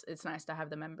obviously it's nice to have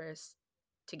the members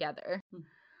together.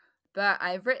 But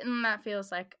I've written that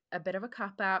feels like a bit of a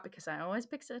cop-out because I always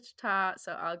pick Suchita,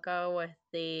 so I'll go with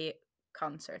the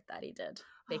concert that he did.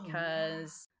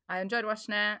 Because I enjoyed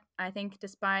watching it. I think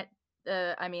despite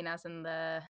as in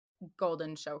the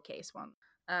Golden Showcase one.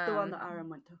 The one that Aaron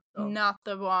went to. Oh. Not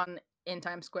the one in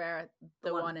Times Square,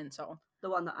 the one in Seoul. The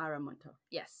one that Aaron went to.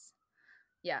 Yes.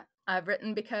 Yeah. I've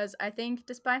written because I think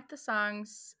despite the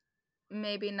songs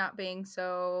maybe not being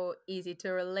so easy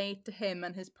to relate to him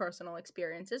and his personal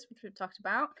experiences, which we've talked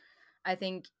about, I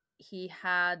think he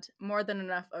had more than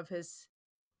enough of his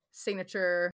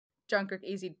signature Jungkook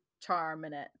easy charm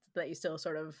in it that you still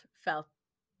sort of felt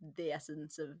the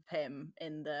essence of him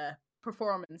in the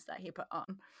performance that he put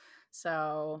on.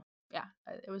 So yeah,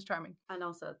 it was charming. And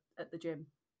also at the gym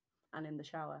and in the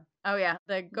shower. Oh yeah,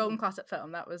 the Golden Closet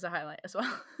film, that was a highlight as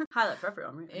well. Highlight for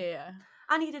everyone, really. Yeah.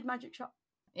 And he did Magic Shop.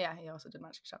 Yeah, he also did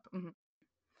Magic Shop.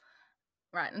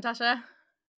 Right, Natasha?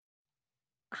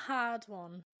 Hard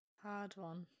one.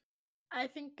 I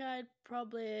think I'd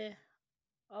probably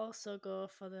also go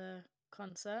for the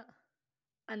concert,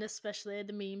 and especially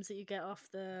the memes that you get off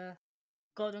the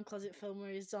Gordon Closet film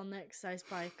where he's on the exercise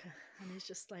bike and he's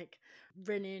just like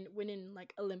winning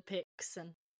like Olympics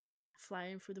and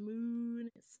flying through the moon.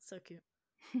 It's so cute.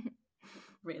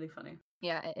 Really funny.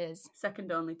 Yeah, it is.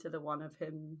 Second only to the one of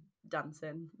him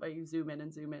dancing, where you zoom in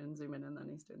and zoom in and zoom in, and then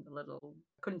he's doing the little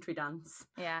country dance.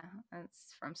 Yeah,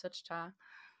 it's from Suchita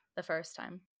the first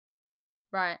time.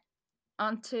 Right,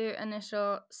 on to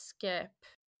initial skip.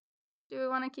 Do we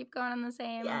want to keep going in the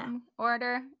same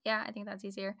order? Yeah, I think that's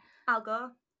easier. I'll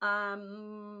go.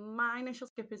 My initial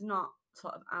skip is not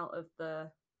sort of out of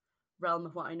the realm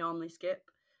of what I normally skip.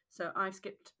 So I've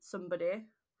skipped Somebody.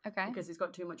 Okay. Because it's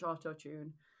got too much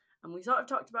auto-tune. And we sort of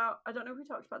talked about, I don't know if we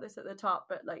talked about this at the top,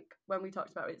 but like when we talked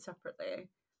about it separately,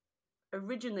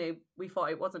 originally we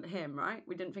thought it wasn't him, right?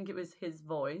 We didn't think it was his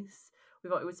voice. We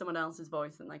thought it was someone else's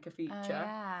voice and like a feature.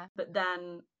 Yeah. But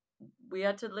then we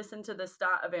had to listen to the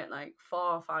start of it like 4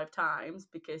 or 5 times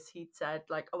because he'd said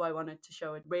like, oh, I wanted to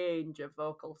show a range of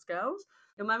vocal skills.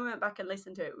 And when we went back and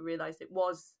listened to it, we realised it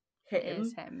was him. It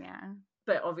is him, yeah.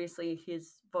 But obviously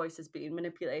his voice is being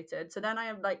manipulated. So then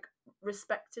I like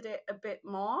respected it a bit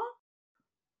more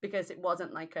because it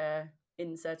wasn't like a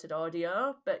inserted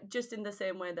audio, but just in the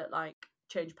same way that like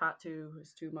Change Part 2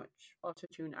 has too much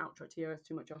auto-tune, Outro Tier has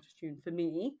too much auto-tune for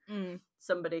me.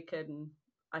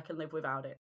 I can live without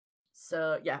it.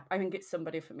 So yeah, I think it's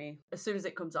Somebody for me. As soon as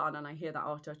it comes on and I hear that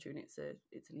auto-tune, it's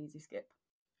an easy skip.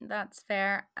 That's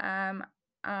fair.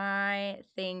 I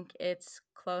think it's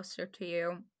Closer to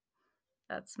You.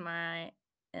 That's my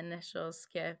initial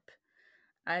skip.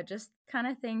 I just kind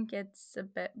of think it's a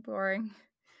bit boring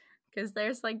because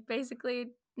there's like basically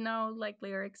no like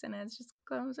lyrics in it. It's just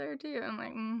Closer to You. I'm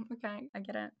like, okay, I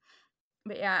get it.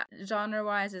 But yeah,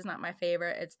 genre-wise is not my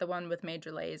favorite. It's the one with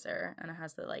Major Lazer, and it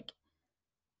has the like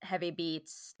heavy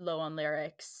beats, low on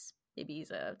lyrics,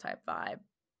 Ibiza type vibe.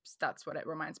 That's what it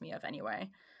reminds me of anyway.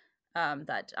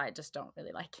 That I just don't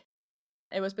really like.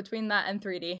 It was between that and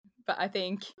 3D, but I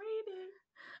think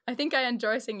I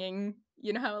enjoy singing,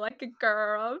 you know how like a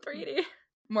girl 3D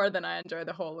more than I enjoy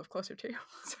the whole of Closer to You.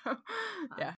 So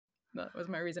yeah, that was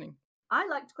my reasoning. I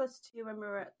liked Closer to You when we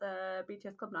were at the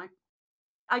BTS club night.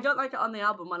 I don't like it on the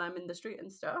album when I'm in the street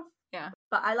and stuff. Yeah.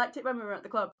 But I liked it when we were at the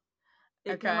club.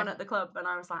 It came on at the club and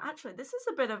I was like, actually, this is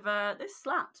a bit of this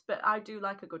slaps, but I do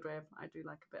like a good rave. I do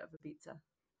like a bit of a pizza.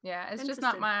 Yeah, it's just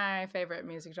not my favorite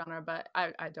music genre, but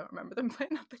I don't remember them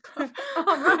playing at the club.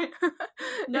 All right.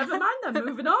 Never mind then,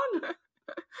 moving on.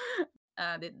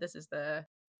 This is the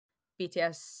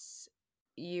BTS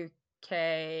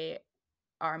UK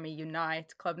Army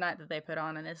Unite club night that they put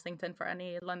on in Islington for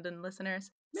any London listeners.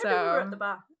 Maybe we were at the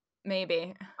bar.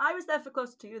 Maybe. I was there for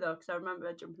Closer to You though, because I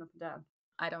remember jumping up and down.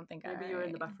 I don't think Maybe you were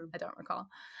in the bathroom. I don't recall.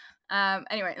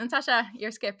 Anyway, Natasha,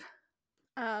 your skip.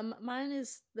 Mine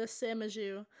is the same as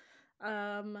you.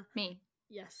 Me.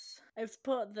 Yes. I've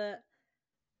put that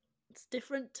it's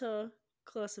different to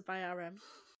Closer by RM,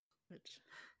 which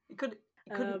it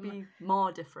couldn't be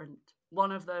more different.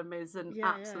 One of them is an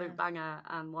absolute banger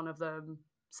and one of them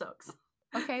sucks.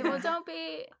 Okay, well don't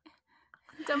be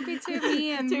too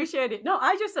mean. Too shady. No,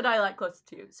 I just said I like Closer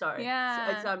to You. Sorry.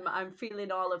 Yeah. So I'm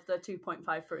feeling all of the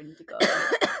 2.5 for Indigo.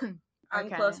 And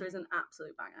Okay. Closer is an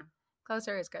absolute banger.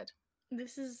 Closer is good.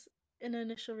 this is an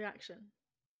initial reaction.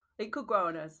 It could grow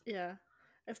on us. Yeah.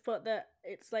 I've put that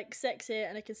it's like sexy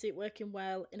and I can see it working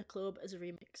well in a club as a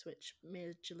remix, which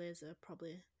Major Lazer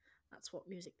probably, that's what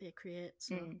music they create.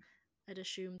 So I'd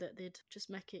assume that they'd just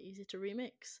make it easy to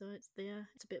remix. So it's there.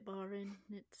 It's a bit boring.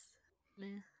 It's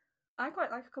meh. I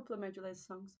quite like a couple of Major Lazer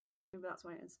songs. Maybe that's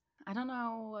why it is. I don't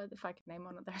know if I could name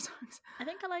one of their songs. I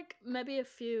think I like maybe a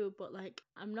few, but like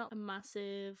I'm not a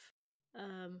massive.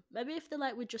 Maybe if they're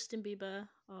like with Justin Bieber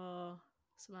or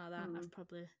something like that, I'd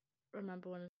probably remember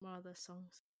one more of their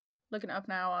songs. Looking it up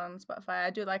now on Spotify, I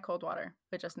do like Cold Water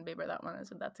with Justin Bieber.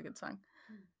 That's a good song.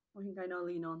 I think I know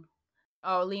Lean On.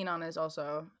 Oh, Lean On is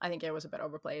also, I think it was a bit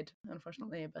overplayed,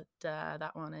 unfortunately, but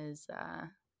that one is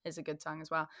a good song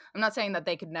as well. I'm not saying that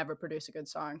they could never produce a good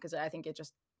song, because I think it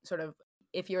just sort of,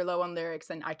 if you're low on lyrics,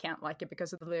 then I can't like it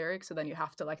because of the lyrics, so then you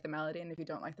have to like the melody, and if you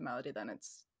don't like the melody, then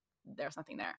there's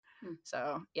nothing there.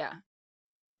 So, yeah.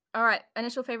 All right,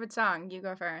 initial favorite song. You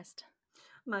go first.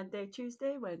 Monday,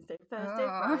 Tuesday, Wednesday, Thursday,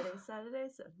 Friday, Saturday,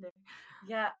 Sunday.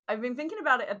 Yeah, I've been thinking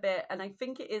about it a bit, and I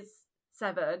think it is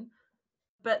 7.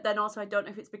 But then also I don't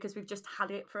know if it's because we've just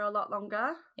had it for a lot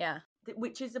longer. Yeah.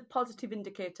 Which is a positive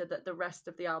indicator that the rest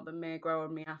of the album may grow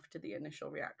on me after the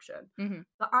initial reaction. Mm-hmm.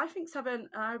 But I think 7,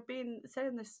 I've been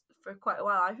saying this for quite a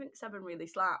while, I think 7 really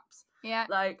slaps. Yeah.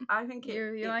 Like, I think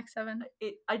You like 7?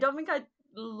 I don't think I'd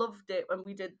loved it when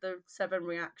we did the Seven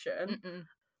reaction. Mm-mm.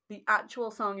 The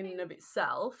actual song in and of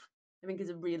itself, I think, is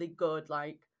a really good,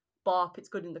 like, bop. It's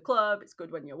good in the club. It's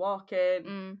good when you're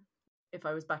walking. If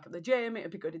I was back at the gym, it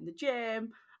would be good in the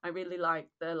gym. I really like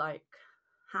the, like,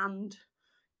 hand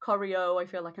choreo. I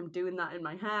feel like I'm doing that in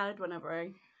my head whenever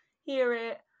I hear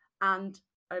it. And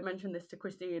I mentioned this to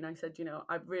Christine. I said, you know,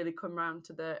 I've really come round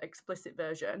to the explicit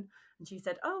version. And she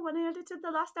said, oh, when I edited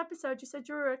the last episode, you said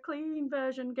you were a clean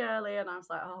version girly. And I was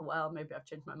like, oh, well, maybe I've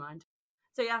changed my mind.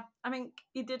 So yeah, I think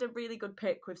he did a really good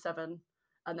pick with Seven.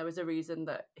 And there was a reason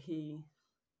that he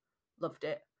loved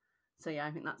it. So yeah,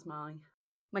 I think that's my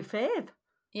fave.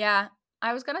 Yeah,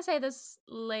 I was gonna say this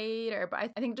later, but I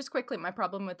think just quickly, my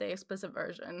problem with the explicit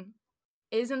version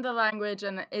isn't the language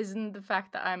and isn't the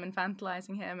fact that I'm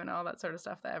infantilizing him and all that sort of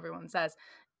stuff that everyone says.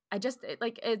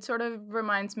 It sort of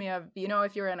reminds me of, you know,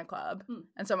 if you're in a club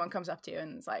and someone comes up to you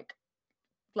and it's like,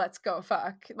 let's go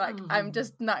fuck. Like, I'm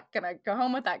just not gonna go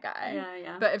home with that guy.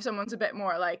 Yeah. But if someone's a bit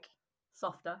more, like,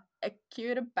 softer,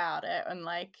 cute about it and,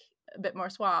 like, a bit more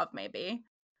suave maybe,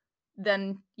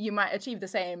 then you might achieve the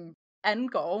same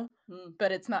end goal,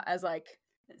 but it's not as, like,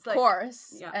 it's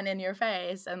coarse and in your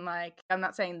face. And, like, I'm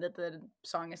not saying that the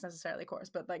song is necessarily coarse,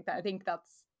 but, like, I think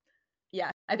that's,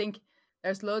 I think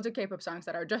there's loads of K-pop songs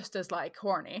that are just as, like,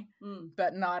 horny,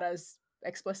 but not as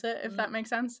explicit, if that makes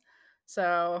sense.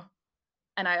 So,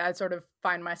 and I sort of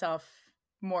find myself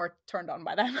more turned on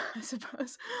by them, I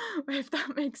suppose, if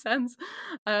that makes sense.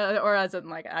 Or as in,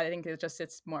 like, I think it just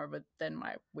sits more within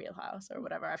my wheelhouse or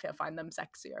whatever. I find them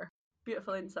sexier.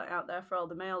 Beautiful insight out there for all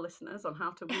the male listeners on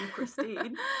how to woo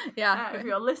Christine. Yeah. If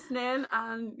you're listening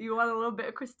and you want a little bit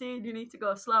of Christine, you need to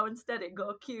go slow and steady,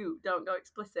 go cute, don't go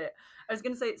explicit. I was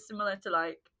going to say it's similar to,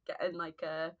 like, getting, like,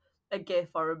 a gif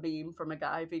or a meme from a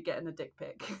guy if you're getting a dick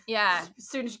pic. Yeah. As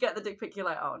soon as you get the dick pic, you're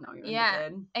like, oh no, you're in the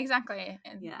bin. Exactly.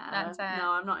 Yeah. That's it.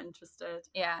 No, I'm not interested.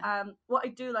 Yeah. What I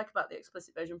do like about the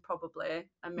explicit version, probably,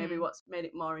 and maybe what's made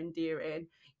it more endearing,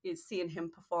 is seeing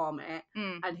him perform it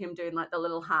and him doing, like, the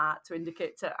little heart to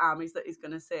indicate to armies that he's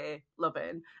going to say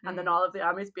loving, and then all of the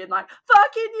armies being like,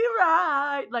 fucking you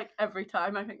right, like, every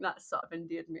time. I think that's sort of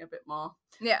endeared me a bit more.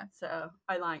 Yeah. So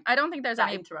I don't think there's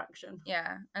any interaction.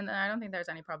 Yeah, and I don't think there's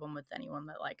any problem with anyone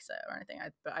that likes it or anything.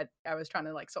 I was trying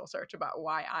to, like, soul search about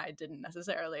why I didn't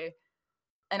necessarily,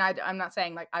 and I'm not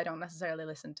saying, like, I don't necessarily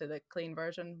listen to the clean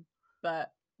version,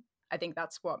 but I think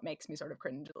that's what makes me sort of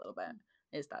cringe a little bit,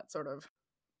 is that sort of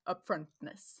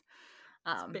upfrontness.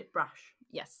 It's a bit brash.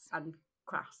 Yes. And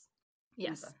crass.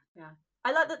 Yes. Either. Yeah.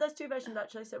 I like that there's two versions,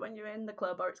 actually, so when you're in the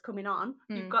club or it's coming on,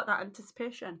 you've got that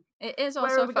anticipation. It is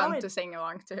also fun to sing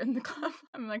along to in the club,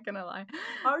 I'm not gonna lie.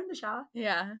 Or in the shower.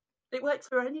 Yeah. It works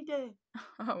for any day.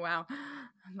 Oh, wow.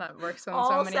 That works on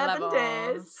so many levels.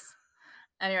 7 days.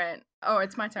 Anyway,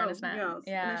 it's my turn, isn't it? Yes.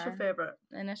 Yeah.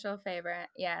 Initial favorite,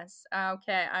 yes.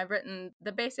 Okay, I've written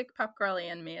the basic pop girly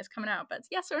in me is coming out, but it's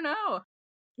yes or no.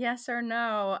 Yes or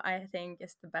no, I think,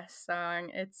 is the best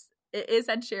song. It is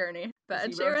Ed Sheeran-y, but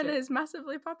Ed Sheeran is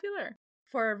massively popular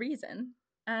for a reason.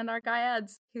 And our guy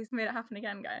Ed's, he's made it happen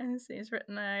again, guys. He's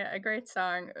written a great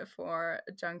song for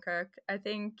Jungkook. I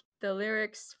think the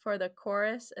lyrics for the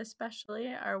chorus especially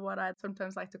are what I'd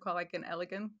sometimes like to call, like, an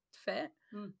elegant fit.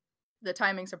 The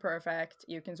timings are perfect.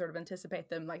 You can sort of anticipate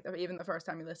them. Like, even the first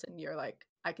time you listen, you're like,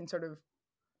 I can sort of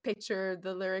picture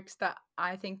the lyrics that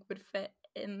I think would fit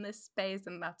in this space,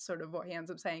 and that's sort of what he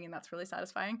ends up saying, and that's really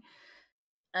satisfying.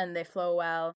 And they flow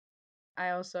well. I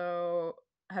also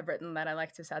have written that I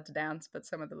like to sad to dance, but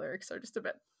some of the lyrics are just a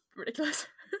bit ridiculous.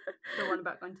 The one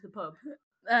about going to the pub?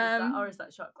 Is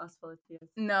that shot glass full of tears?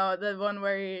 No, the one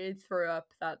where he threw up,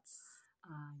 that's...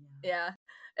 Yeah.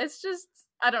 It's just,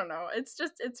 I don't know,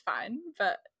 it's fine,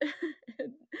 but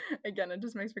again, it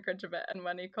just makes me cringe a bit. And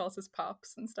when he calls us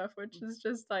pops and stuff, which is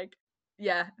just like,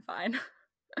 yeah, fine.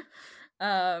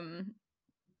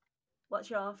 What's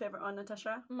your favourite one,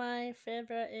 Natasha? My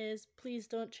favourite is Please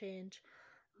Don't Change.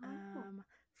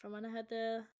 From when I had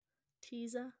the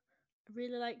teaser, I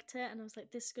really liked it, and I was like,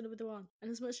 this is going to be the one.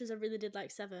 And as much as I really did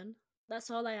like Seven,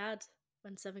 that's all I had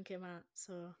when Seven came out,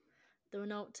 so there were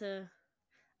not to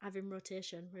have in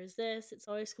rotation. Whereas this, it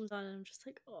always comes on and I'm just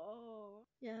like, oh,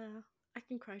 yeah, I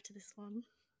can cry to this one.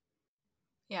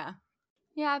 Yeah,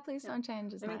 Please Don't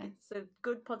Change is nice. It's a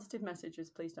good positive message, is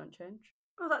Please Don't Change.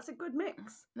 Oh, that's a good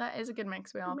mix. That is a good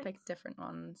mix. We all picked different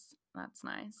ones. That's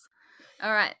nice.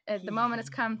 All right, at the moment it's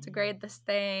come to grade this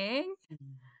thing.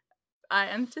 I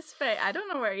anticipate, I don't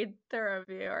know where either of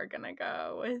you are going to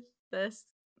go with this.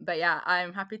 But yeah,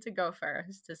 I'm happy to go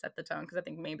first to set the tone, because I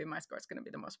think maybe my score is going to be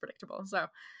the most predictable. So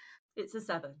it's a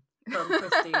 7 from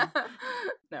Christine.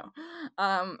 No.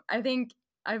 I think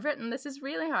I've written, this is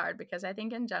really hard because I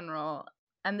think in general,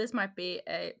 and this might be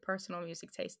a personal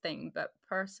music taste thing, but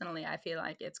personally I feel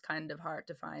like it's kind of hard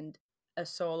to find a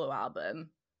solo album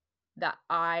that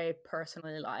I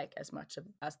personally like as much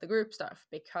as the group stuff,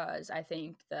 because I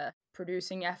think the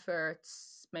producing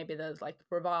efforts, maybe the like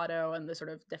bravado and the sort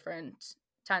of different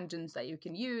tangents that you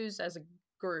can use as a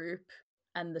group,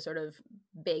 and the sort of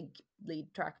big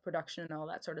lead track production and all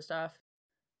that sort of stuff,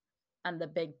 and the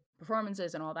big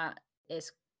performances and all that,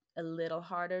 is a little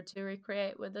harder to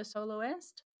recreate with a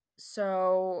soloist.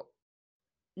 So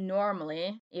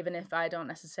normally, even if I don't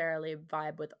necessarily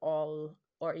vibe with all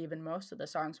or even most of the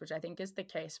songs, which I think is the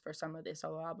case for some of the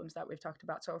solo albums that we've talked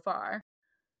about so far,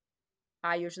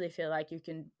 I usually feel like you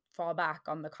can fall back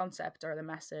on the concept or the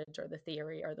message or the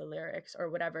theory or the lyrics or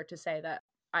whatever to say that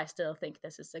I still think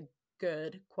this is a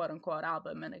good quote unquote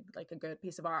album and a good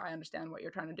piece of art. I understand what you're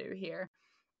trying to do here,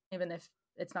 even if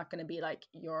it's not going to be like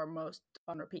your most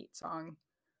on repeat song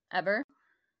ever,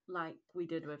 like we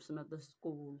did with some of the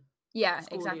school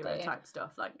exactly era type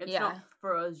stuff. Like it's not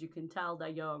for us, you can tell they're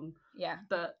young,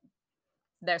 but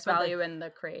there's value in the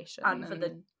creation, and for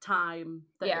the time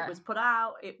that it was put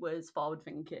out, it was forward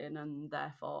thinking, and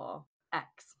therefore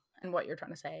X, and what you're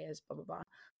trying to say is blah blah blah.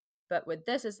 But with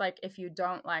this, it's like, if you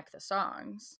don't like the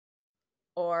songs,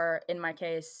 or in my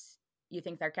case you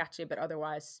think they're catchy but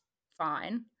otherwise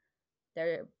fine,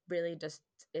 there really just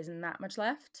isn't that much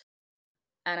left.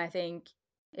 And I think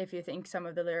if you think some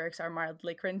of the lyrics are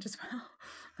mildly cringe as well,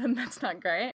 then that's not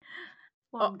great.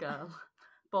 One girl,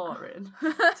 boring.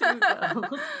 Two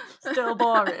girls, still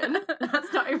boring.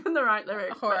 That's not even the right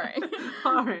lyric.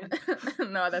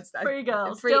 Whoring. No, that's three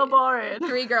girls, still boring.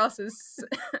 Three girls is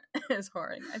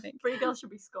whoring, I think. Three girls should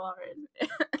be scoring.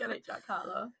 Get it, Jack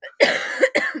Harlow.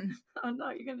 Oh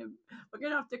no, we're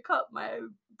gonna have to cut my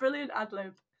brilliant ad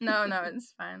lib. No,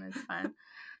 it's fine. It's fine.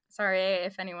 Sorry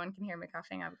if anyone can hear me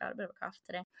coughing. I've got a bit of a cough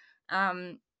today.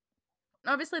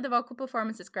 Obviously the vocal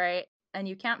performance is great, and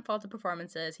you can't fault the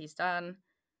performances he's done,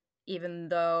 even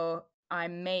though I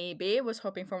maybe was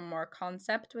hoping for more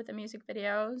concept with the music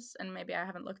videos, and maybe I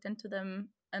haven't looked into them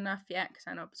enough yet, because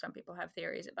I know some people have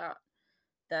theories about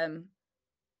them,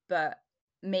 but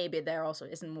maybe there also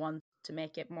isn't one to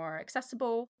make it more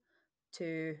accessible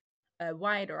to a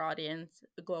wider audience,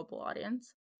 a global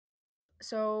audience.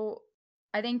 So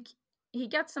I think he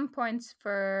gets some points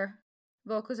for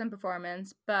vocals and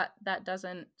performance, but that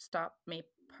doesn't stop me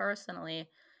personally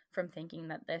from thinking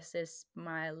that this is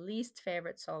my least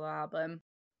favorite solo album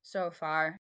so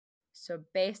far. So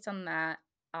based on that,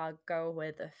 I'll go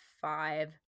with a 5,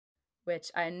 which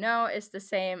I know is the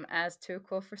same as Too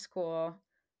Cool for School,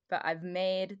 but I've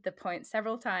made the point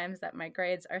several times that my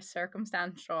grades are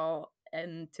circumstantial,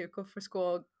 and Too Cool for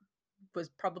School was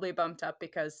probably bumped up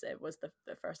because it was the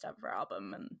first ever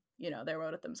album, and they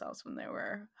wrote it themselves when they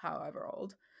were however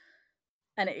old.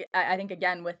 And I think,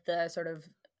 again, with the sort of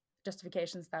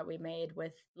justifications that we made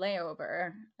with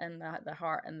Layover and the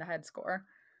heart and the head score,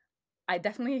 I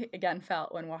definitely again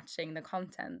felt when watching the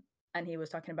content, and he was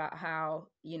talking about how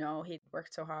he'd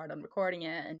worked so hard on recording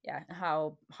it, and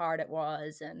how hard it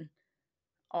was and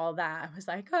all that. I was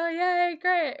like, oh yay,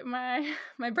 great,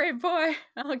 my brave boy,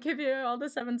 I'll give you all the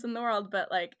 7s in the world. But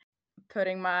like,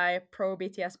 putting my pro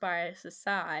BTS bias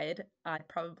aside, I'd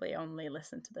probably only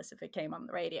listen to this if it came on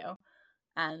the radio,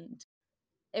 and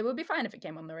it would be fine if it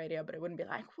came on the radio, but it wouldn't be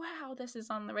like, wow, this is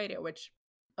on the radio, which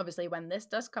obviously when this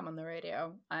does come on the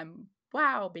radio, I'm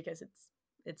wow, because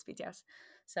it's BTS.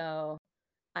 So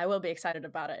I will be excited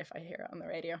about it if I hear it on the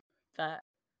radio, but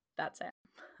that's it.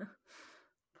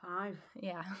 5.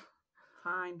 Yeah.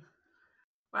 Fine.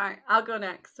 Right, I'll go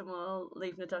next, and we'll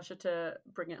leave Natasha to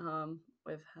bring it home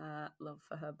with her love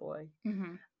for her boy.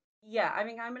 Mm-hmm. Yeah, I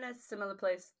think I'm in a similar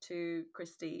place to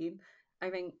Christine.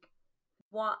 I think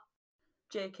what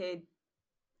JK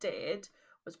did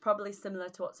was probably similar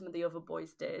to what some of the other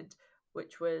boys did,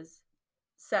 which was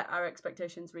set our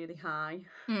expectations really high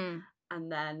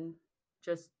and then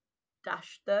just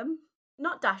dash them.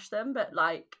 Not dash them, but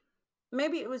like,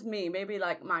 maybe it was me. Maybe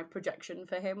like my projection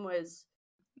for him was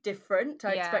different.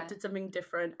 I expected something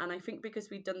different. And I think because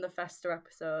we'd done the Festa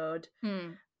episode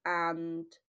and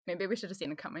maybe we should have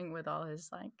seen it coming with all his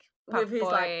like with his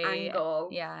like angle.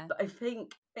 Yeah. But I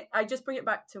think I just bring it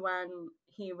back to when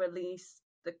he released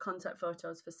the concept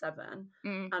photos for 7,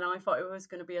 and I thought it was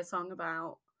going to be a song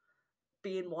about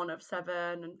being one of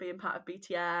 7 and being part of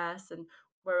BTS, and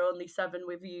we're only 7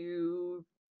 with you.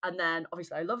 And then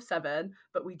obviously I love 7,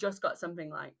 but we just got something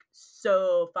like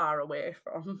so far away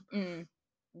from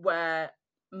where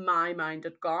my mind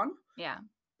had gone. Yeah.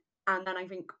 And then I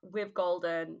think with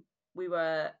Golden, we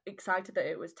were excited that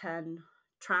it was 10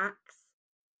 tracks.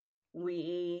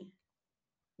 we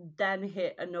then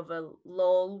hit another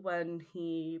lull when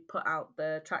he put out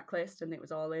the track list and it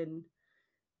was all in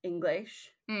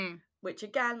English, which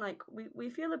again, like we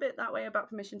feel a bit that way about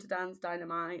Permission to Dance,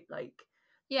 Dynamite, like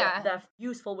they're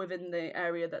useful within the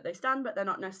area that they stand, but they're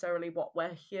not necessarily what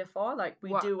we're here for. Like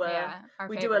we do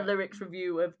a lyrics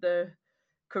review of the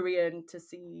Korean to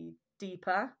see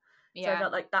deeper. So I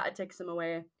felt like that had taken some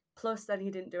away. Plus, then he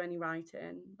didn't do any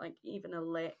writing, like even a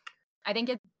lick. I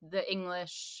think the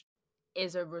English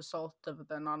is a result of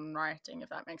the non-writing, if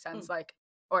that makes sense. Like,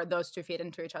 or those two feed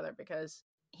into each other because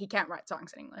he can't write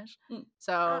songs in English.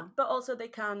 So, but also they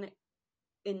can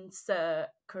insert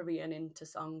Korean into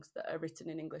songs that are written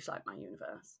in English, like My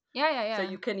Universe. Yeah. So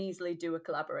you can easily do a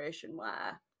collaboration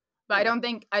where. But I don't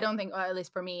think, well, at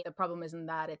least for me, the problem isn't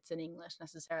that it's in English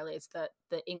necessarily. It's that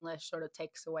the English sort of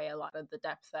takes away a lot of the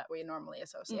depth that we normally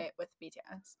associate with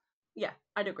BTS. Yeah,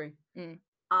 I'd agree.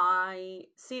 I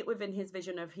see it within his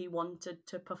vision of he wanted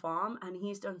to perform, and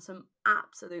he's done some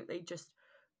absolutely just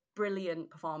brilliant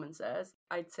performances.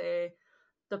 I'd say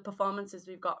the performances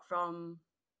we've got from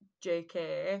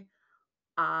JK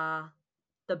are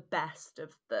the best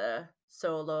of the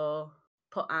solo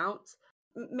put out.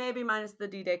 Maybe minus the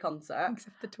D-Day concert.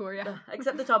 Except the tour, yeah.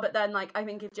 Except the tour, but then, like, I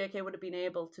think if JK would have been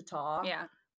able to tour,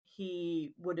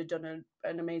 he would have done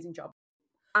an amazing job.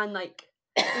 And, like,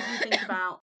 if you think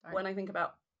about, when I think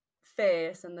about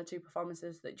Face and the two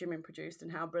performances that Jimin produced and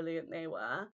how brilliant they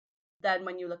were, then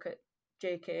when you look at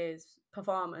JK's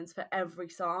performance for every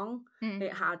song,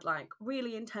 it had, like,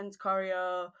 really intense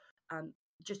choreo and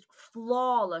just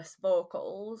flawless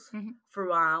vocals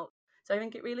throughout. So I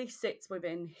think it really sits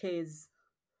within his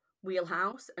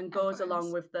wheelhouse and goes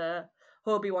along with the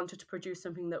Hobie wanted to produce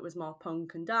something that was more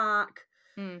punk and dark.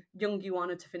 Yoongi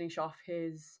wanted to finish off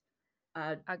his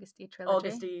Augusty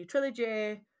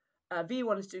trilogy. V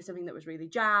wanted to do something that was really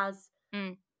jazz.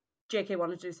 JK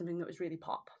wanted to do something that was really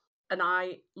pop. And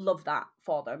I love that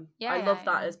for them. I love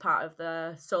that as part of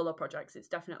the solo projects. It's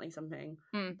definitely something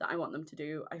that I want them to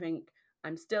do. I think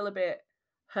I'm still a bit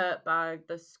hurt by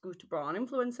the Scooter Braun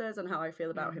influences and how I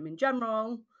feel about him in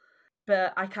general.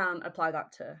 But I can't apply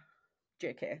that to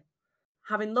JK.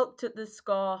 Having looked at the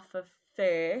score for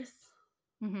Face,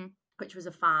 which was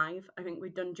a 5, I think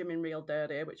we'd done Jimin real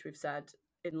dirty, which we've said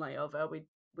in Layover.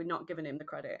 We're not giving him the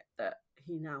credit that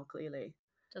he now clearly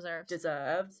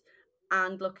deserves.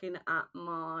 And looking at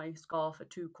my score for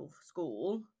Too Cool for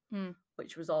School,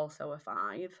 which was also a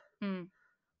 5, I'm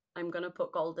going to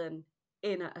put Golden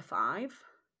in at a 5,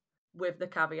 with the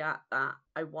caveat that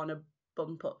I want to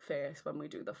bump up Face when we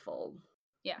do the full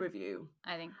review.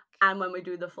 I think. And when we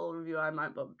do the full review, I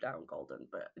might bump down Golden,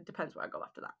 but it depends where I go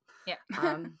after that.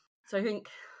 Yeah. So I think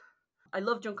I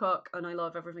love Jungkook and I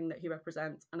love everything that he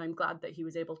represents, and I'm glad that he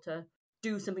was able to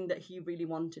do something that he really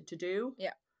wanted to do.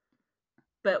 Yeah.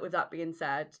 But with that being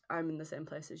said, I'm in the same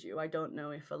place as you. I don't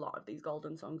know if a lot of these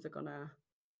Golden songs I don't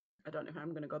know if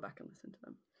I'm going to go back and listen to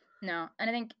them. No, and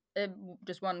I think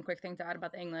just one quick thing to add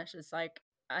about the English is, like,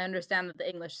 I understand that the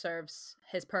English serves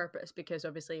his purpose because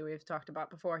obviously we've talked about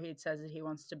before, he says that he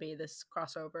wants to be this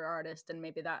crossover artist, and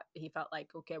maybe that he felt like,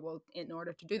 okay, well, in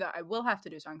order to do that, I will have to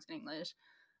do songs in English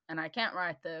and I can't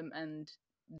write them, and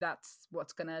that's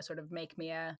what's going to sort of make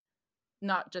me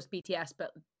not just BTS,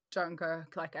 but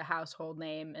Jungkook, like a household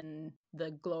name in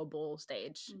the global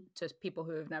stage to people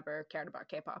who have never cared about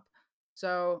K-pop.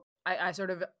 So I sort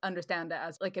of understand it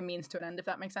as like a means to an end, if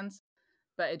that makes sense.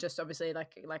 But it just obviously,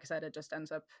 like I said, it just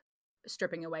ends up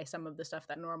stripping away some of the stuff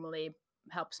that normally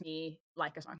helps me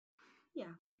like a song. Yeah,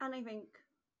 and I think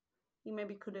he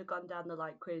maybe could have gone down the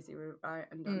like crazy route, right,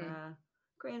 and done a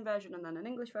Korean version and then an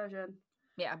English version.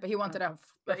 Yeah, but he wanted a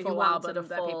full album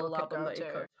that people could go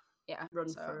to. Run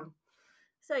through.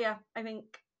 So yeah, I think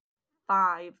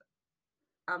 5,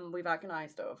 and we've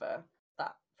agonised over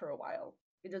that for a while.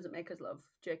 It doesn't make us love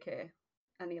JK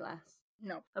any less.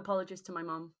 No. Apologies to my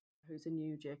mum, who's a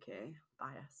new JK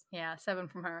bias. Yeah, 7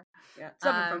 from her. Yeah,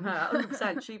 7 from her,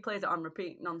 100%. She plays it on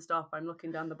repeat non-stop. I'm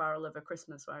looking down the barrel of a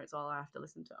Christmas where it's all I have to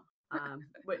listen to.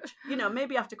 Which,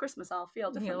 maybe after Christmas I'll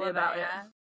feel differently about it.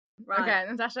 Right. Okay,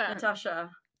 Natasha.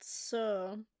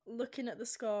 So, looking at the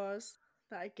scores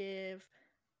that I gave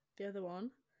the other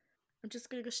one, I'm just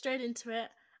going to go straight into it,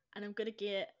 and I'm going to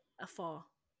get a 4.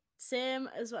 Same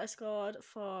as what I scored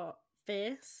for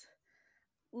Face.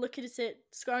 Looking at it,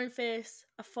 scoring Face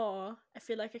a 4, I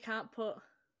feel like I can't put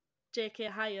JK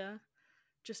higher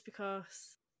just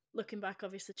because, looking back,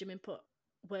 obviously Jimin put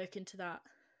work into that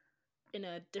in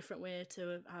a different way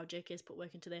to how JK's put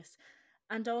work into this.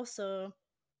 And also,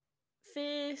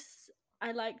 Face,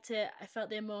 I liked it. I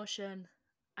felt the emotion.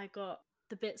 I got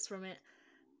the bits from it.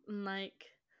 And, like,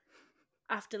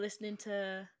 after listening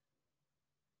to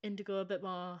Indigo a bit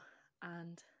more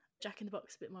and Jack in the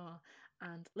Box a bit more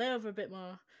and Layover a bit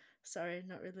more. Sorry,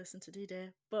 not really listened to D-Day,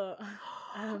 but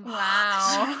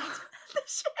Wow. The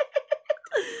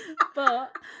shade.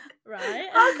 but right.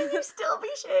 How can you still be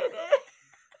shady?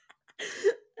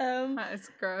 That is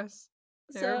gross.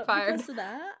 So You're fired.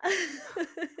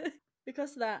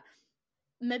 because of that,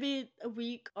 maybe a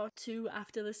week or two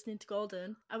after listening to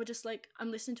Golden, I would just like,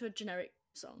 I'm listening to a generic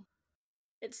song.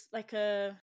 It's like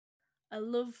a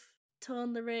love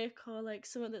tone lyric or like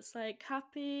something that's like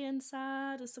happy and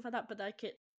sad and stuff like that, but like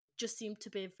it just seemed to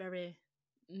be very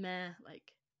meh. Like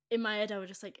in my head I was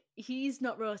just like, he's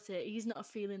not wrote it, he's not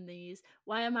feeling these.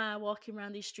 Why am I walking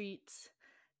around these streets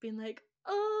being like,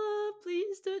 oh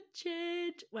please don't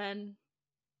change, when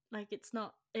like it's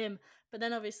not him. But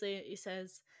then obviously he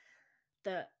says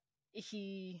that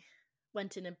he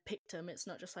went in and picked him. It's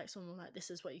not just like someone like, this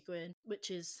is what you're going,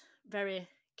 which is very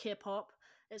K-pop.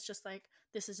 It's just like,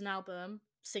 this is an album,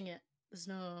 sing it. There's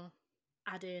no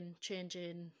adding,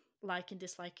 changing, liking,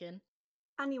 disliking.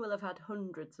 And he will have had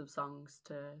hundreds of songs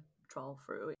to troll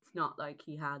through. It's not like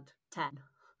he had 10.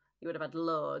 He would have had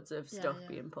loads of stuff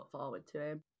being put forward to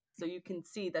him. So you can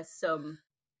see there's some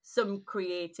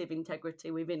creative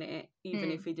integrity within it,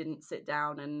 even if he didn't sit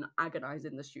down and agonise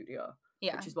in the studio,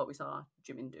 which is what we saw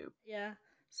Jimin do. Yeah,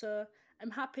 so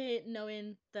I'm happy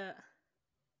knowing that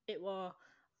it was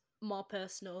more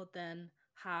personal than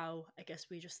how I guess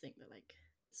we just think that like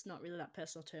it's not really that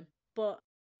personal to him. But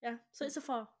yeah, so it's a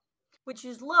 4. Which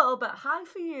is low but high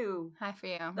for you. High for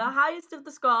you. The highest of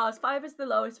the scores. 5 is the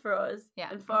lowest for us. Yeah.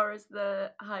 And 4 is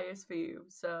the highest for you.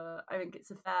 So I think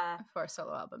it's a for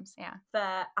solo albums,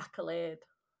 fair accolade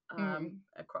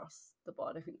across the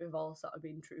board. I think we've all sort of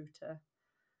been true to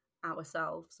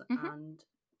ourselves and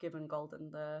given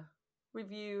Golden the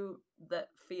review that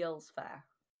feels fair.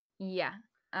 Yeah.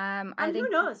 And I think,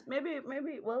 who knows? Maybe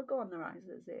it will go on the rise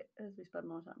as we spend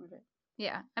more time with it.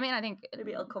 Yeah, I mean, I think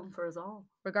maybe it'll come for us all.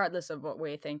 Regardless of what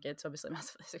we think, it's obviously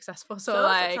massively successful. So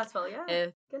like, successful, yeah.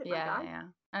 Get it, yeah.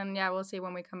 And we'll see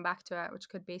when we come back to it, which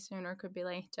could be sooner, could be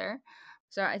later.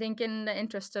 So I think in the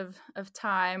interest of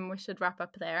time, we should wrap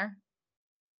up there.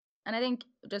 And I think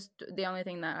just the only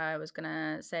thing that I was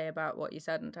gonna say about what you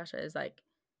said, Natasha, is like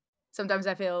sometimes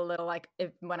I feel a little like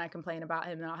when I complain about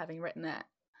him not having written it,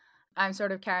 I'm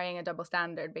sort of carrying a double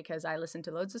standard because I listen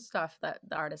to loads of stuff that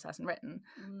the artist hasn't written.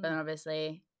 But then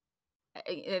obviously,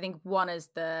 I think one is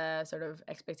the sort of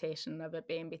expectation of it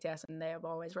being BTS and they have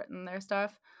always written their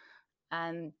stuff.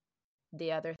 And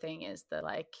the other thing is that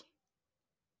like,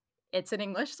 it's in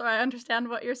English, so I understand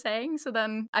what you're saying. So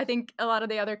then I think a lot of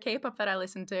the other K-pop that I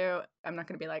listen to, I'm not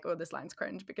going to be like, oh, this line's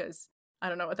cringe because I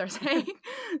don't know what they're saying.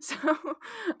 So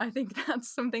I think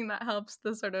that's something that helps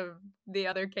the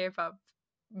other K-pop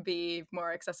be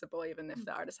more accessible, even if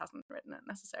the artist hasn't written it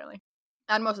necessarily.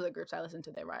 And most of the groups I listen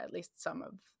to, they write at least some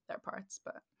of their parts.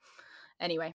 But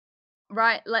anyway,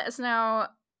 right, let us know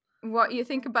what you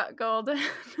think about Golden.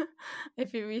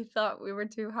 If you thought we were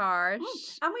too harsh.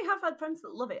 And we have had friends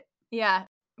that love it. Yeah.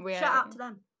 Shout out to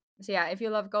them. So yeah, if you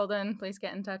love Golden, please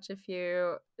get in touch. If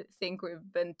you think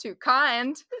we've been too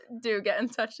kind, do get in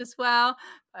touch as well.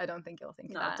 I don't think you'll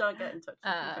think that. No, don't get in touch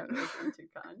if you think we've been too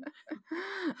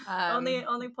kind.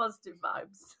 Only positive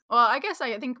vibes. Well, I guess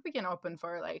I think we can open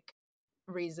for like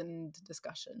reasoned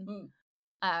discussion.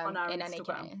 On our in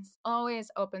Instagram. any case,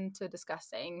 always open to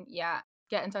discussing. Yeah,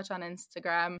 get in touch on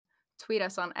Instagram, tweet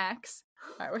us on X.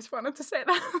 I always wanted to say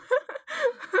that.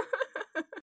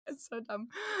 It's so dumb.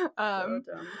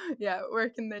 Yeah, where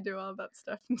can they do all that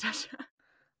stuff, Natasha?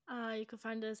 You can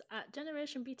find us at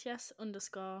generationbts_,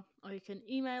 or you can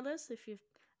email us if you've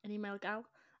an email gal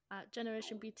at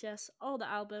generationbts, all the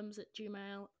albums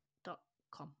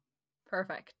 @gmail.com.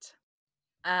 Perfect.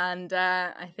 And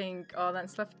I think all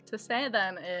that's left to say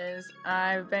then is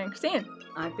I've been Christine.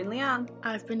 I've been Leanne.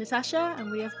 I've been Natasha,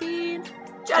 and we have been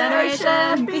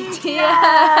Generation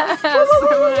BTS. I'm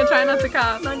gonna try not to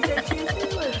cough. I'm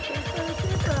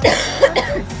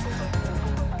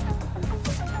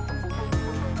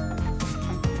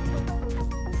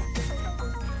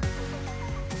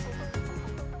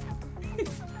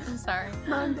sorry.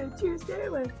 Monday, Tuesday,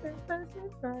 Wednesday, Thursday,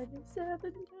 Friday, 7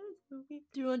 days a week.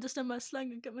 Do you understand my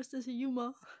slang and get my sense of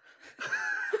humour?